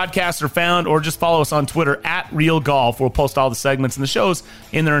favorite podcasts are found, or just follow us on Twitter at Real Golf. We'll post all the segments and the shows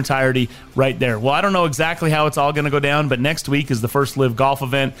in their entirety right there. Well, I don't know exactly how it's all going to go down, but next week is the first Live Golf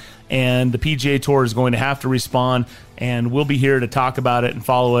event, and the PGA Tour is going to have to respond, and we'll be here to talk about it and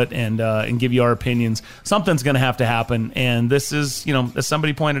follow it and give you our opinions. Something's going to have to happen, and this is, as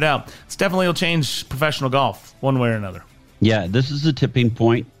somebody pointed out, it's definitely will change professional golf one way or another. Yeah, this is a tipping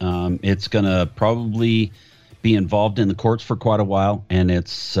point. It's going to probably be involved in the courts for quite a while, and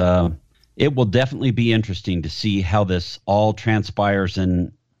it will definitely be interesting to see how this all transpires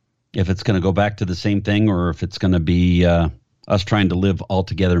and if it's going to go back to the same thing or if it's going to be us trying to live all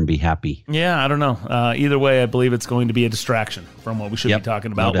together and be happy. Yeah, I don't know. Either way, I believe it's going to be a distraction from what we should be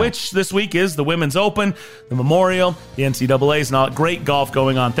talking about, which this week is the Women's Open, the Memorial, the NCAAs, and all great golf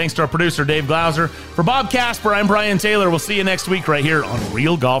going on. Thanks to our producer, Dave Glauser. For Bob Casper, I'm Brian Taylor. We'll see you next week right here on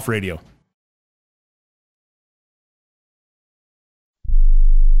Real Golf Radio.